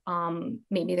where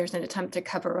maybe there's an attempt to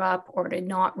cover up or to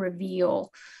not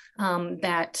reveal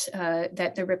that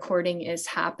the recording is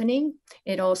happening.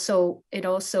 It also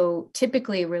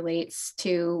typically relates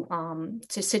to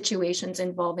situations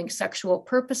involving sexual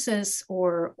purposes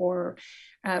or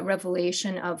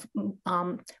revelation of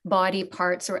body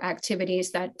parts or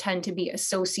activities that tend to be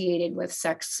associated with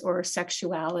sex or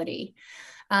sexuality.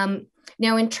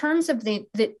 Now, in terms of the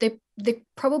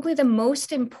probably the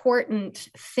most important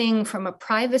thing from a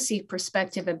privacy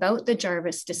perspective about the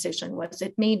Jarvis decision was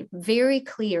it made very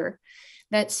clear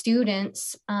that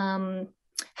students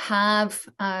have,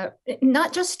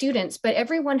 not just students, but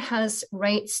everyone has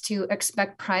rights to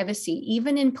expect privacy,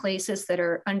 even in places that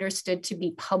are understood to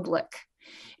be public.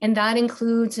 And that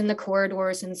includes in the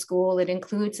corridors in school, it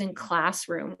includes in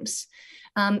classrooms.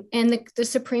 And the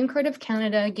Supreme Court of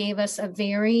Canada gave us a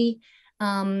very,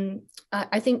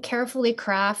 I think, carefully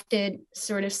crafted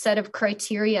sort of set of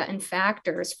criteria and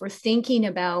factors for thinking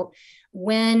about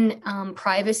when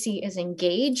privacy is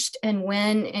engaged and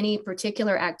when any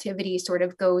particular activity sort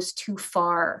of goes too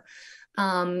far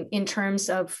in terms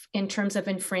of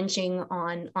infringing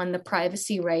on the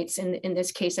privacy rights. In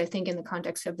this case, I think in the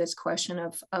context of this question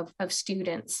of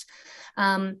students.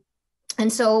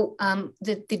 And so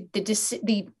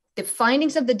the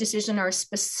findings of the decision are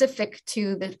specific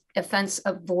to the offense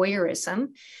of voyeurism,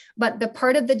 but the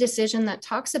part of the decision that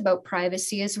talks about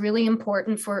privacy is really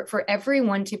important for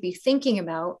everyone to be thinking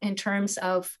about in terms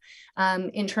of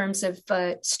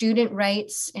student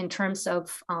rights, in terms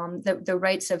of the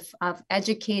rights of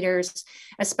educators,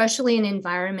 especially in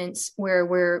environments where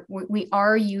we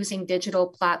are using digital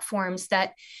platforms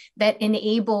that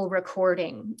enable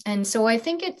recording. And so I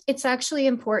think it's actually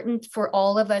important for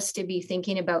all of us to be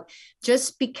thinking about,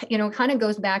 just because, kind of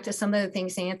goes back to some of the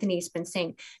things Anthony's been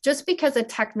saying, just because a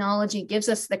technology gives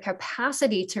us the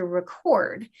capacity to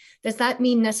record, does that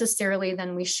mean necessarily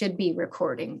then we should be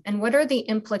recording? And what are the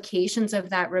implications of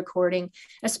that recording,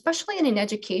 especially in an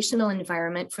educational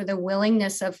environment, for the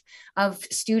willingness of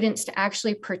students to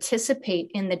actually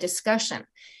participate in the discussion,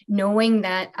 knowing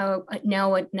that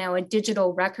now a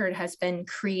digital record has been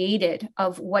created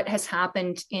of what has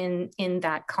happened in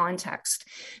that context.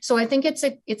 So I think it's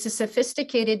a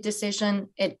sophisticated decision.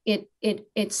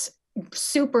 It's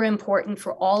super important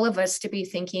for all of us to be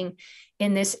thinking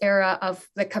in this era of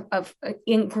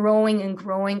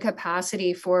growing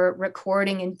capacity for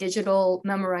recording and digital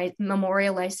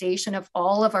memorialization of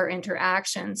all of our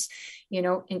interactions,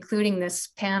 including this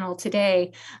panel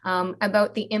today,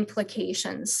 about the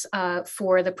implications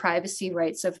for the privacy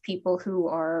rights of people who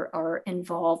are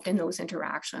involved in those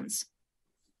interactions.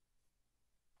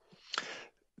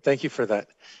 Thank you for that.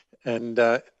 And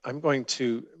I'm going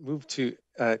to move to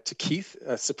Keith,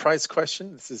 a surprise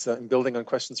question. This is building on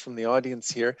questions from the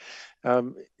audience here.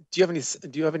 Do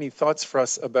you have any thoughts for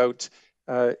us about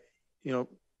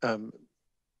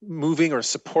moving or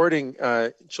supporting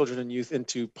children and youth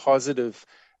into positive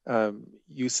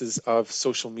uses of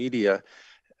social media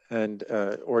and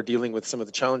or dealing with some of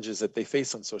the challenges that they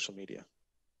face on social media?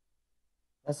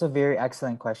 That's a very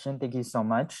excellent question. Thank you so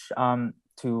much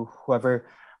to whoever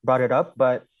brought it up.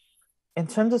 But in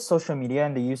terms of social media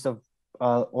and the use of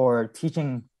or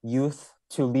teaching youth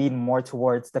to lead more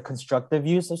towards the constructive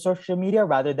use of social media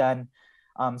rather than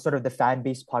sort of the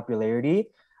fan-based popularity,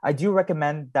 I do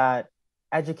recommend that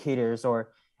educators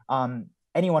or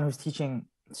anyone who's teaching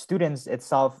students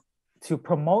itself to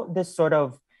promote this sort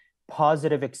of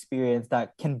positive experience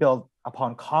that can build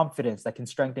upon confidence, that can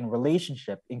strengthen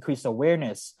relationship, increase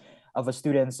awareness of a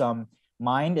student's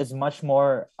mind, is much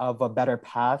more of a better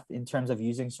path in terms of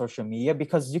using social media,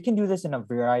 because you can do this in a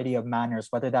variety of manners,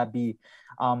 whether that be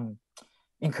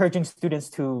encouraging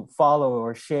students to follow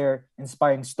or share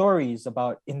inspiring stories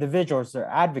about individuals or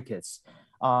advocates,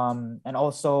 and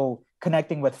also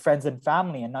connecting with friends and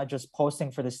family, and not just posting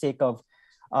for the sake of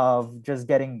of just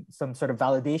getting some sort of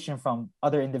validation from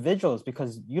other individuals,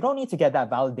 because you don't need to get that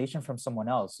validation from someone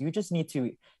else. You just need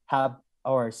to have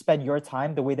or spend your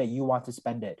time the way that you want to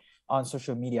spend it on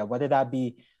social media, whether that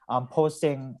be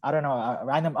posting, I don't know, a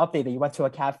random update that you went to a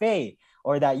cafe,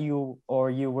 or that you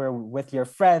were with your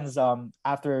friends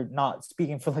after not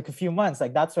speaking for like a few months.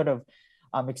 Like that sort of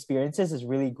experiences is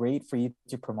really great for you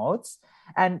to promote.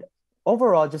 And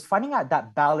overall, just finding out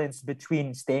that balance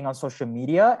between staying on social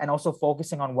media and also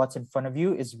focusing on what's in front of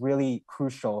you is really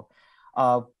crucial.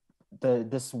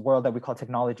 This world that we call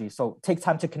technology. So take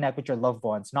time to connect with your loved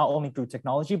ones, not only through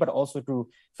technology, but also through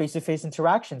face-to-face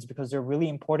interactions, because they're really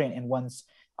important in one's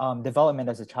development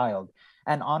as a child.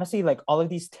 And honestly, like all of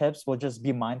these tips will just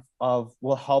be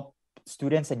will help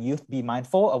students and youth be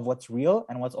mindful of what's real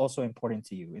and what's also important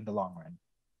to you in the long run.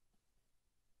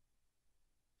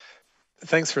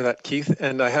 Thanks for that, Keith.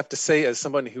 And I have to say, as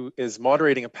someone who is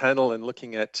moderating a panel and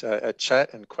looking at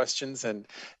chat and questions and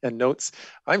notes,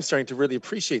 I'm starting to really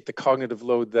appreciate the cognitive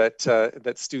load that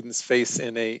that students face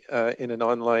in an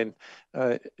online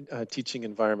teaching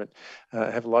environment.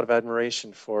 I have a lot of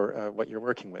admiration for what you're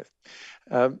working with.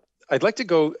 I'd like to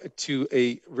go to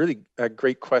a really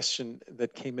great question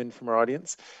that came in from our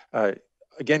audience.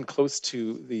 Again, close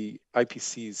to the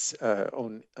IPC's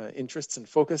own interests and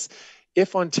focus.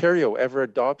 If Ontario ever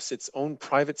adopts its own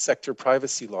private sector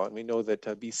privacy law, and we know that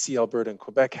BC, Alberta, and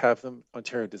Quebec have them,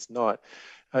 Ontario does not,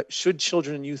 should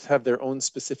children and youth have their own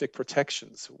specific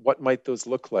protections? What might those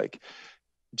look like?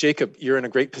 Jacob, you're in a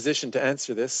great position to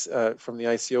answer this from the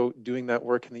ICO doing that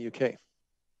work in the UK.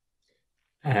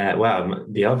 Well,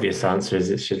 the obvious answer is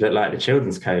it should look like the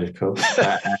Children's Code, of course.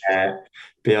 But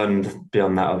beyond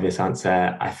that obvious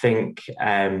answer, I think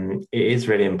it is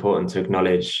really important to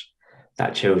acknowledge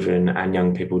that children and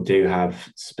young people do have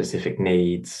specific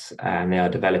needs and they are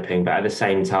developing, but at the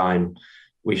same time,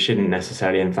 we shouldn't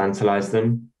necessarily infantilize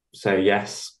them. So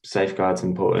yes, safeguards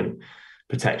important,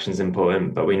 protection's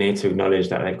important, but we need to acknowledge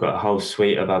that they've got a whole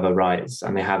suite of other rights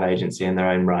and they have agency in their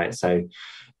own right. So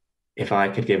if I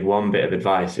could give one bit of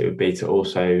advice, it would be to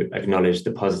also acknowledge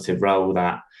the positive role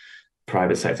that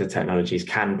private sector technologies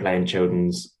can play in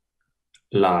children's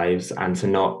lives and to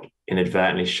not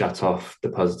inadvertently shut off the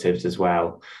positives as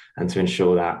well, and to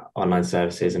ensure that online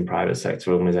services and private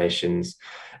sector organizations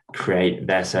create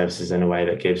their services in a way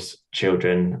that gives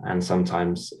children, and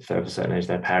sometimes if they're of a certain age,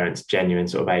 their parents, genuine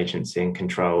sort of agency and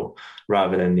control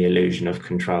rather than the illusion of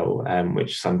control,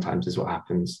 which sometimes is what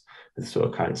happens with the sort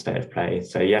of current state of play.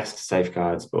 So yes, to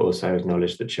safeguards, but also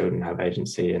acknowledge that children have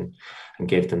agency and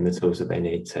give them the tools that they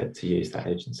need to use that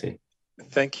agency.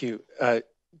 Thank you.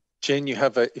 Jane,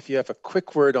 if you have a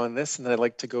quick word on this, and then I'd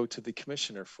like to go to the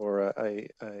Commissioner for a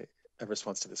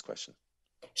response to this question.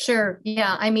 Sure.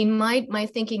 Yeah. I mean, my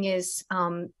thinking is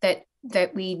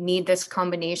that we need this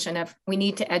combination of, we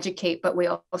need to educate, but we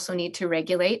also need to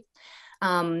regulate.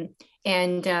 And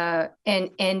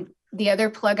the other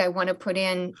plug I want to put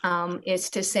in is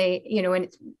to say, you know, and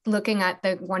looking at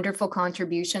the wonderful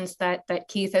contributions that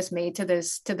Keith has made to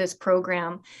this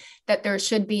program, that there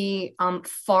should be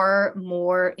far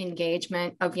more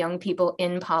engagement of young people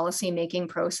in policy making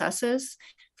processes,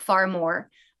 far more.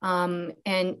 I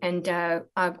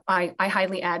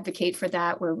highly advocate for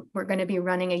that. We're going to be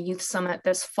running a youth summit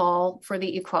this fall for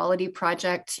the Equality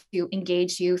Project to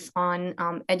engage youth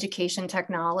on education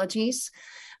technologies.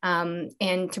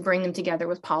 And to bring them together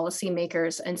with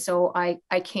policymakers. And so I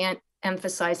can't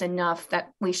emphasize enough that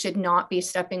we should not be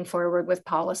stepping forward with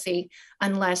policy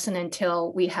unless and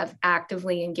until we have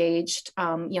actively engaged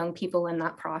young people in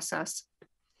that process.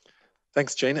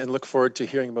 Thanks, Jane, and look forward to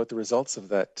hearing about the results of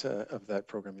that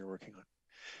program you're working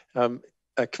on.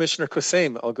 Commissioner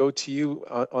Kosame, I'll go to you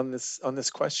on this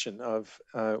question of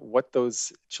what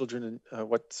those children and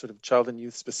what sort of child and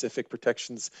youth specific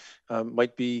protections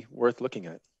might be worth looking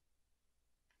at.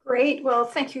 Great. Well,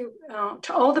 thank you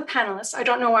to all the panelists. I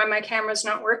don't know why my camera's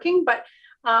not working, but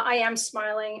I am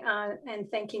smiling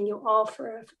and thanking you all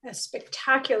for a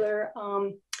spectacular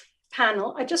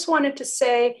panel. I just wanted to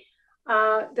say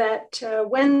that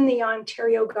when the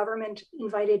Ontario government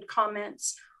invited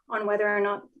comments on whether or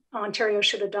not Ontario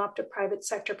should adopt a private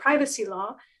sector privacy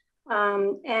law,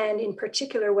 and in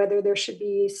particular, whether there should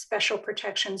be special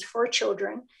protections for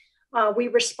children, we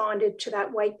responded to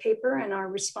that white paper and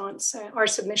our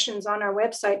submissions on our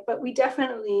website, but we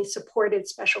definitely supported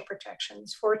special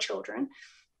protections for children,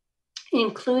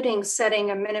 including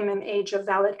setting a minimum age of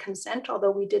valid consent,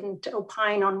 although we didn't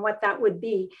opine on what that would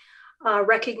be,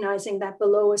 recognizing that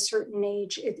below a certain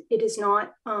age, it is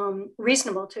not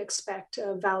reasonable to expect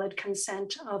valid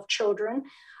consent of children.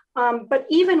 But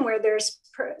even where there's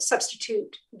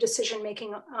substitute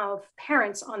decision-making of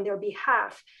parents on their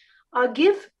behalf,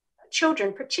 give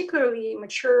children, particularly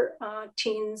mature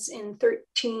teens in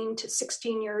 13 to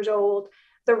 16 years old,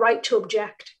 the right to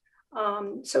object.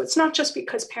 So it's not just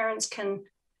because parents can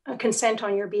consent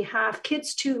on your behalf.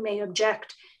 Kids too may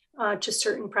object to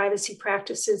certain privacy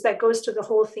practices. That goes to the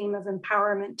whole theme of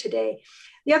empowerment today.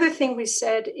 The other thing we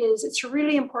said is it's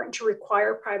really important to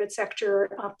require private sector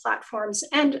platforms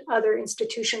and other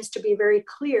institutions to be very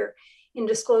clear in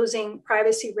disclosing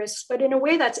privacy risks, but in a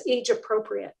way that's age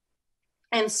appropriate.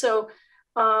 And so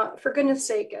for goodness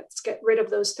sake, let's get rid of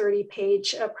those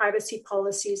 30-page privacy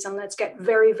policies and let's get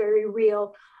very, very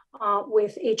real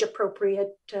with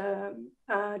age-appropriate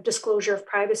disclosure of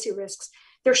privacy risks.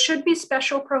 There should be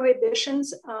special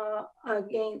prohibitions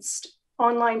against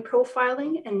online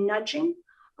profiling and nudging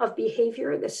of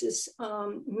behavior. This is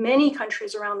many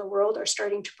countries around the world are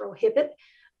starting to prohibit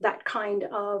that kind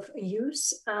of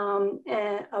use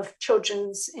of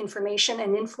children's information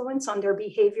and influence on their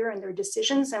behavior and their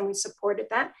decisions, and we supported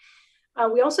that.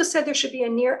 We also said there should be a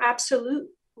near absolute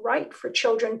right for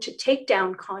children to take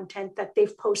down content that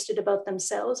they've posted about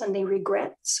themselves and they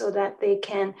regret, so that they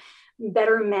can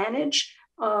better manage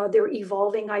their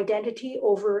evolving identity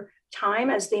over time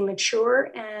as they mature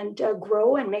and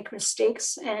grow and make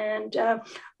mistakes and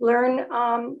learn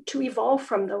to evolve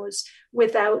from those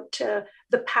without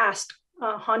the past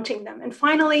haunting them. And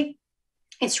finally,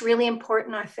 it's really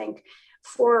important, I think,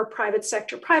 for private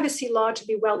sector privacy law to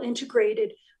be well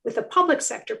integrated with a public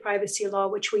sector privacy law,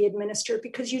 which we administer,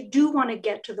 because you do want to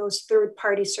get to those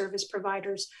third-party service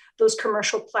providers, those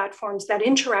commercial platforms that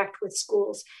interact with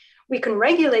schools. We can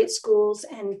regulate schools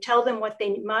and tell them what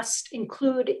they must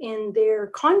include in their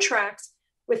contracts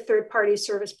with third-party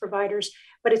service providers,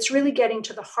 but it's really getting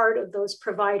to the heart of those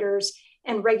providers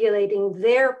and regulating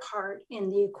their part in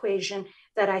the equation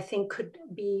that I think could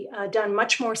be done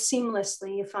much more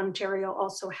seamlessly if Ontario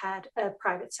also had a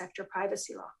private sector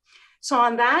privacy law. So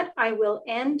on that, I will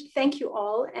end. Thank you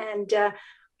all. And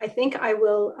I think I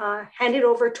will hand it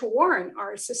over to Warren,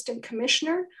 our Assistant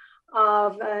Commissioner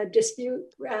of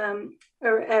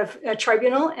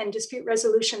Tribunal and Dispute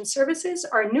Resolution Services,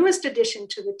 our newest addition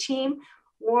to the team.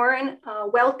 Warren,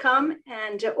 welcome,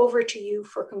 and over to you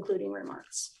for concluding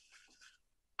remarks.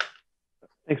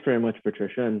 Thanks very much,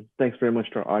 Patricia, and thanks very much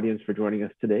to our audience for joining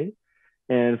us today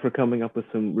and for coming up with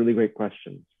some really great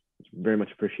questions. It's very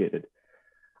much appreciated.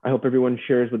 I hope everyone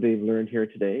shares what they've learned here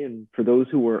today, and for those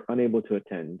who were unable to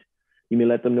attend, you may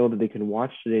let them know that they can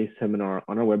watch today's seminar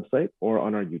on our website or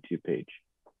on our YouTube page.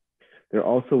 There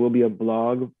also will be a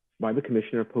blog by the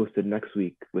Commissioner posted next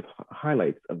week with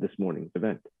highlights of this morning's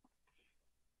event.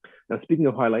 Now, speaking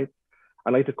of highlights,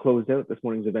 I'd like to close out this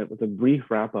morning's event with a brief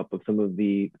wrap-up of some of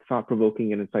the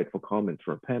thought-provoking and insightful comments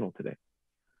from our panel today.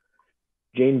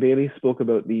 Jane Bailey spoke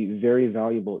about the very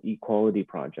valuable Equality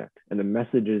Project and the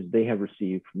messages they have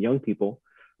received from young people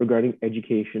regarding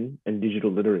education and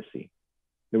digital literacy.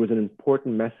 There was an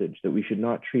important message that we should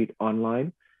not treat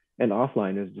online and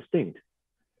offline as distinct.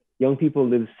 Young people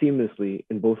live seamlessly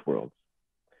in both worlds.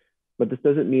 But this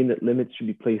doesn't mean that limits should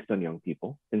be placed on young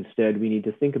people. Instead, we need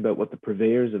to think about what the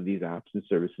purveyors of these apps and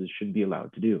services should be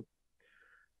allowed to do.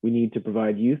 We need to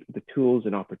provide youth with the tools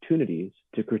and opportunities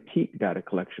to critique data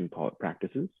collection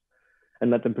practices and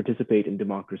let them participate in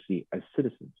democracy as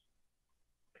citizens.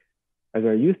 As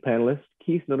our youth panelist,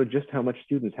 Keith noted just how much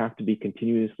students have to be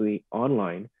continuously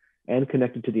online and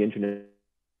connected to the internet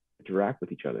to interact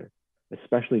with each other,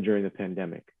 especially during the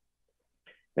pandemic.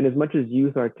 And as much as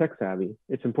youth are tech savvy,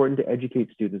 it's important to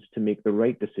educate students to make the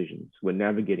right decisions when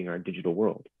navigating our digital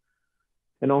world,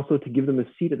 and also to give them a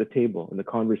seat at the table in the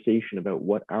conversation about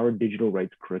what our digital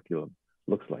rights curriculum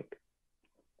looks like.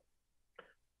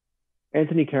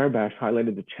 Anthony Carabache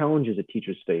highlighted the challenges that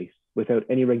teachers face without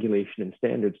any regulation and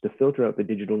standards to filter out the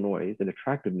digital noise and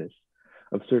attractiveness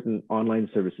of certain online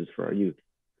services for our youth.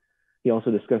 He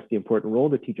also discussed the important role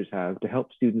that teachers have to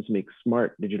help students make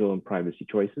smart digital and privacy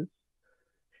choices.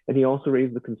 And he also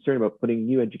raised the concern about putting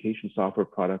new education software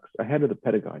products ahead of the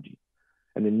pedagogy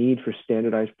and the need for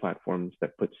standardized platforms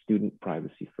that put student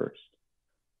privacy first.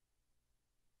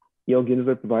 Yale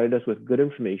Ginsler provided us with good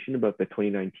information about the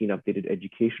 2019 updated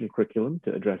education curriculum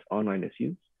to address online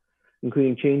issues,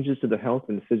 including changes to the health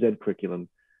and phys ed curriculum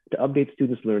to update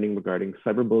students' learning regarding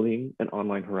cyberbullying and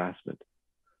online harassment.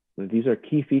 And these are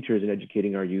key features in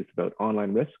educating our youth about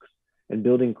online risks and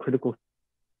building critical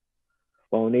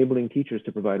while enabling teachers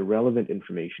to provide relevant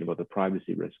information about the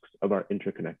privacy risks of our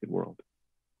interconnected world.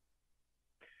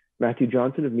 Matthew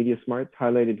Johnson of Media Smarts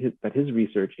highlighted that his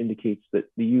research indicates that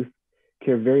the youth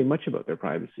care very much about their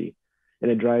privacy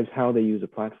and it drives how they use a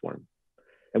platform.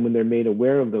 And when they're made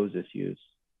aware of those issues,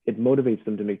 it motivates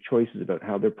them to make choices about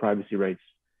how their privacy rights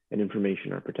and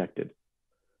information are protected.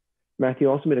 Matthew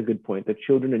also made a good point that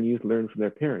children and youth learn from their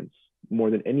parents more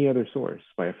than any other source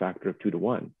by a factor of 2 to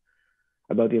 1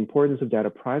 about the importance of data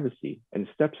privacy and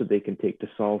steps that they can take to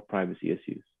solve privacy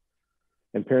issues.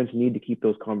 And parents need to keep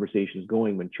those conversations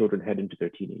going when children head into their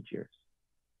teenage years.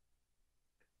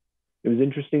 It was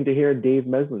interesting to hear Dave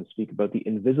Meslin speak about the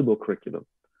invisible curriculum,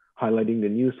 highlighting the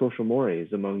new social mores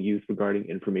among youth regarding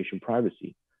information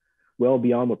privacy, well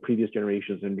beyond what previous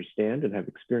generations understand and have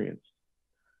experienced.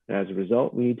 And as a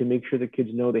result, we need to make sure that kids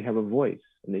know they have a voice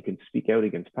and they can speak out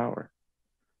against power.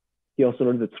 He also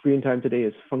noted that screen time today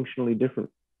is functionally different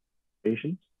from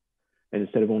generations, and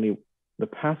instead of only the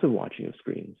passive watching of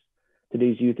screens,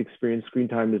 today's youth experience screen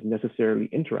time is necessarily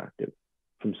interactive,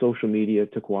 from social media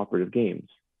to cooperative games,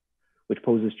 which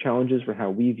poses challenges for how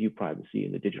we view privacy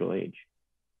in the digital age.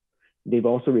 Dave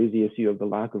also raised the issue of the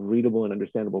lack of readable and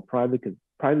understandable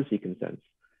privacy consents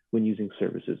when using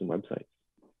services and websites.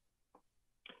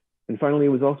 And finally, it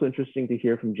was also interesting to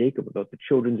hear from Jacob about the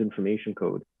Children's Information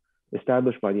Code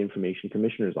established by the Information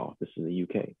Commissioner's Office in the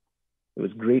UK. It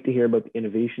was great to hear about the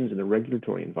innovations in the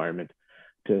regulatory environment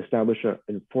to establish an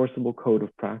enforceable code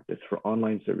of practice for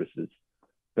online services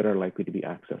that are likely to be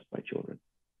accessed by children.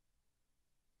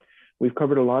 We've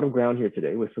covered a lot of ground here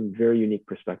today with some very unique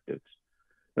perspectives.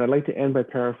 And I'd like to end by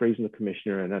paraphrasing the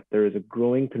Commissioner and that there is a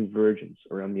growing convergence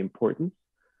around the importance,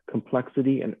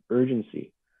 complexity, and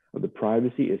urgency of the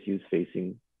privacy issues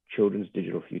facing children's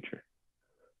digital future.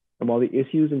 And while the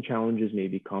issues and challenges may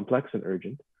be complex and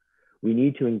urgent, we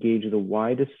need to engage the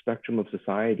widest spectrum of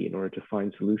society in order to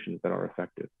find solutions that are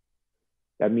effective.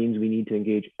 That means we need to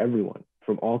engage everyone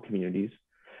from all communities,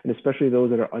 and especially those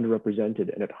that are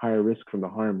underrepresented and at higher risk from the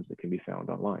harms that can be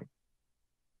found online.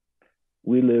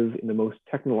 We live in the most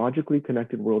technologically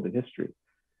connected world in history,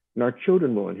 and our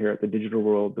children will inherit the digital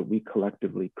world that we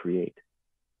collectively create.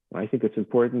 And I think it's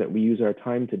important that we use our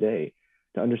time today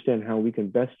to understand how we can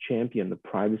best champion the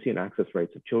privacy and access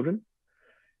rights of children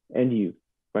and youth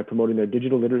by promoting their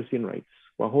digital literacy and rights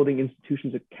while holding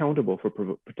institutions accountable for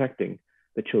protecting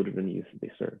the children and youth that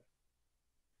they serve.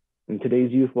 And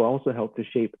today's youth will also help to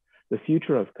shape the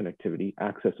future of connectivity,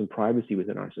 access, and privacy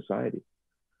within our society.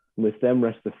 And with them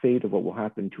rests the fate of what will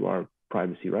happen to our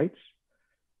privacy rights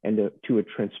and to a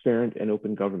transparent and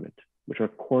open government, which are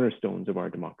cornerstones of our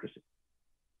democracy.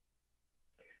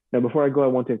 Now, before I go, I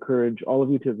want to encourage all of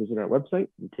you to visit our website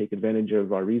and take advantage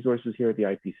of our resources here at the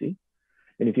IPC.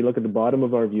 And if you look at the bottom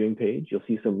of our viewing page, you'll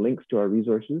see some links to our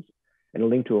resources and a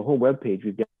link to a whole webpage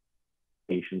we've got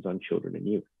on children and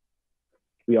youth.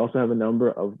 We also have a number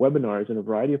of webinars on a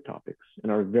variety of topics in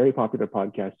our very popular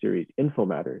podcast series, Info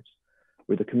Matters,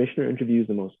 where the Commissioner interviews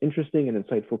the most interesting and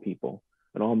insightful people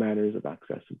on all matters of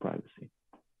access and privacy.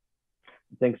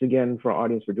 Thanks again for our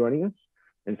audience for joining us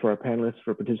and for our panelists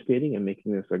for participating and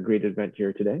making this a great event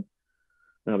here today.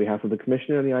 And on behalf of the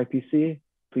Commissioner and the IPC,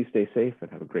 please stay safe and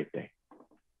have a great day.